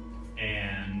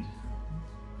and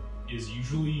is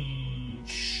usually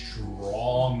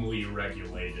strongly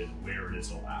regulated where it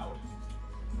is allowed.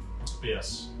 But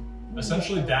yes,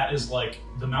 essentially that is like,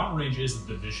 the mountain range is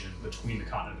the division between the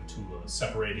continent of Tula,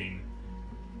 separating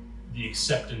the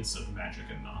acceptance of magic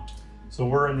and not. So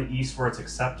we're in the east where it's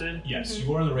accepted? Yes,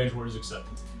 you are in the range where it is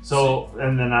accepted. So,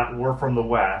 and then we're from the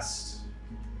west.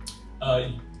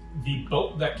 The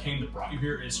boat that brought you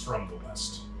here is from the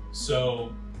west.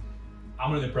 So I'm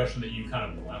under the impression that you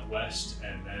kind of went west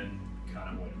and then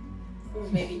kind of went Ooh,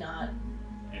 maybe not.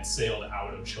 and sailed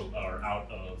out of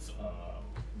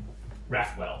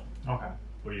Rathwell, Okay.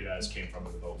 where you guys came from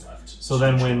when the boat left. So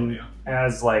then when, Yeah.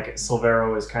 as like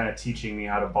Silvero is kind of teaching me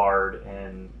how to bard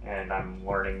and I'm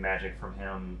learning magic from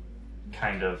him,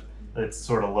 kind of, it's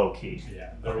sort of low key.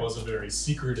 Yeah, there was a very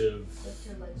secretive Lift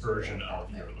your legs version straight of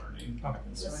up. your learning. Okay.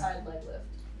 The side leg lift.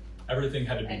 Everything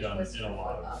had to be And done twist in your a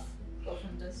lot foot of up. Go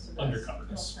from this to this. undercoverness.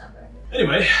 Don't snap back.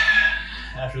 Anyway,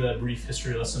 after that brief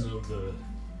history lesson of the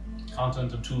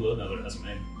content of Tula, now that it has a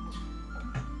name,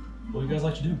 what do you guys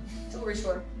like to do? Jewelry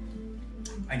store.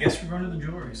 I guess we're going to the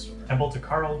jewelry store. Temple to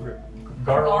Garl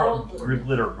Garl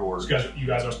Glitter You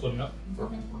guys are splitting up?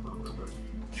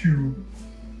 Cute.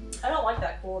 I don't like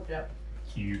that cool Jeff.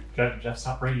 Cute. Jeff,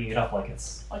 stop bringing it up like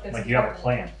it's Like it's like you have a important.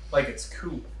 plan. Like it's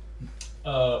cool.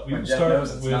 We When will Jeff start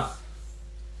knows it's with not.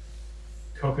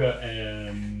 Khoka,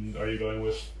 and are you going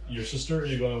with your sister or are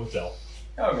you going with Dell?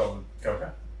 I'll go with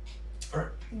Khoka. Good,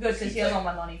 because he has all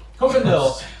my money. Khoka and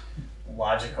Dell.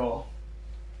 Logical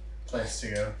place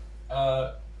to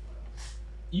go.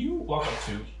 You walk up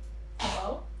to,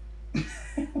 Hello?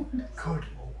 good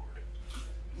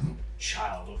lord,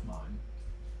 child of mine.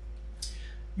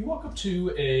 You walk up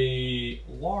to a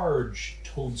large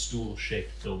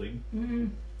toadstool-shaped building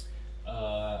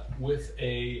with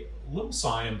a little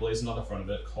sign emblazoned on the front of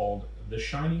it called the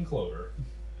Shining Clover.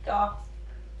 Duh.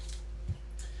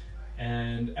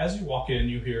 And as you walk in,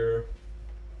 you hear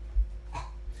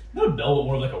not a bell, but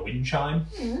more like a wind chime.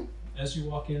 As you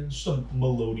walk in, just a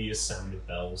melodious sound of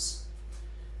bells.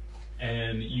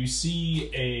 And you see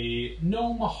a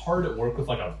gnome hard at work with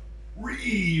like a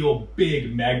real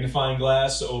big magnifying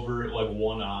glass over like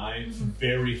one eye,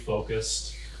 very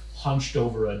focused, hunched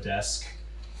over a desk,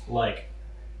 like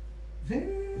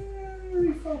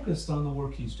very focused on the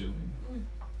work he's doing.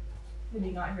 Did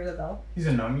you not hear the bell? He's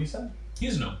a gnome, you said?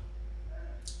 He's no.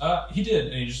 He did,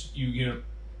 and he just you hear.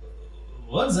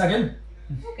 1 second.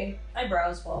 Okay. I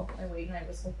browse while I wait and I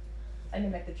whistle. I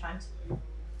mimic the chimes.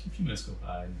 A few minutes go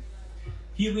by. And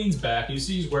he leans back. And you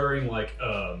see he's wearing like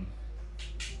kind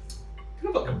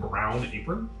of like a brown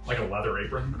apron, like a leather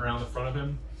apron around the front of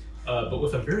him, but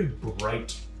with a very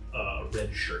bright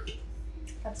red shirt.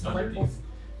 That's underneath.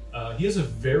 delightful. He has a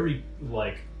very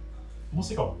like almost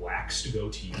like a waxed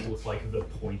goatee with like the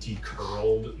pointy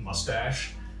curled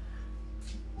mustache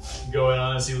going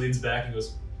on as he leans back and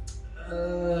goes,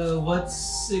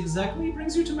 what's exactly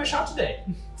brings you to my shop today?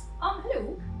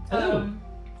 Hello. Hello.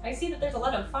 I see that there's a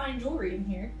lot of fine jewelry in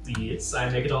here. Yes, I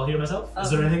make it all here myself. Is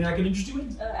there anything I can interest you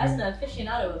in? As an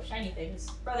aficionado of shiny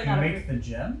things, rather You not make the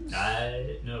gems?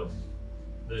 No.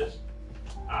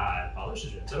 I polish the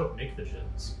gems. I don't make the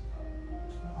gems.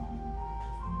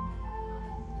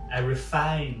 I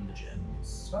refine the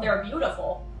gems. They're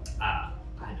beautiful. I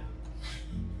know.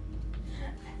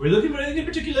 Were you looking for anything in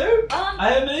particular?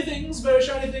 I have many things, very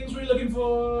shiny things. What are you looking for?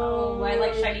 Oh, I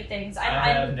like shiny things. I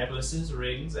have necklaces,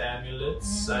 rings,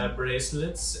 amulets,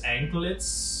 bracelets,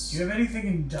 anklets. Do you have anything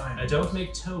in diamond? I don't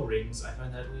make toe rings. I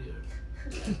find that weird.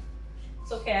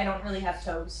 It's okay, I don't really have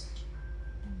toes.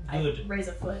 Good. I raise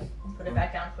a foot and put it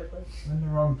back down quickly. I'm in the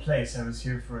wrong place. I was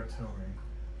here for a toe ring.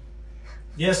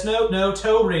 Yes, no,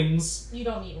 toe rings. You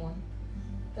don't need one.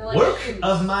 They're like Work shoes.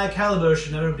 of my caliber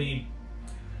should never be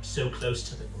so close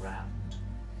to the ground.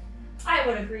 I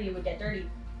would agree it would get dirty.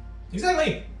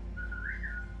 Exactly.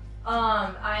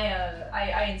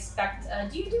 I inspect.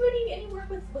 Do you do any work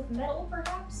with metal,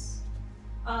 perhaps?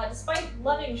 Despite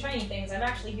loving shiny things, I'm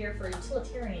actually here for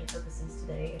utilitarian purposes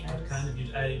today.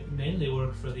 And I mainly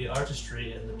work for the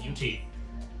artistry and the beauty.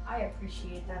 I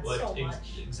appreciate that What so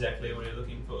much. exactly what are you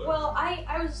looking for? Well,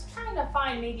 I was trying to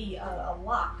find maybe a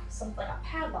lock, something like a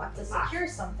padlock to secure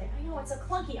something. I know it's a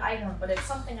clunky item, but it's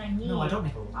something I need. No, I don't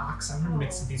make locks. I'm gonna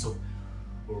make something so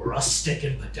rustic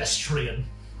and pedestrian.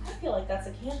 I feel like that's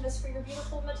a canvas for your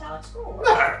beautiful metallic scroll.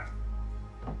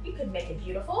 You could make it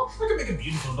beautiful. I can make it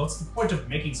beautiful. What's the point of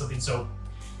making something so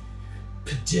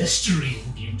pedestrian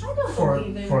beautiful? I don't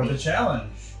believe it. For the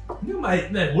challenge. No,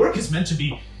 my work is meant to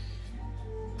be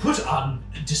put on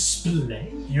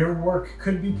display. Your work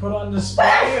could be put on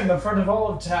display in the front of all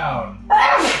of town.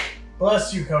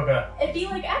 Bless you, Khoka. It'd be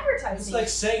like advertising. It's like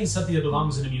saying something that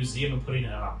belongs in a museum and putting it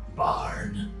in a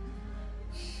barn.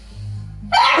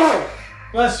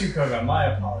 Bless you, Khoka. My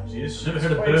apologies. I've never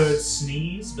heard a bird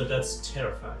sneeze, but that's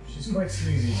terrifying. She's quite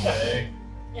sneezy today.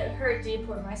 It hurt deep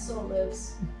where my soul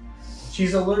lives.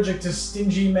 She's allergic to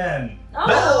stingy men.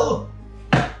 Oh!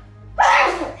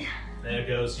 There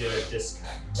goes your discount.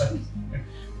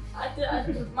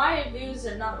 My views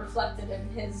are not reflected in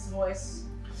his voice.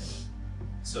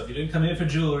 So if you didn't come here for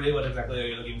jewelry, what exactly are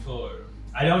you looking for?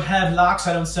 I don't have locks,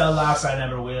 I don't sell locks, I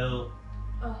never will.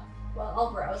 Oh, well,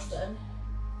 I'll browse then.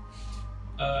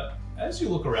 As you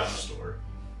look around the store,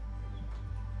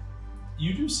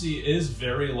 you do see it is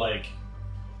very like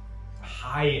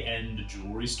high-end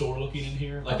jewelry store looking in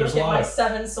here. Like there's a lot my of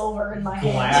 7 silver in my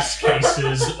glass hand.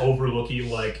 cases overlooking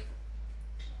like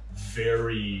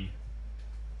very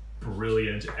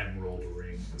brilliant emerald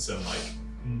rings and like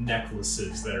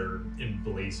necklaces that are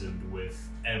emblazoned with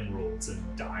emeralds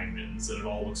and diamonds, and it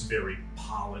all looks very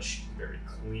polished, very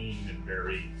clean, and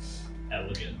very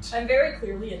elegant. I'm very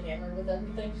clearly enamored with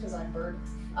everything because I'm Bird,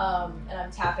 and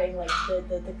I'm tapping like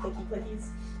the clicky clickies,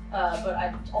 but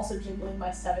I'm also jingling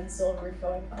my 7 silver and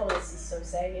going, oh, this is so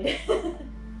sad.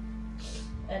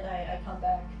 And I come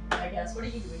back, I guess. What are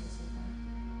you doing this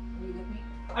weekend? Are you with me?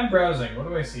 I'm browsing. What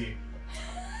do I see?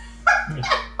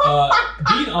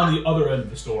 Being on the other end of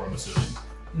the store, I'm assuming,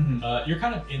 you're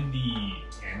kind of in the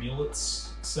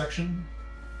amulets section.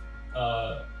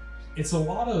 It's a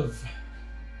lot of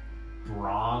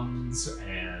bronze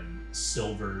and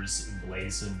silvers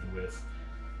emblazoned with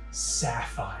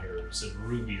sapphires and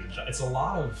rubies. It's a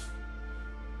lot of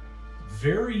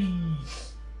very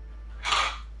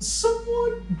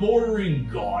somewhat bordering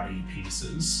gaudy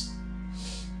pieces.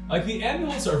 Like, the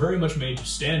amulets are very much made to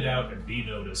stand out and be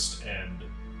noticed, and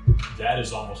that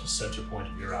is almost a center point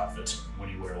of your outfit when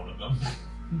you wear one of them.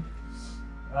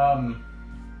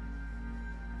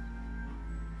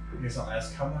 I guess I'll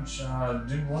ask, how much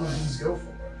do one of these go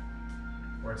for?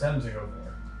 Or tend to go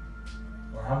for?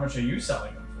 Or how much are you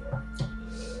selling them for?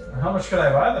 Or how much could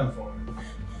I buy them for?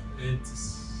 It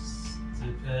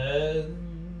depends.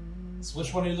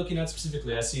 Which one are you looking at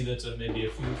specifically? I see that maybe a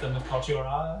few of them have caught your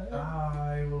eye.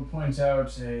 I will point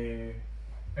out a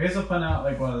I guess I'll put out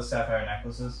like one of the sapphire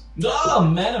necklaces. Oh,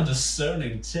 man of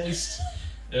discerning taste.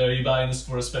 Are you buying this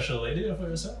for a special lady or for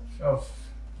yourself? Oh,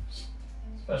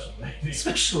 special lady.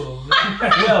 Special lady?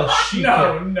 Well, she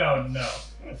No.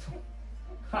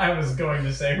 I was going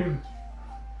to say,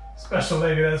 special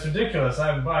lady, that's ridiculous.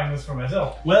 I'm buying this for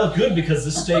myself. Well, good, because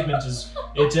this statement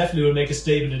it definitely would make a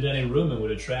statement in any room and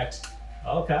would attract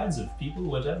all kinds of people,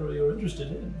 whatever you're interested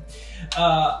in.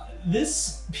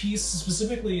 This piece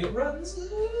specifically runs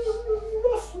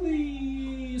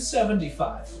roughly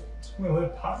 75. Will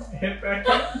it hit back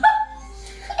up?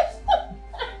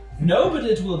 No, but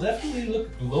it will definitely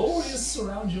look glorious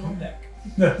around your neck.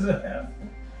 Does it have?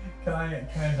 Can I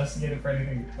investigate it for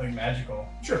anything like magical?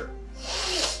 Sure.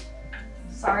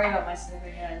 Sorry about my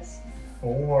sniffing, guys.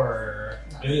 4.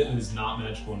 It is not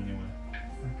magical in any way.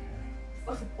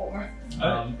 What's a 4?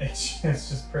 It's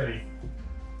just pretty.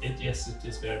 Yes, it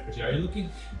is very pretty. Are you looking?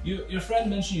 Your friend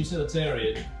mentioned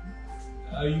utilitarian.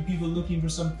 Are you people looking for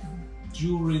some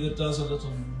jewelry that does a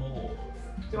little more?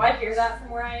 Do I hear that from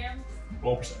where I am?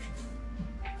 Roll perception.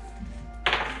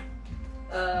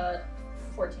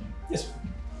 14. Yes.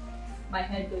 My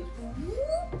head goes.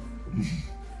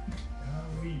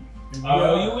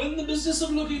 Are you in the business of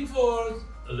looking for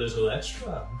a little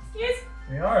extra? Yes.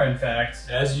 We are, in fact.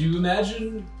 As you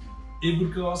imagine, it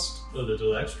would cost a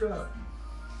little extra.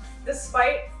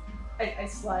 Despite, I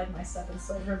slide my 7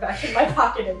 silver back in my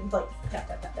pocket and like tap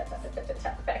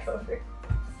it back over.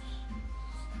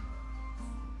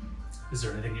 Is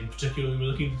there anything in particular you're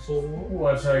looking for?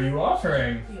 What are you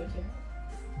offering?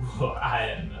 Well, I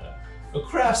am a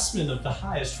craftsman of the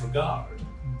highest regard.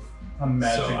 A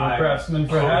magical craftsman,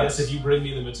 perhaps? Yes, if you bring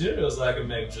me the materials, I can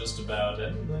make just about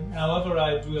anything. However,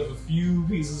 I do have a few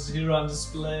pieces here on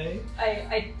display.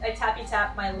 I tappy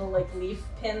tap my little like leaf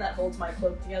pin that holds my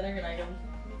cloak together, and I go,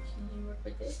 "Can you work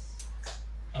with this?"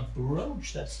 A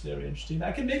brooch, that's very interesting.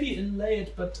 I can maybe inlay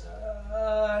it, but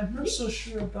I'm not so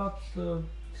sure about the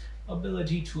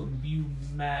ability to imbue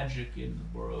magic in the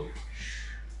brooch.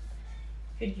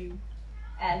 Could you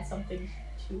add something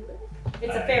to it?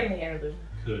 It's a family heirloom.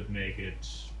 Could make it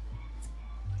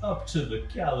up to the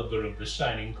caliber of the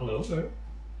Shining Clover.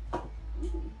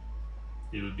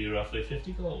 It would be roughly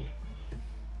 50 gold.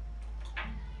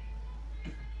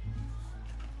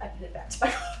 I put it back to my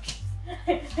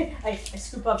cloak. I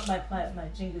scoop up my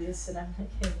jinglies and I'm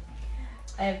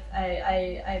like,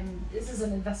 hey, this is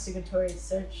an investigatory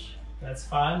search. That's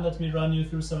fine. Let me run you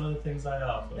through some of the things I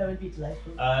offer. That would be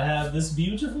delightful. I have this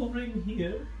beautiful ring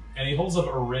here. And he holds up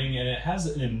a ring, and it has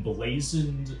an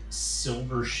emblazoned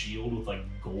silver shield with like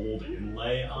gold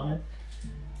inlay on it.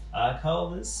 I call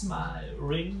this my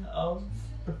ring of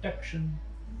protection.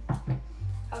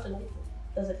 How delightful.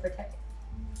 Does it protect?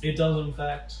 It does, in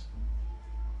fact.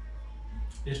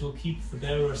 It will keep the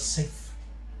bearer safe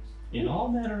in all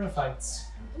manner of fights.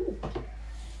 Ooh.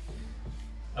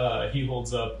 He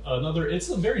holds up another. It's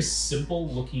a very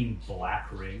simple-looking black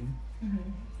ring.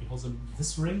 Mm-hmm. He holds up.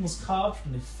 This ring was carved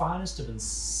from the finest of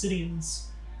Obsidian's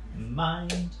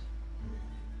mined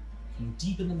from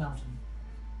deep in the mountain.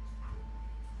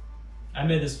 I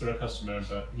made this for a customer,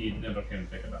 but he never came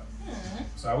to pick it up. Mm-hmm.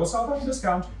 So I will sell that at a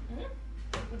discount. Mm-hmm.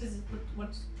 What is it? What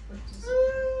is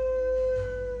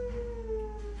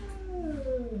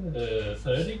it?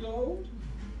 30 gold?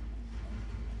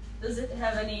 Does it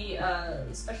have any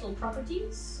special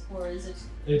properties, or is it?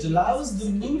 It allows the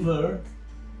mover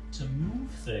to move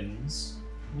things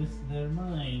with their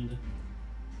mind.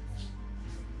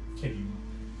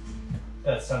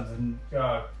 That sounds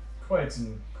quite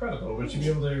incredible. Would you be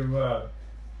able to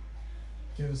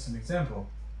give us an example?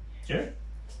 Sure.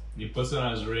 He puts it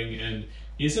on his ring, and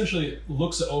he essentially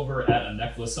looks over at a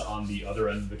necklace on the other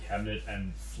end of the cabinet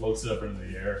and floats it up into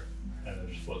the air, and then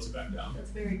just floats it back down.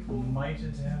 That's very cool. Might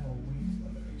it have a weight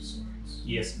limit of sorts?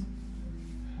 Yes.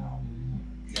 How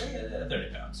much?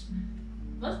 30 pounds.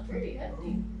 That's pretty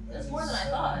hefty. That's more than I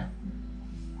thought.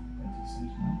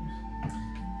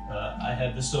 I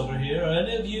have this over here. Are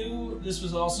any of you? This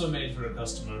was also made for a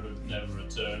customer who never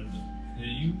returned. Are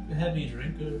you heavy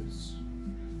drinkers?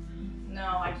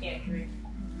 No, I can't drink.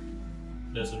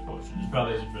 That's unfortunate. It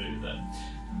probably isn't for you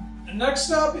then. Next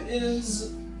up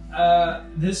is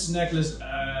this necklace.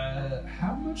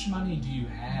 How much money do you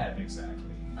have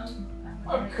exactly?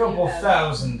 A couple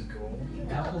thousand gold. A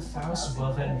couple thousand.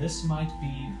 Well, then this might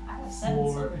be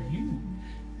for you.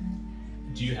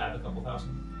 Do you have a couple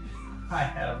thousand? I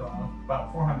have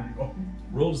about 400 gold.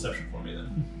 Roll deception for me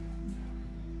then.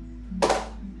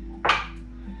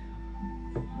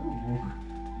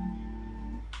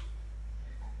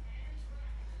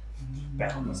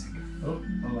 Battle music. Oh,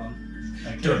 hold on.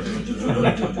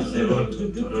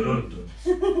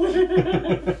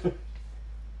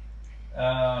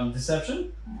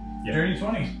 Deception? Yeah. Dirty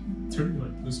 20.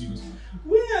 Lucy goes,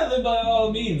 well, then by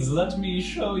all means, let me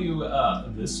show you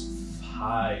this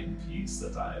fine piece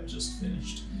that I have just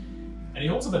finished. And he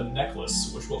holds up a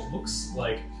necklace, which what looks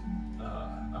like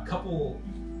a couple...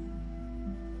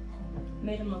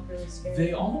 Made him look really scary.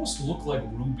 They almost look like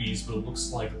rubies, but it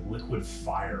looks like liquid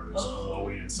fire is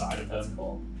glowing inside of That's them.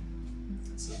 cool.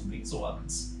 So these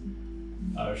ones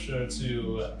are sure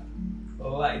to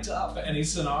light up any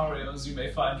scenarios you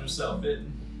may find yourself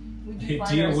in. We do They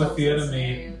find deal with ourselves the in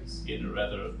enemy scenarios. in a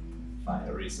rather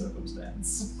fiery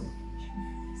circumstance.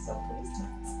 So pleased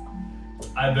with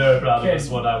this. I'm very proud of Okay. this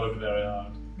one. I worked very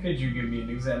hard. Could you give me an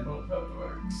example of how it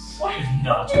works?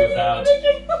 Not without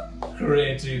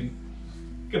creating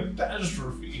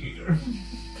catastrophe here.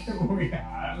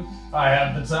 I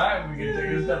have the time. We can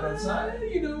take a step outside.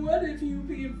 You know what? If you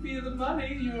pay the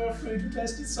money, you're free to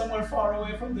test it somewhere far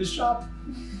away from the shop.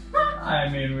 I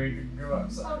mean, we could go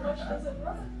outside. How much does it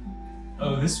run?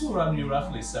 Oh, this will run you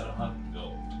roughly 700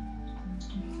 gold.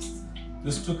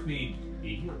 This took me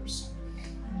years.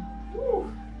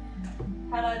 Whew.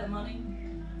 Had I the money,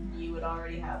 you would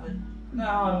already have it. No,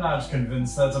 I'm not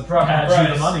convinced that's a proper Had price.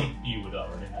 you the money, you would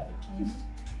already have it.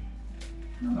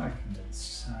 I'm not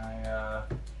convinced.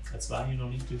 That's fine, you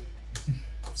don't need to.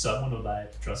 Someone will buy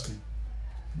it, trust me.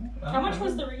 How much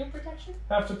was the ring of protection?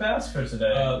 Have to pass for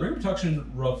today. Ring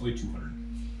protection, roughly 200.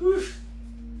 Oof.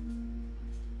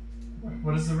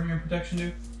 What does the ring of protection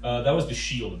do? That was the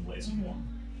shield emblazoned one.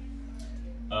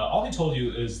 All he told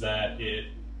you is that it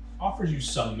offers you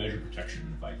some measure of protection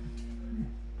in the fight.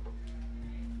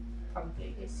 Probably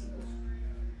against seals.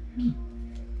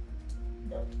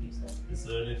 They'll use that. Is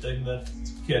there anything that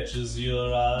catches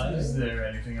your eye? Is there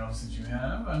anything else that you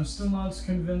have? I'm still not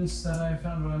convinced that I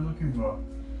found what I'm looking for.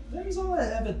 That is all I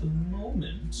have at the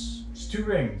moment. It's 2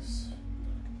 rings.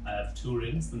 I have 2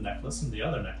 rings, the necklace and the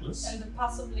other necklace. And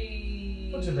possibly...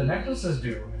 What do the necklaces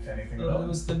do, if anything? It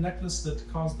was the necklace that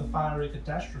caused the fiery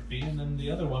catastrophe, and then the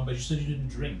other one, but you said you didn't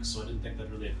drink, so I didn't think that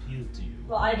really appealed to you.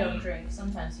 Well, I don't drink.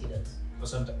 Sometimes he does.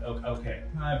 Okay.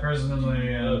 I personally...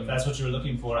 If that's what you were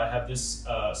looking for, I have this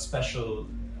special...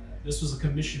 This was a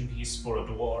commission piece for a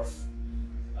dwarf,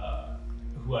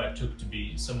 who I took to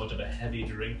be somewhat of a heavy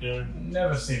drinker.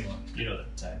 Never seen one. You know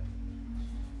that type.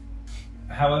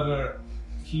 However,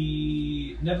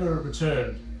 he never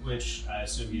returned, which I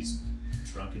assume he's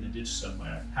drunk in a ditch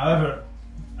somewhere. However,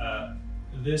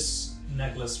 this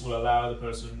necklace will allow the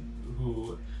person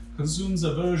who consumes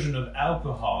a version of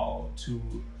alcohol to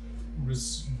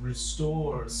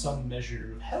restore some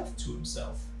measure of health to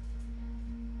himself.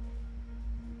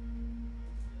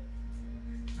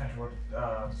 At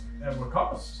what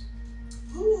cost?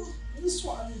 Ooh, this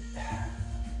one.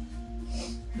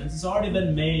 Since it's already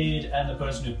been made and the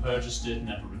person who purchased it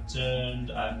never returned,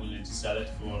 I'm willing to sell it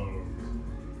for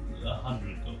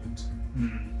 100 gold.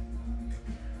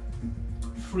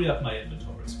 Free up my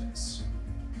inventory space.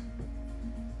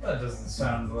 That doesn't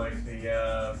sound like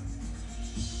the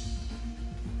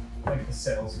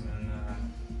salesman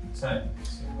type.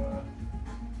 So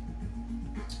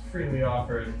freely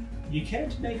offered. You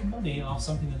can't make money off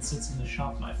something that sits in the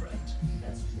shop, my friend.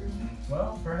 That's true.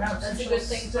 Well, perhaps That's a she'll good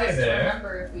thing for stay us to there.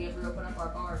 remember if we ever open up our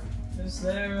bar. Is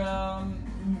there?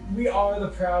 We are the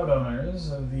proud owners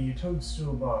of the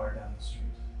Toadstool bar down the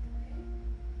street.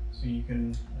 So you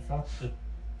can. I thought the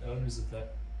owners of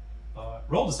that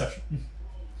roll deception.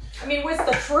 I mean, with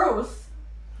the truth.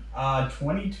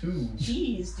 22.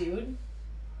 Jeez, dude.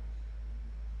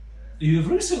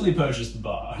 You've recently purchased the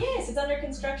bar. Yes, it's under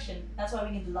construction. That's why we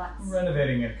need lots.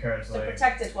 Renovating it To currently.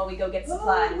 protect it while we go get Oh,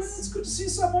 well, supplies. it's good to see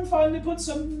someone finally put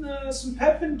some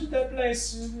pep into their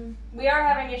place. We are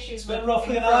having issues It's with been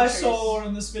roughly an encroachers. eyesore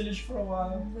in this village for a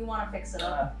while. We want to fix it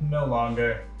up. No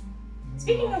longer.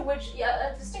 Speaking of which,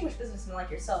 yeah, a distinguished businessman like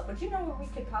yourself, would you know where we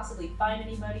could possibly find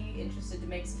anybody interested to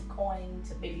make some coin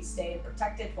to maybe stay and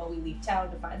protect it while we leave town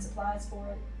to find supplies for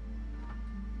it?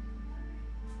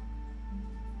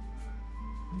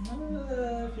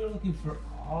 If you're looking for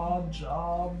odd A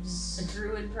jobs,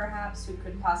 druid, perhaps, who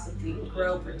could possibly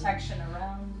grow protection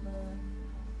around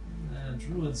the...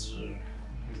 druids are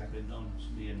exactly known to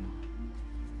be in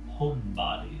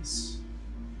homebodies.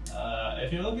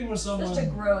 If you're looking for someone... Just to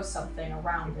grow something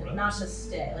around it, not to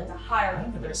stay, like to hire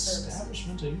them for their services.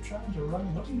 establishment are you trying to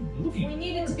run? What are you looking We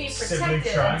need it to be Simply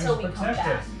protected trying until to we come protect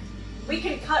back. it. We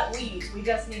can cut weeds, we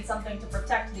just need something to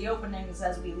protect the openings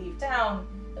as we leave town,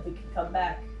 that we can come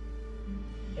back,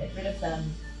 get rid of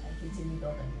them, and continue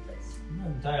building the place. I'm not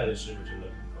entirely sure what you're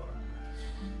looking for.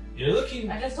 You're looking.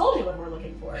 I just told you what we're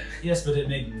looking for. Yes, but it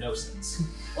made no sense.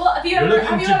 Well, have you You're ever looking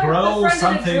have you to ever grow befriended a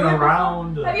something druid before?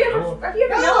 around. Have you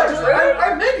ever known a druid?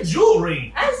 I make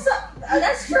jewelry.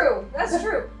 That's true. That's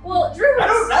true. Well, druids. I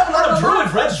don't have a lot of druid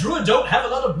friends. Druids don't have a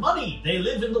lot of money. They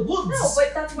live in the woods. No,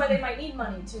 but that's why they might need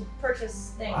money to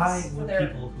purchase things. Why for would their...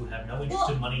 people who have no interest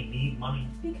in money need money?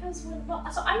 Because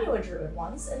so I knew a druid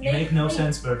once, and You they make no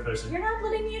sense, bird person. You're not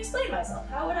letting me explain myself.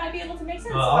 How would I be able to make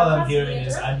sense? Well, if all I'm constantly hearing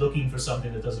is interrupted? I'm looking for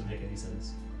something that doesn't make any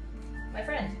sense. My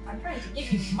friend, I'm trying to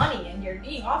give you money, and you're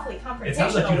being awfully confrontational. It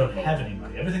sounds like you don't with me. have any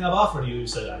money. Everything I've offered you, you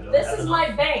said I don't This have is enough.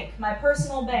 my bank, my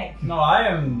personal bank. No, I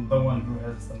am the one who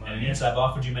has the And money. yes, I've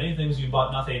offered you many things. You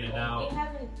bought nothing, and We now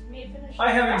haven't made finished.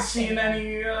 I haven't crafting seen yet.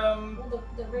 any Well,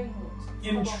 the ring.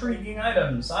 intriguing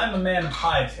items. I'm a man of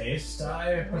high taste. I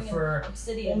The ring of prefer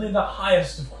obsidian. only the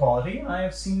highest of quality. I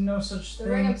have seen no such The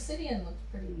ring thing. obsidian looked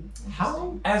pretty interesting.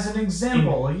 how As an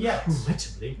example, yes.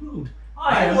 incredibly rude.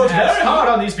 I am worked very asking- hard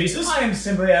on these pieces. I am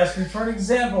simply asking for an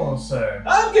example, sir.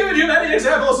 I've given you many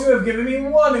examples. You have given me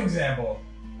one example.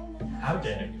 How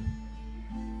dare you?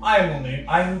 I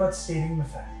am but stating the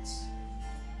facts.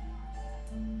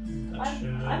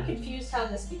 I'm confused how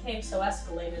this became so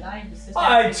escalated. I'm just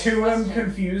I asking too am questions.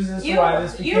 confused as to why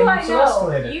this became I so know.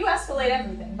 escalated. You escalate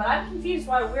everything, but I'm confused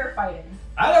why we're fighting.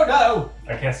 I don't know.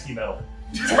 I can't see metal.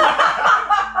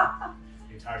 The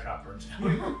entire shop burns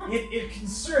down. It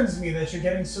concerns me that you're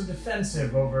getting so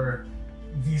defensive over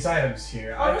these items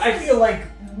here. Oh, this I is- feel like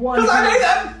one. Because I made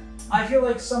them. I feel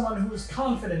like someone who is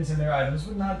confident in their items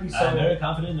would not be so. I'm very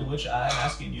confident in which I'm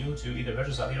asking you to either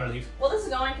purchase something or leave. Well, this is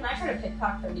going. Can I try to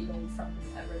pickpocket 30 gold from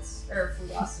Everett's or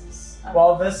Fluglaus's?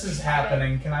 While this is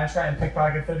happening, can I try and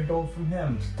pickpocket 30 gold from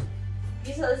him?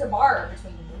 There's a bar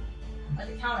between you, like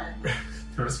a counter.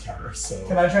 There's counter, so.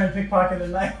 Can I try and pickpocket a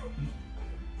knife?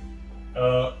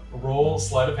 Roll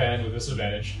sleight of hand with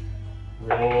disadvantage.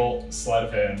 Roll sleight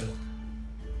of hand.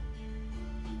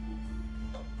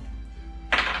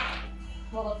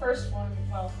 Well, the first one.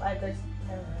 Well, there's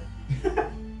never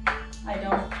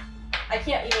mind. I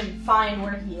can't even find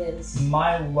where he is.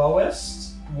 My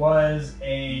lowest was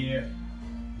a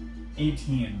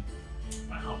 18.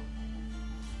 Wow.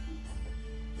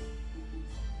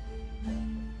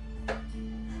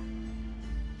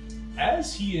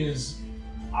 As he is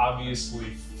obviously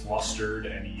flustered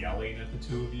and yelling at the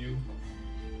two of you,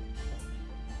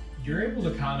 you're able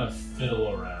to kind of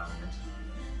fiddle around.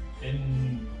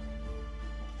 And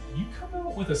you come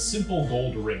out with a simple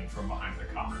gold ring from behind the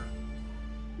counter.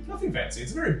 Nothing fancy.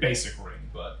 It's a very basic ring,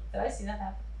 but Did I see that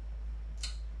happen?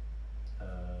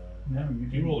 No, you you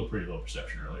didn't. rolled a pretty low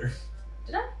perception earlier.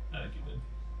 Did I? I think you did.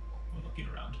 When looking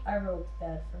around. I rolled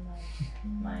bad for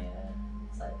my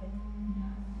side thing.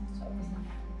 So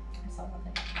I saw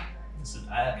nothing. Listen,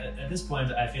 at this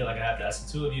point, I feel like I have to ask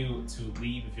the two of you to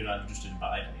leave if you're not interested in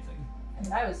buying anything. I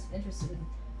mean, I was interested in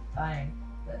buying,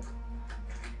 but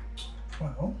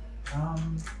Well,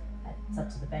 it's up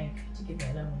to the bank to give me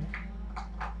a loan.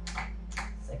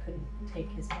 'Cause I couldn't take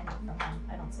his money from him.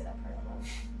 I don't say that part out loud.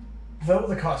 though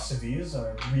the cost of these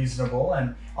are reasonable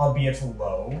and albeit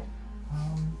low,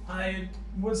 I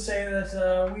would say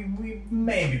that we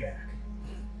may be back.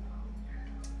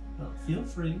 Well, feel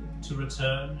free to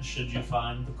return should you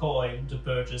find the coin to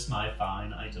purchase my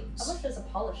fine items. How much does a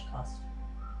polish cost?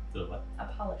 The what? A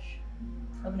polish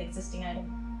of an existing item.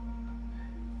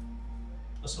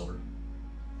 A silver.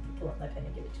 Pull up that pen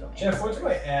and give it to him. Jeff, what do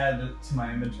I add to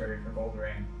my inventory for gold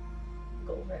ring?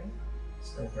 Gold ring.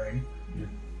 Gold ring.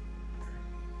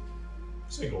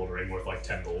 Say gold ring worth like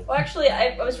 10 gold. Well, actually,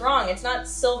 I was wrong. It's not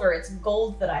silver. It's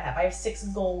gold that I have. I have 6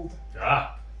 gold,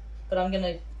 Ah! but I'm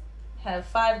gonna have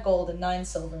 5 gold and 9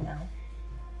 silver now.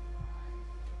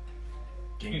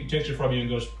 He takes it from you and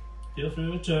goes, feel free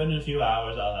to return in a few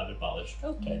hours, I'll have it polished.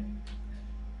 Okay.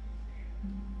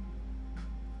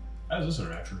 As this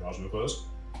interaction draws to a close.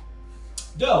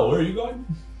 Dell, where are you going?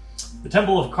 The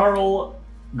Temple of Garl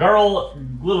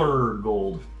Glitter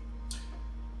Gold.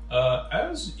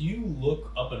 As you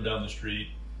look up and down the street,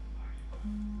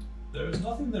 there's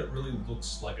nothing that really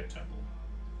looks like a temple.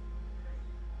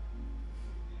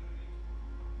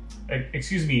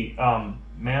 Excuse me,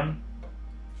 ma'am?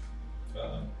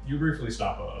 You briefly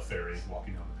stop a fairy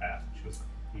walking down the path. She goes,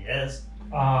 yes.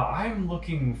 I'm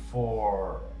looking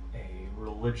for a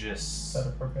religious Is that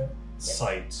appropriate?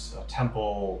 site, a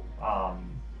temple.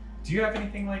 Do you have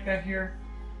anything like that here?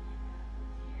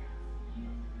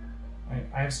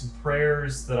 I have some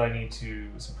prayers that I need to,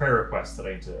 some prayer requests that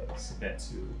I need to submit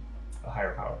to a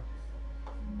higher power.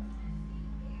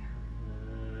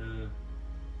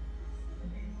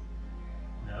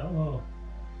 No.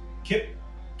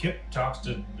 Kip talks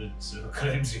to,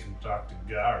 claims you can talk to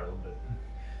Garl, but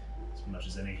as much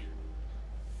as any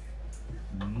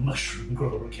mushroom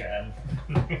grower can.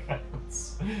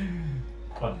 It's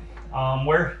funny.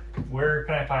 Where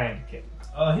can I find Kip?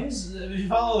 If you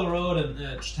follow the road and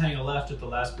just hang a left at the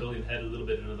last building, head a little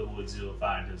bit into the woods, you'll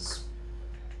find his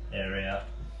area.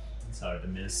 It's hard to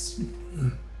miss.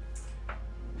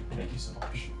 Thank you so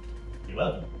much. You're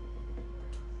welcome.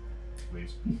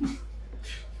 Please.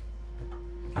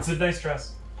 It's a nice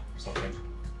dress or something.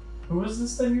 Who was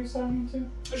this that you were talking to?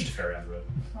 There's just a ferry on the road.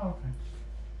 Oh,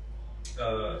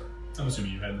 okay. I'm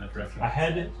assuming you head in that direction. I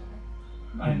head in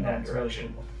that It's really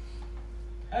direction. cool.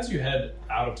 As you head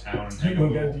out of town and You take go a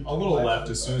get little, detailed a little life left,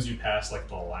 of as that. soon as you pass like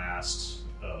the last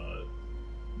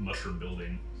mushroom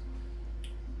building,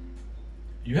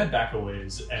 you head back a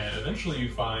ways, and eventually you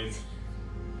find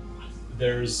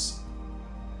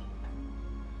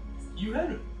you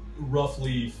head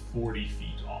roughly 40 feet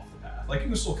off the path. Like, you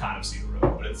can still kind of see the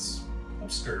road, but it's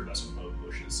obscured by some road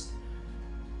bushes.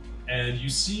 And you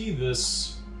see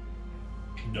this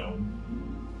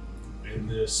gnome in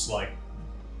this, like,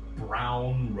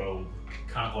 brown robe,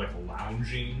 kind of like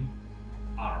lounging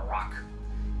on a rock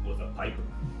with a pipe.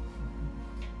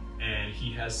 And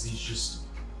he has these just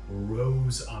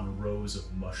rows on rows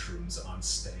of mushrooms on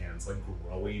stands, like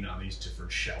growing on these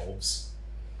different shelves.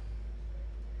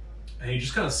 And he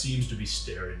just kind of seems to be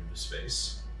staring into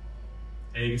space.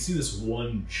 And you can see this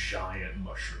one giant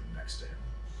mushroom next to him.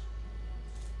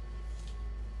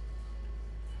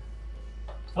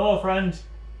 Hello, friend.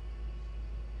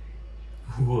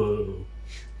 Whoa.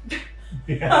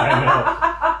 Yeah,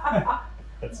 I know.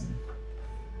 That's.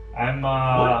 I'm.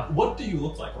 What do you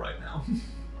look like right now?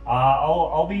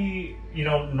 I'll be,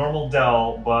 normal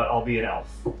Dell, but I'll be an elf.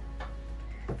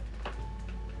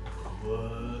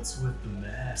 What's with the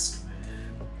mask, man?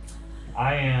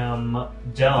 I am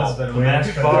Dell, That's been the weird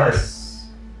masked for bard, this.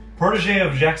 protege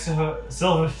of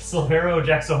Silvero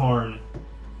Jaxahorn,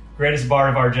 greatest bard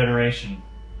of our generation.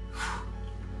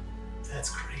 That's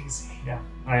crazy. Yeah.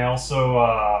 I also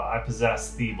I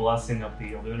possess the blessing of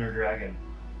the lunar dragon.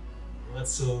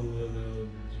 What's a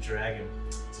dragon?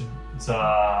 It's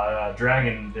a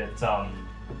dragon that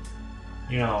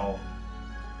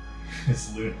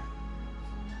is lunar.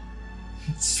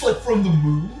 It's like from the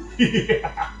moon?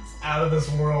 Yeah. Out of this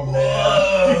world, man.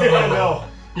 I know.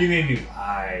 You made me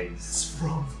eyes. It's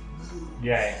from the moon.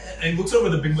 Yeah. And he looks over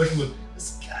at the big mushroom with,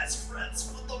 this guy's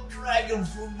friends with the dragon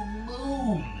from the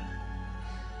moon.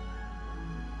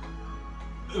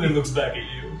 And he looks back at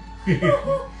you.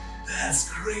 That's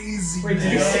crazy. Wait,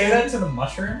 did you say that to the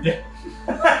mushroom? Yeah.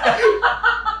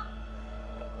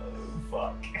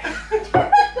 Fuck.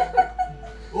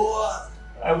 What?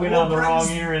 I went on the wrong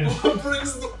errand. What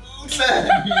brings the moon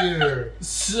man here?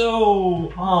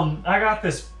 So, I got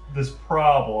this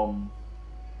problem.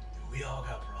 We all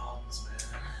got problems, man.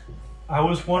 I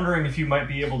was wondering if you might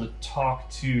be able to talk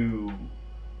to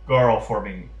Garl for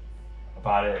me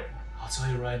about it. I'll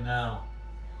tell you right now.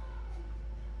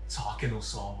 Talking will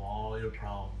solve all your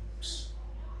problems.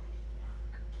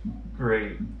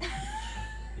 Great.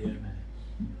 Yeah, man.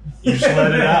 You just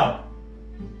let it out.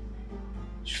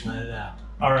 Just let it out.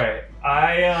 All right.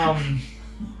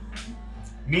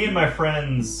 Me and my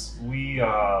friends, we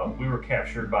were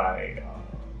captured by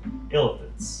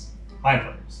Illithids, mind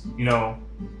flayers.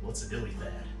 What's an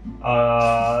Illithid?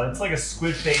 It's like a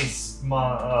squid-faced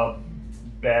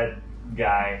bad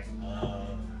guy.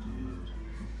 Dude.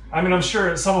 I mean, I'm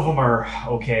sure some of them are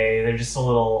okay. They're just a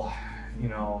little,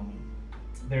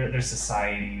 their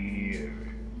society.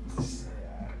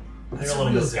 They're a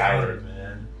little misguided,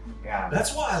 man. Yeah.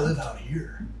 That's why I live out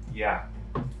here. Yeah.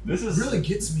 This It is really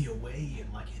gets me away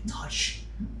and like in touch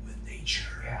with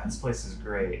nature. Yeah, this place is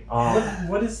great.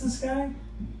 What is this guy?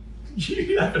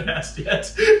 You haven't asked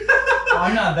yet.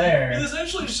 I'm not there. He's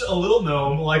essentially just a little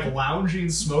gnome, like lounging,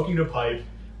 smoking a pipe,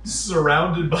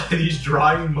 surrounded by these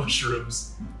drying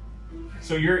mushrooms.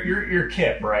 So you're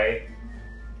Kip, right?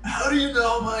 How do you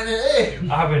know my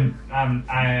name? I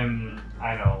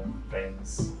know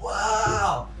things.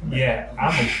 Wow. Yeah,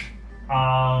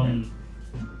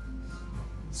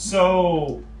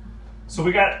 So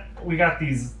we got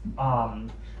these.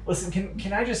 Listen,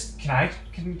 can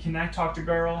I talk to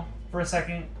Garl for a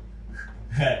second?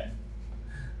 Hey,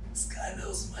 this guy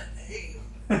knows my name.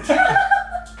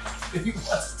 He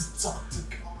wants to talk to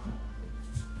Carl.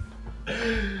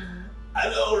 I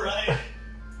know, right?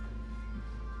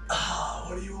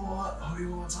 What do you want? Who do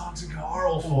you want to talk to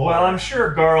Carl for? Well, I'm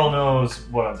sure Garl knows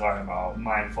what I'm talking about.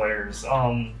 Mind flayers.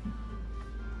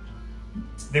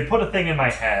 They put a thing in my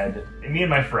head, me and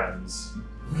my friends,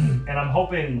 and I'm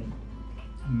hoping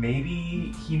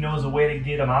maybe he knows a way to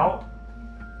get him out?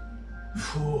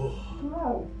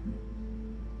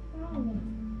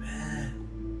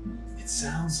 Man, it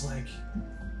sounds like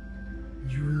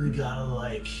you really gotta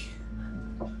like.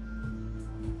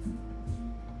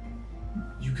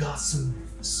 You got some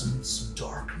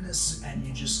darkness, and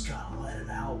you just gotta let it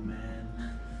out, man.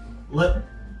 Let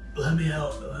me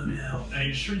out. And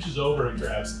he just reaches over and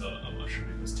grabs a mushroom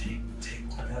and goes, take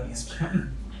one of these,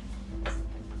 man.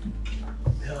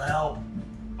 He'll help.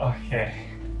 Okay.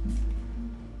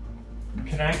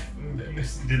 Can I?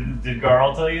 Did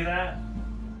Garl tell you that?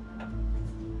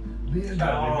 Me and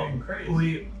Gotta be being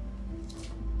crazy.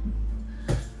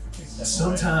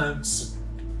 Sometimes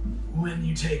when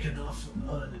you take enough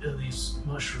of these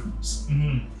mushrooms,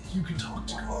 you can talk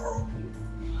to Carl.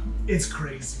 It's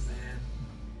crazy, man.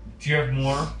 Do you have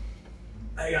more?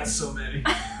 I got so many.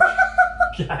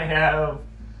 Can I have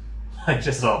like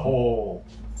just a whole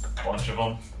bunch of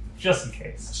them, just in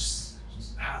case?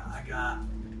 I got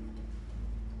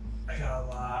a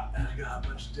lot, and I got a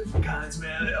bunch of different kinds,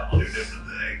 man. They all do different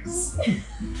things.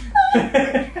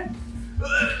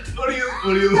 What are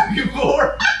you looking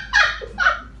for?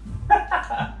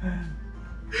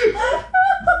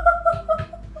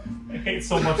 I hate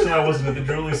so much that I wasn't at the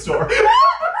jewelry store.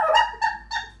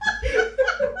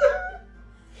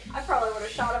 I probably would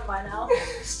have shot him by now.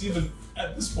 Stephen,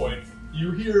 at this point,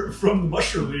 you hear from the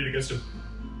mushroom leaning against him.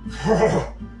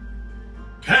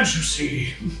 Can't you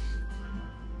see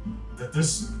that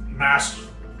this masked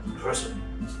person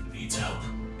needs help?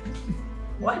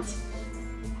 What?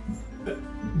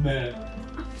 Man,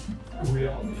 we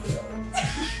all need help.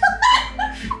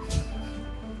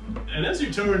 And as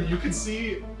you turn, you can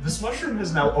see this mushroom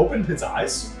has now opened its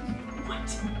eyes.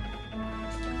 What?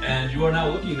 And you are now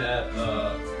looking at,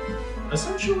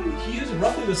 essentially, he is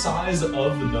roughly the size of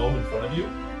the gnome in front of you,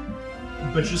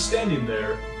 but just standing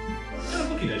there, kind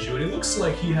of looking at you. And it looks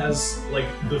like he has, like,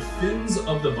 the fins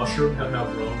of the mushroom have now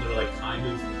grown. They're, like, kind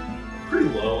of pretty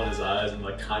low on his eyes and,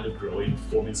 like, kind of growing,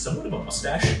 forming somewhat of a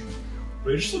mustache.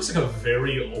 But it just looks like a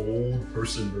very old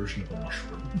person version of a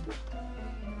mushroom.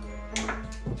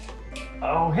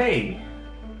 Oh, hey.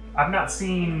 I've not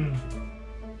seen...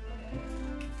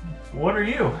 What are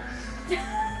you?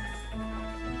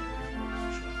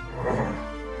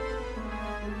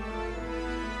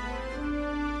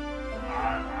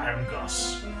 I'm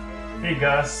Gus. Hey,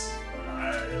 Gus.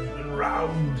 I've been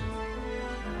around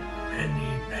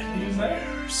many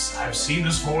years. I've seen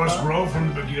this forest grow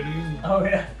from the beginning. Oh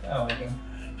yeah. Oh my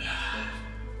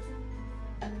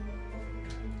god.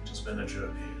 It's been a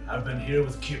journey. I've been here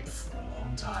with Kip for a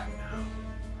long time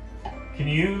now. Can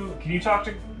you talk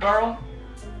to Garl?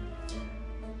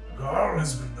 Garl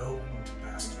has been known to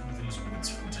pass through these woods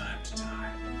from time to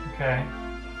time. Okay.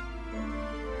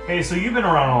 Hey, so you've been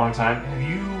around a long time. Have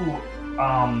you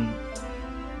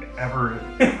ever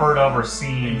heard of or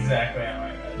seen Exactly how I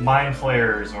imagine. mind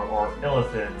flayers or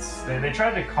illithids? They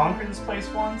tried to conquer this place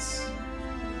once,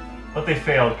 but they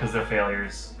failed because they're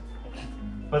failures.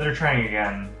 But they're trying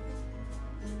again.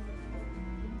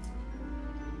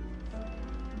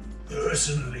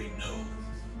 Personally, no.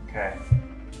 Okay.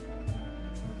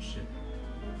 Shit.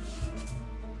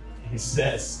 He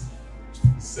says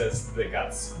they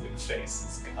got squid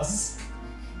faces, Gus.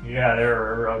 Yeah,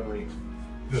 they're ugly.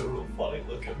 They're real funny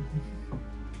looking.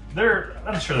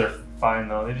 I'm sure they're fine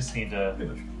though. They just need to.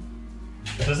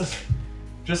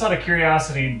 Just out of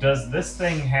curiosity, does this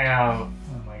thing have Oh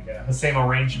my god. the same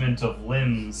arrangement of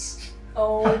limbs?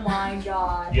 Oh my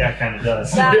god. Yeah, it kind of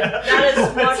does. That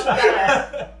is much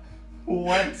better.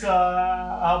 What?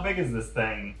 How big is this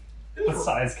thing? What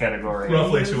size category?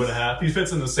 Roughly 2.5. He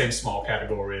fits in the same small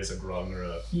category as a grung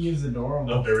or He is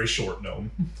adorable. a very short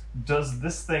gnome. Does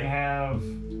this thing have...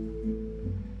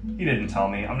 He didn't tell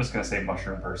me. I'm just gonna say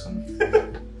mushroom person.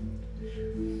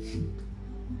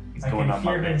 He's I going can on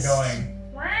my hear him list. going.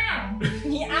 Wow.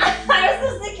 Yeah, I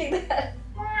was just thinking that.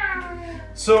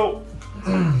 So,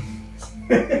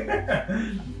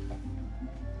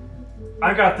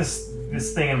 I got this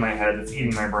thing in my head that's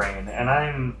eating my brain, and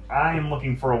I'm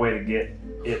looking for a way to get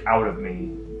it out of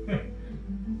me.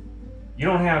 You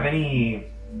don't have any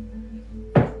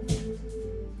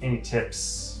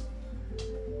tips?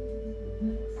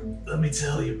 Let me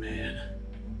tell you, man.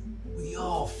 We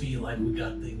all feel like we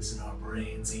got things in our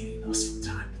brains eating us from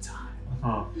time to time.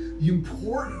 Huh. The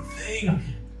important thing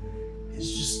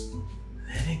is just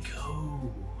let it go.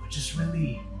 Just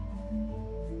really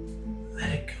let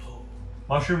it go.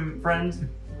 Mushroom friend,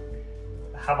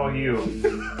 how about you?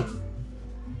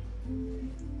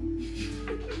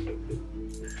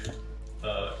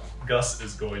 Gus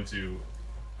is going to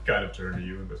kind of turn to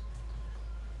you and goes,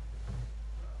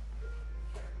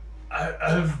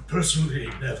 I've personally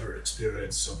never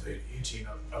experienced something eating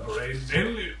a brain,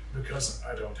 mainly because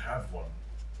I don't have one.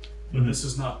 But this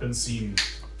has not been seen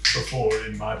before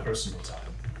in my personal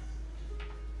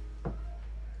time.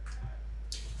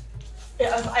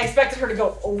 Yeah, I expected her to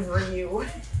go over you.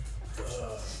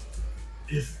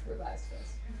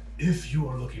 If you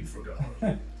are looking for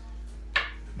Garl,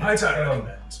 might I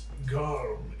recommend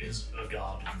Garl is a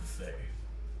god of the Fae.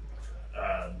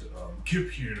 And Kip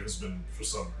here has been, for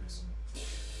some reason,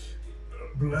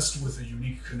 blessed with a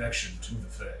unique connection to the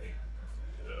Fae.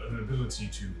 An ability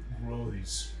to grow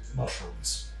these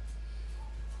mushrooms.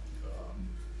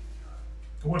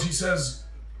 What he says,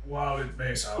 while it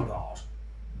may sound odd,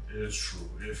 is true.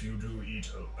 If you do eat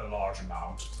a large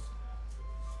amount,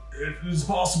 it is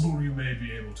possible you may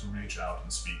be able to reach out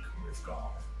and speak with God.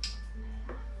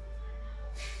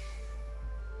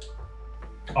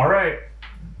 All right.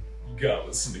 You gotta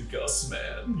listen to Gus,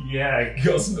 man. Yeah,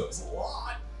 Gus knows a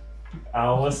lot.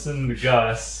 I'll listen to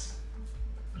Gus.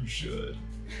 You should.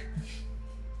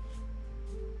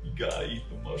 You gotta eat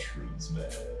the mushrooms, man.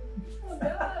 Oh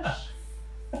gosh.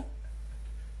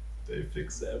 They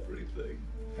fix everything.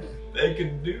 They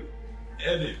can do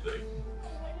anything. Oh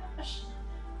my gosh.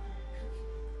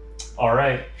 All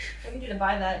right. We need you to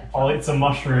buy that. I'll eat some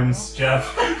mushrooms,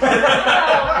 Jeff. Oh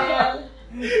man.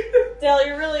 Dell,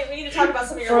 we need to talk about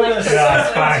some of your For life. this- Yeah,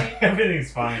 it's fine.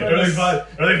 Everything's fine. Everything's fine.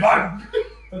 Everything's fine.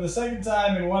 For the second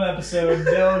time in one episode,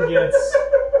 Dell gets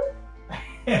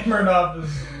hammered off his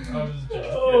chest.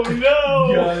 Oh You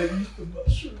no! gotta eat the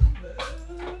mushrooms,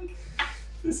 man.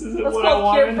 This isn't That's what I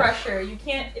called peer wanted. pressure. You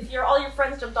can't. If all your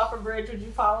friends jumped off a bridge, would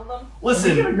you follow them? Are we gonna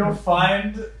Listen, go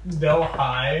find Dell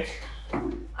High?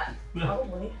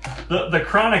 Probably. the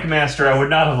chronic master I would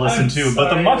not have listened I'm to, but the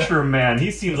sorry. mushroom man,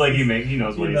 he seems like he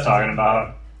knows what he's talking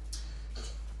about.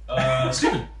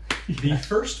 Steven, the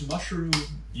first mushroom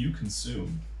you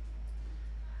consume,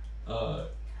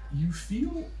 you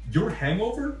feel your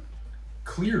hangover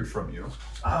cleared from you.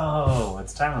 Oh,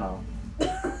 it's Tylenol.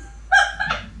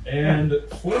 And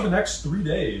for the next 3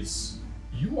 days,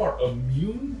 you are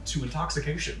immune to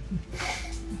intoxication.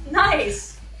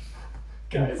 Nice.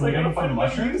 Guys, I gotta find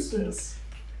mushrooms. this.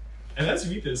 And as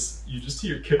you eat this, you just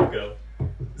hear Kip go,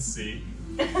 "See,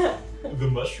 the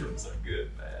mushrooms are good,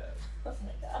 man. Oh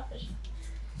my gosh.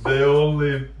 They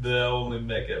only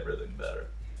make everything better."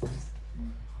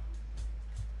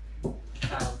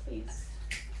 Oh, please.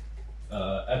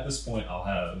 At this point, I'll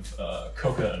have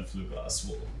Khoka and Fluglaus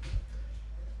will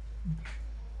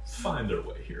find their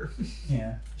way here,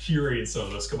 Yeah. hearing some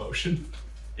of this commotion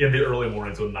in the early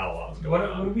mornings when not a lot is going What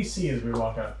on. do we see as we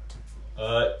walk up?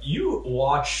 You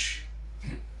watch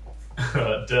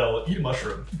Dell eat a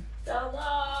mushroom.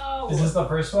 Oh no. Is this the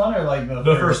first one or like the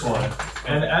The first one.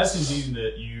 And as he's eating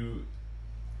it, you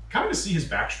kind of see his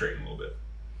back straighten a little bit.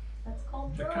 That's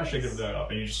called They're drugs. kind of shaking him down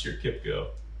up, and you just hear Kip go,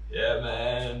 "Yeah,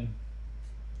 man.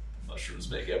 Mushrooms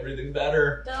make everything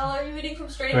better." Dell, are you eating from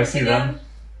Do I strangers see again? them?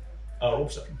 Roll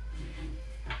perception.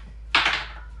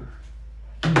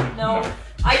 No.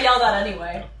 I yelled at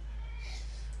anyway.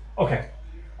 Okay.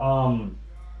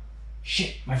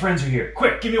 Shit, my friends are here.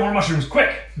 Quick, give me more mushrooms,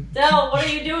 quick! Dell, what are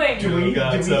you doing? Do we hear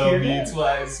that?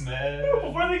 twice, man.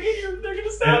 Before they get here, they're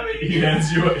gonna stab me. He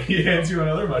hands you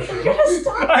another mushroom.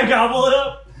 Stop. I gobble it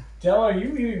up. Dell, are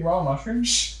you eating raw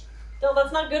mushrooms? Dell,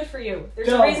 that's not good for you. There's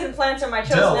Dell. a reason plants are my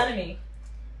chosen Dell. enemy.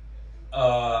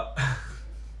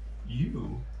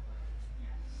 You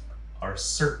are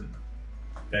certain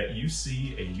that you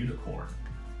see a unicorn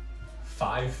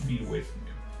 5 feet away from you.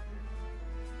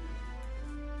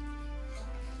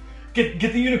 Get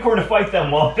the unicorn to fight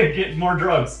them while they get more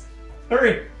drugs.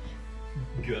 Hurry!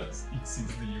 Gus, he sees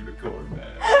the unicorn, man.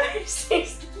 He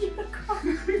sees the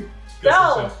unicorn. Gus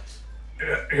Dell.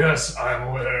 says, "Yes, I'm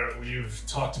aware. We've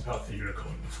talked about the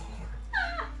unicorn before."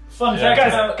 Fun Yeah.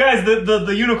 fact Guys,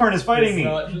 the unicorn is fighting It's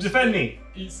not me. just Defend you. me.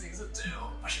 He sees it too.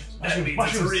 That Mushrooms, means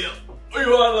mushrooms. it's real. We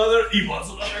want another. He wants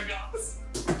another Gus.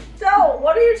 Dell,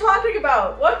 what are you talking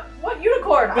about? What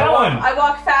unicorn? That one. I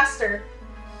walk faster,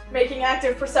 making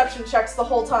active perception checks the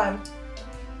whole time.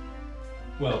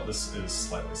 Well, this is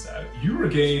slightly sad. You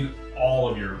regain all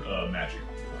of your magic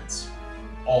points,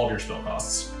 all of your spell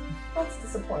costs, That's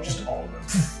disappointing. just all of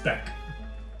them back.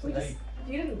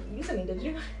 You didn't use any, did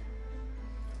you?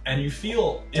 And you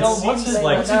feel it Dell, what's seems a,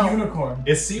 like what's a unicorn?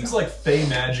 it seems like Fey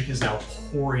magic is now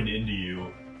pouring into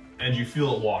you, and you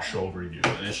feel it wash over you,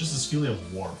 and it's just this feeling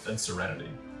of warmth and serenity.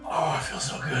 Oh, I feel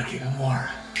so good, keeping warm.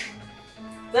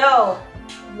 Dell,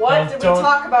 what Don't- did we don't-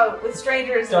 talk about with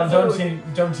strangers and Don't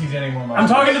food? tease any more I'm mushrooms.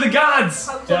 talking to the gods!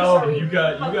 How close Dell, are we? You How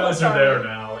guys close are we? there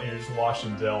now, and you're just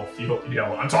watching Dell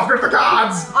yell, I'm talking to the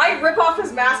gods! I rip off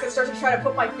his mask and start to try to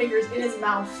put my fingers in his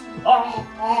mouth.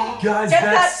 Guys, Get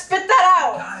that, spit that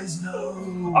out! Guys, no!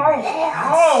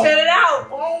 Spit it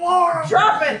out!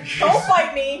 Drop it! Don't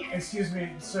fight me! Excuse me,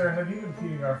 sir, have you been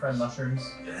feeding our friend mushrooms?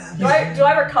 Do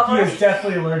I recover? He is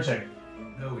deathly allergic.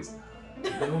 No, he's not.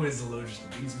 No one is allergic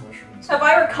to these mushrooms. Have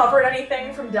I recovered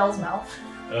anything from Dell's mouth?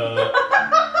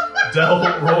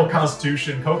 Dell, roll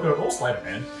Constitution. Khoka, roll Sleight of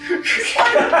Hand.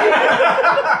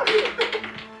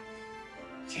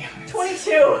 Damn it.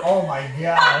 22. Oh my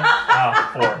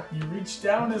god. 4. You reached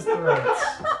down his throat.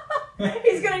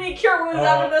 He's gonna need cure wounds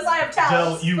after this. I have Dell,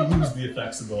 talents. you lose the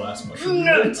effects of the last mushroom.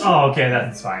 Oh, okay,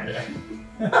 that's fine.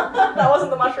 That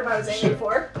wasn't the mushroom I was aiming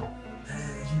for.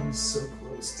 He was so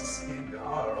close to seeing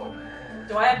Garl, man.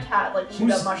 Do I have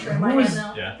shoot up mushroom in my hand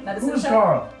now? Yeah. Medicine Who's check?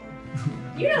 Garl?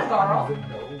 You know Garl.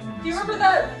 Do you remember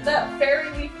that fairy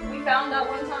we found that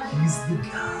one time? He's the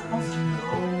god of the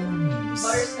gnomes.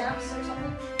 Buttersnaps or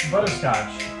something?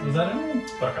 Butterscotch. Was that him?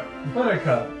 Buttercup.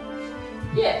 Buttercup.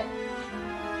 Yeah.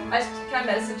 Can I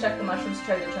medicine check the mushrooms to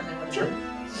try to determine what it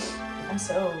is? I'm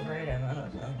so great at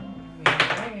medicine.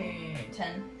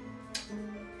 10.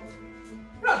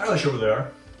 I'm not entirely sure where they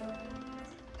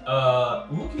are.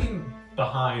 Looking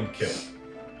behind Kip,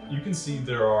 you can see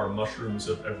there are mushrooms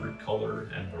of every color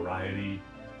and variety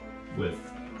with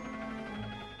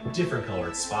different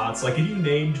colored spots. Like if you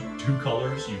named 2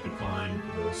 colors, you could find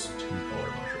those 2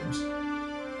 color mushrooms.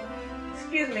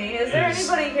 Excuse me, is there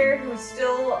anybody here who's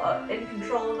still in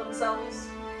control of themselves?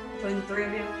 Between the 3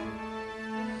 of you?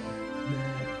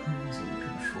 Who's in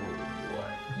control of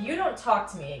what? You don't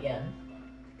talk to me again.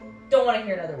 Don't want to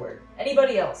hear another word.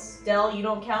 Anybody else? Dell, you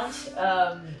don't count?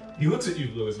 He looks at you,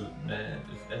 Blue, as a Man,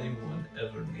 if anyone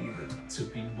ever needed to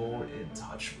be more in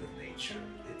touch with nature,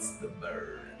 it's the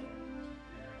bird.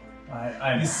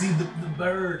 You see, the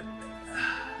bird.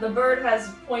 The bird has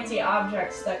pointy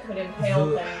objects that could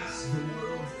impale things. The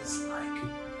world is like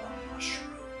a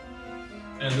mushroom.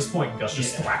 And at this point, Gus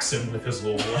just thwacks him with his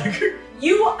little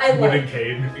wooden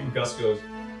cane, and Gus goes,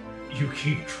 "You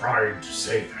keep trying to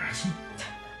say that,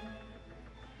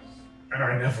 and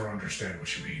I never understand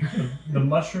what you mean. The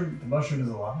mushroom is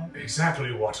alive?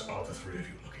 Exactly what are the 3 of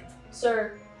you looking for?"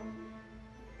 Sir,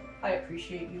 I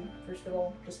appreciate you, first of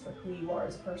all, just for who you are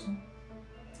as a person.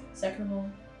 Second of all,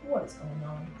 what is going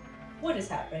on? What is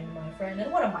happening to my friend,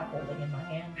 and what am I holding in my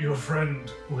hand? Your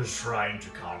friend was trying to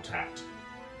contact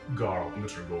Garl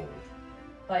Glittergold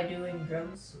By doing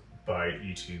drugs? by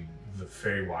eating the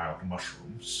Feywild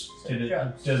mushrooms. So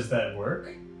drugs. Does that work?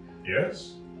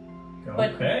 Yes?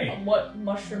 But Okay. what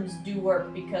mushrooms do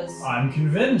work, because I'm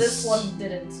convinced. this one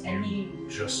didn't, and You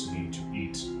just need to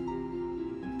eat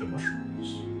the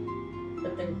mushrooms.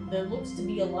 but there looks to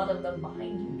be a lot of them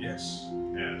behind you. Yes.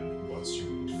 And once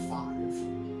you eat 5,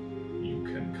 you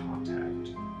can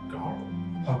contact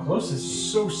Garl. How close is he?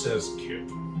 So says Kip.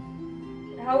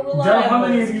 How Dell, reliable how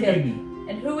many is have you Kip? eaten?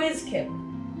 And who is Kip?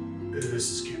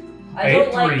 This is Kip. I don't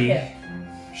Ate like 3. Kip.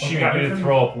 She Okay, got me give to him-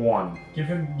 throw up 1. Give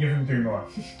him 3 more.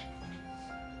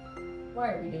 Why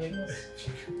are we doing this?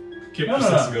 Kip No.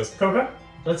 just goes, Khoka,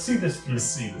 let's see this. "You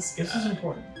see this guy? This is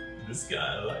important. This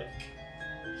guy,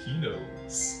 he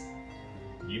knows.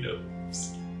 He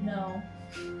knows." No.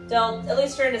 Del, at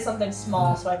least turn into something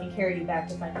small so I can carry you back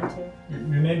if I need to.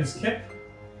 Your name is Kip?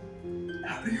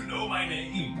 How do you know my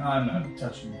name? I'm not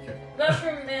touching Kip.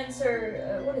 Mushroom Man,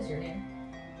 sir, what is your name?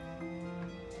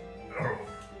 Oh,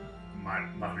 my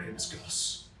name is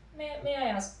Gus. May I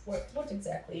ask what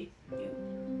exactly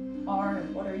you are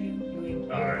and what are you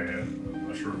doing I here? am a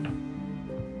mushroom.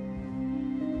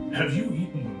 Have you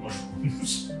eaten the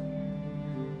mushrooms?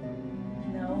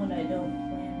 No, and I don't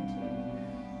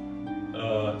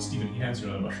plan Steven, he hands you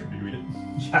another mushroom. Do you eat it?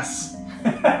 Yes.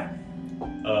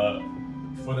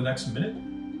 For the next minute,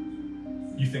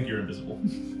 you think you're invisible.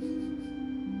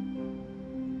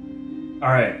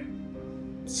 Alright.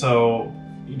 So,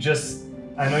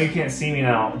 I know you can't see me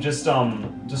now. Just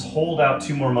hold out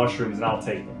 2 more mushrooms and I'll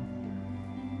take them.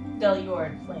 to. Del, you are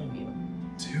in plain view.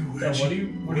 Dude,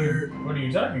 What are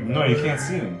you talking about? No, you can't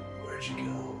see me. Where'd you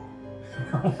go?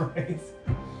 Alright.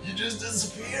 You just These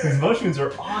disappeared. mushrooms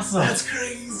are awesome. That's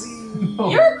crazy. No.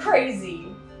 You're crazy!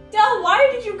 Del, why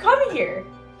did you come here?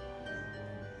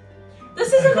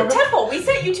 This isn't a temple! We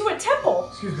sent you to a temple!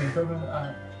 Excuse me,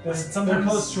 Khoka. They're Sometimes-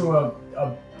 close to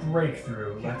a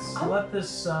breakthrough. Let's let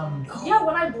this. Yeah,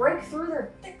 when I break through their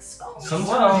thick skulls.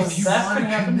 Sometimes if you that's want to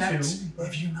gonna happen connect, too, but-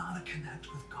 if you want to connect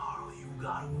with Garl, you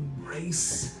got to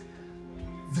embrace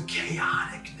the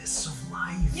chaoticness of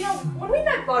life. You know, when we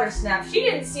met Buttersnap, she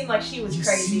didn't seem like she was You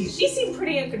crazy. see- She seemed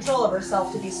pretty in control of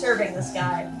herself to be serving this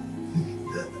guy.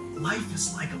 life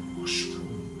is like a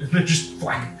mushroom. And then just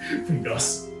whack from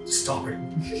Gus. Stop it.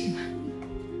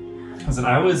 Listen,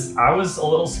 I was a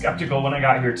little skeptical when I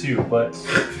got here too, but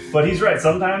he's right.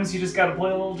 Sometimes you just gotta play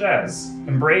a little jazz.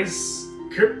 Embrace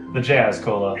Kip the jazz,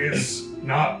 Cola. is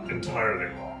not entirely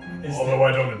wrong. Is Although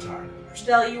I don't entirely understand.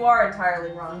 Dell, you are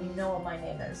entirely wrong. You know what my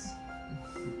name is.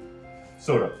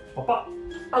 Soda. Papa.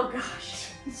 Oh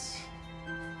gosh.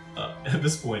 At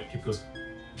this point, Kip goes,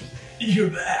 "You're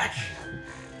back.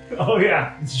 Oh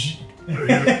yeah.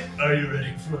 Are you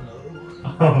ready for another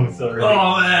one? Oh, sorry.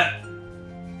 Oh, Matt!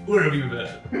 Where have you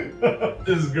been?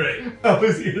 This is great. I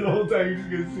was here the whole time.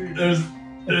 You're just gonna see.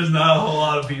 There's not a whole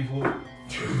lot of people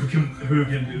who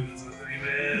can do this with me,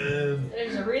 man.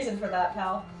 There's a reason for that,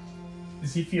 pal.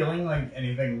 Is he feeling like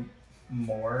anything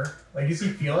more? Like, is he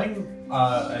feeling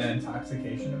an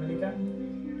intoxication of any kind?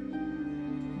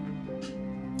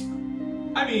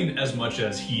 I mean, as much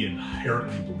as he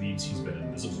inherently believes he's been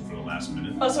invisible for the last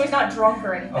minute. Oh, so he's not drunk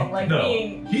or anything. Oh, like No,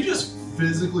 being. he just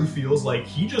physically feels like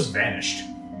he just vanished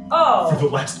for Oh. the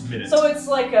last minute. So it's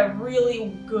like a really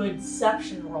good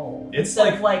deception roll. It's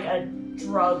instead of like a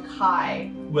drug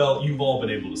high. Well, you've all been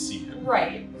able to see him.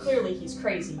 Right. Clearly he's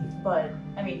crazy, but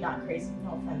I mean not crazy,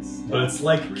 no offense. But it's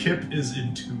like Kip is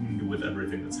in tune with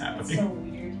everything that's happening. It's so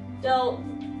weird. Dell,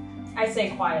 I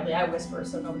say quietly, I whisper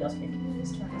so nobody else can you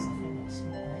just turn to something that's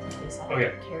small in case I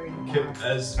Okay. carry you Kip, back.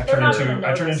 as I They're turn not gonna into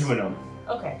notice. a gnome.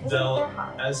 Okay, because Dell, they're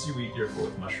high. as you eat your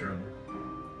fourth mushroom,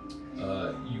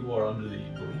 you are under the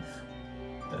belief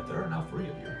that there are now 3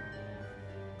 of you.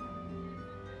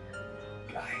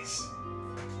 Guys,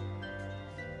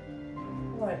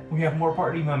 What? we have more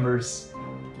party members.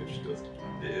 Kip just goes,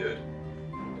 dude.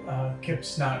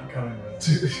 Kip's not coming with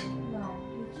us. No,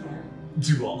 you can't.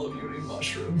 Do all of you need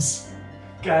mushrooms?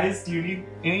 Guys, do you need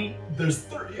any? There's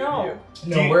 3 No. of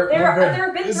you. No, we're There good.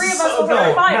 have been This 3 is of us, so- so we're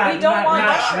no, fine. not- We don't not- want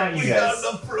not- mushrooms. not you We guys. got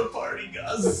enough for a party,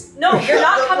 Gus. No, We you're got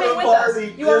not enough coming for a with us.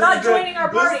 party. You are This not is great. joining our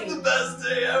This party. is the best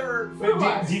day ever.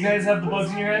 Fluglaus. Do you guys have the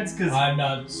bugs in your heads? Because I'm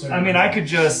not certain. I mean, I could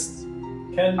just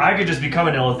become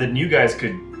an illithid, and you guys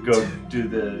could go do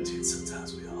the. Dude,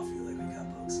 sometimes we all feel like we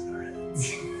got bugs in our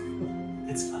heads.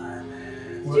 It's fine,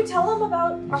 man. Did you tell him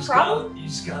about our problem? You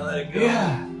just gotta let it go.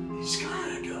 Yeah. You just gotta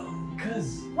let it go.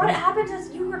 Cause. What happened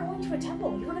is you were going to a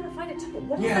temple. You were going to find a temple.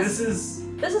 What is Yeah, this? this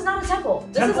is. This is not a temple.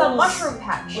 This is a Temples- mushroom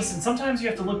patch. Listen, sometimes you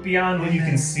have to look beyond what you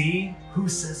can see. Who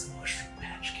says the mushroom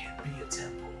patch can't be a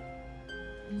temple?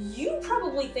 You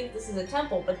probably think this is a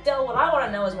temple, but Dell, what I want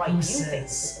to know is why Who you says think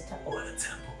this is a temple. what a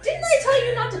temple Didn't is? I tell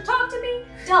you not to talk to me?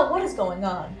 Dell, what is going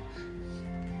on?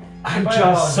 I'm I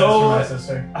just apologize for my so.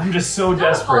 sister. I'm just so Don't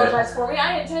desperate. apologize for me.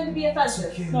 I intend to be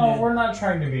offensive. Okay, No, man. we're not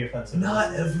trying to be offensive.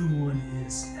 Not everyone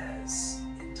is as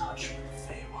in touch with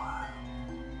the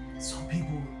Feywild. Some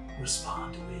people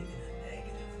respond to it in a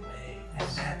negative way, and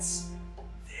that's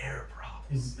their problem.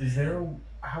 Is there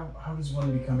how does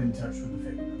one become in touch with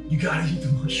the Feywild? You gotta eat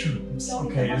the mushrooms. Don't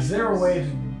eat Okay, the is there a mushrooms.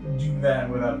 way to do that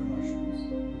without the mushrooms?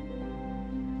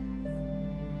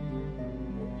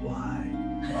 Why?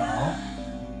 Well,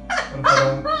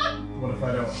 what if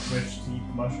I don't wish to eat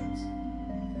the mushrooms?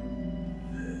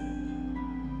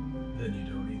 Then you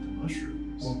don't eat the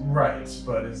mushrooms. Well, right,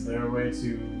 but is there a way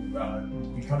to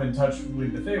become in touch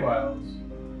with the Feywild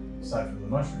aside from the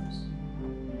mushrooms?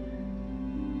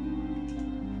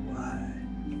 Why?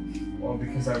 Well,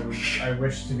 because I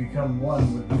wish to become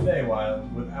one with the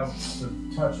Feywild without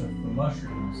the touch of the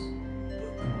mushrooms.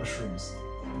 But the mushrooms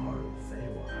are part of the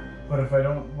Feywild. But if I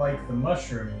don't like the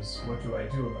mushrooms, what do I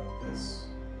do about this?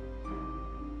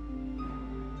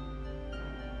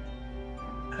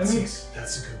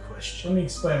 That's a good question. Let me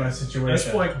explain my situation. At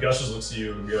this point, Gus just looks at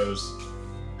you and goes,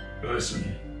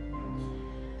 "Listen,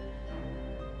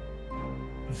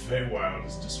 the Feywild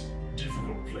is just a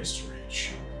difficult place to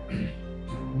reach.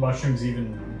 Mushrooms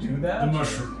even do that? The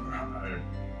mushroom,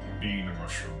 being a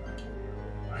mushroom,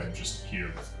 I'm just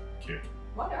here with Kip.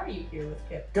 Why are you here with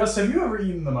Kip? Gus, have you ever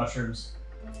eaten the mushrooms?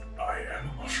 I am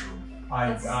a mushroom. I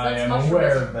That's am mushroomism.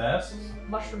 aware of that.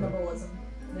 Mushroomableism.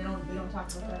 We don't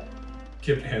talk about that.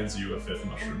 Kip hands you a 5th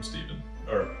mushroom, Steven.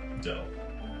 Or Dell.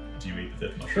 Do you eat the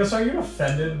 5th mushroom? Gus, are you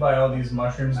offended by all these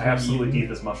mushrooms? I being absolutely eaten? eat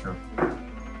this mushroom.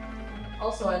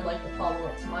 Also, I'd like to follow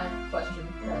up to my question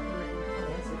that remained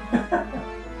unanswered.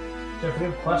 If we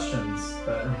have questions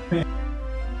that remain.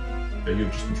 That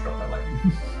you've just been struck by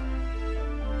lightning.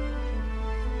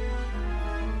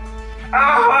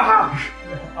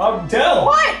 Ah! Dell!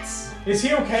 What? Is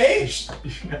he okay?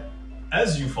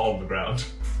 As you fall to the ground,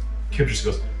 Kip just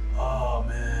goes, Oh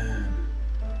man.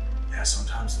 Yeah,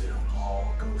 sometimes they don't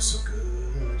all go so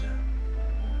good.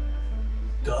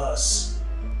 Gus,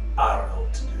 I don't know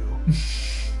what to do.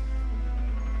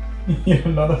 Eat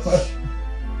another mushroom.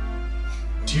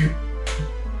 Do you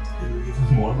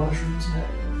even more mushrooms,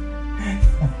 man?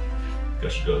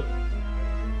 Gus should go.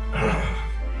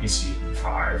 He's eaten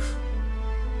 5.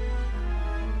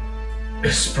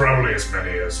 It's probably as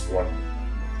many as one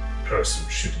person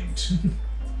should eat.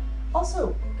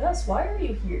 Also, Gus, why are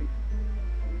you here?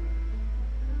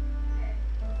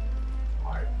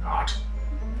 Why not?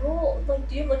 Well, like,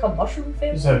 do you have like a mushroom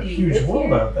family? There's a Do you huge live world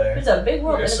here? out there. There's a big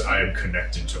world. Yes, and I am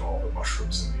connected to all the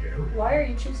mushrooms in the area. why are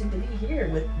you choosing to be here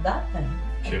with that thing?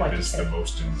 Kip Why'd you is say? the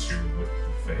most in tune with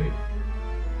the Fae.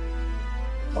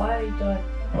 Why don't?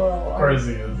 Well,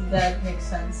 Crazy is. that makes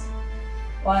sense.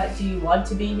 Why do you want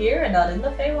to be here and not in the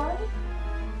Feywild?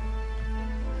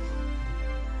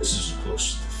 This is as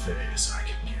close to the Fae as I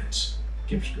can get.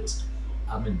 Kip goes,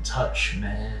 I'm in touch,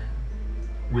 man,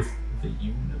 with the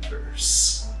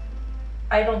universe.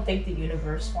 I don't think the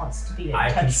universe wants to be in I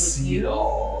touch can with see you. it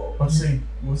all.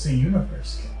 What's a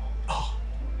universe? Oh,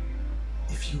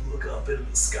 if you look up into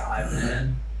the sky,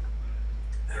 man,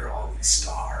 there are all these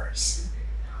stars.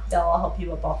 Dell, I'll help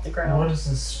you up off the ground. What is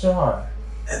a star?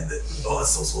 And it's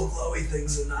those little glowy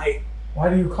things at night. Why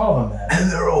do you call them that? And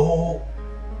there are whole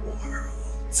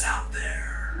worlds out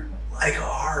there. Like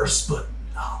ours, but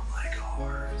not like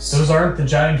ours. Those aren't the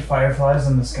giant fireflies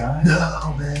in the sky?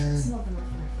 No, man. It's not the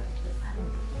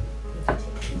I don't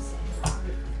think you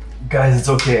Guys, it's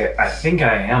okay. I think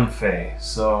I am Fae,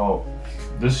 so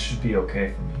this should be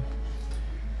okay for me.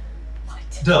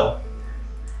 Dell,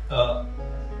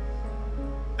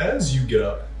 as you get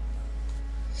up,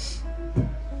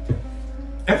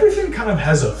 everything kind of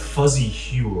has a fuzzy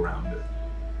hue around it.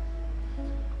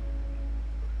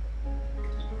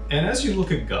 And as you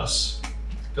look at Gus,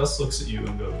 Gus looks at you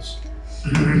and goes,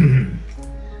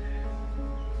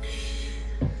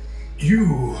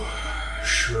 You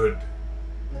should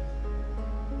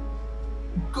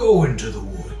go into the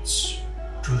woods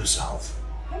to the south.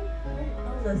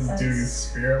 Do you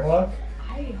spirit walk?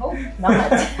 I hope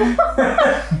not.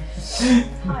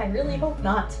 I really hope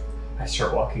not. I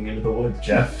start walking into the woods,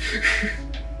 Jeff.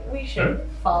 We should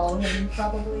follow him,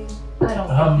 probably. I don't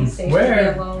think he's safe to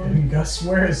Where? be alone. Gus,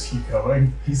 where is he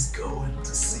going? He's going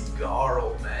to see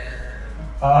Garl, man.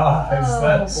 Is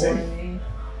that Oh safe? boy.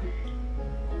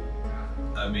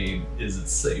 I mean, is it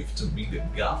safe to meet a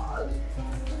god?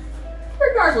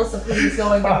 Regardless of who he's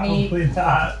going to meet, Probably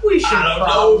not. we should I don't know,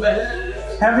 probably. man.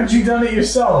 Haven't you done it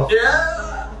yourself?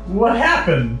 Yeah. What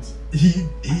happened? He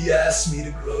asked me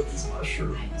to grow these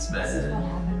mushrooms, This is what man.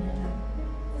 happened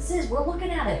to him. We're looking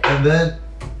at it. And then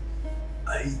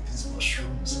I eat these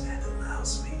mushrooms and it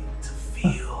allows me to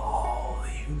feel all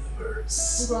the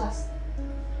universe. Fluglaus,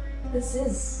 this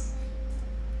is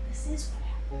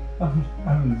what happened.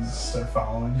 I'm gonna start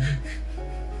following you.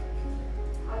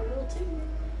 I will too.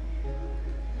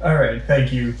 Alright,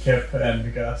 thank you, Kip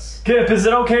and Gus. Kip, is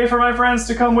it okay for my friends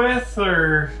to come with,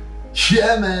 or?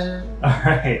 Yeah, man.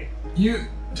 Alright. Do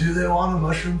they want a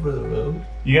mushroom for the road?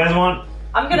 You guys want?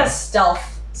 I'm gonna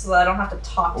stealth so that I don't have to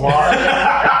talk to Lot- him.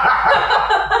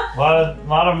 A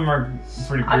lot of them are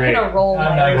pretty I'm great. gonna roll I'm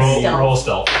my not gonna stealth. roll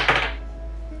stealth.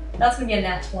 That's gonna be a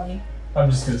nat 20. I'm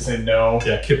just gonna say no.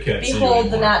 Yeah, Kip can't see you Behold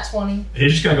the anymore. nat 20. He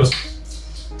just kind of goes,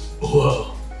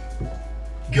 whoa,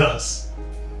 Gus.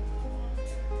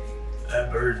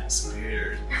 That bird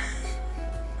disappeared.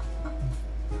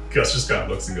 Gus just kind of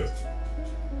looks and goes,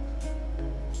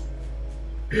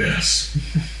 Yes.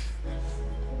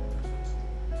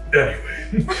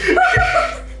 Anyway.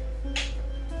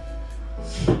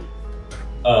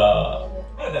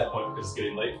 At that point, because it's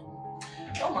getting late,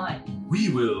 Don't mind. we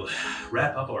will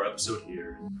wrap up our episode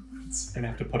here. Gonna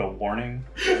have to put a warning.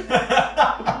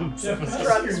 Jeff, is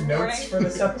Drug this your warning. notes for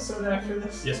this episode after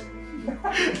this? Yes.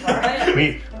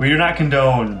 Alright. We do not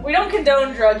condone We don't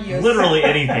condone drug use. literally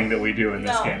anything that we do in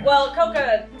this No. game. Well,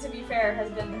 Khoka, to be fair, has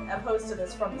been opposed to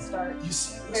this from the start. You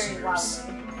see Very listeners?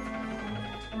 loudly.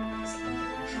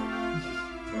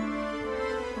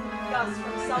 Gus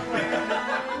from somewhere.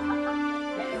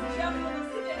 It's Jeff with a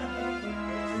stick.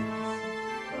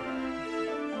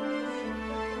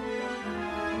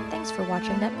 Thanks for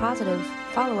watching Net Positive.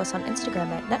 Follow us on Instagram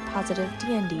at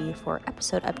NetPositiveDND for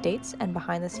episode updates and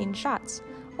behind-the-scenes shots.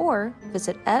 Or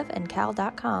visit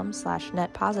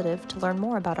evandcal.com/netpositive to learn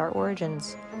more about our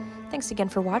origins. Thanks again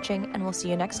for watching, and we'll see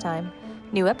you next time.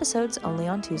 New episodes only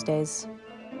on Tuesdays.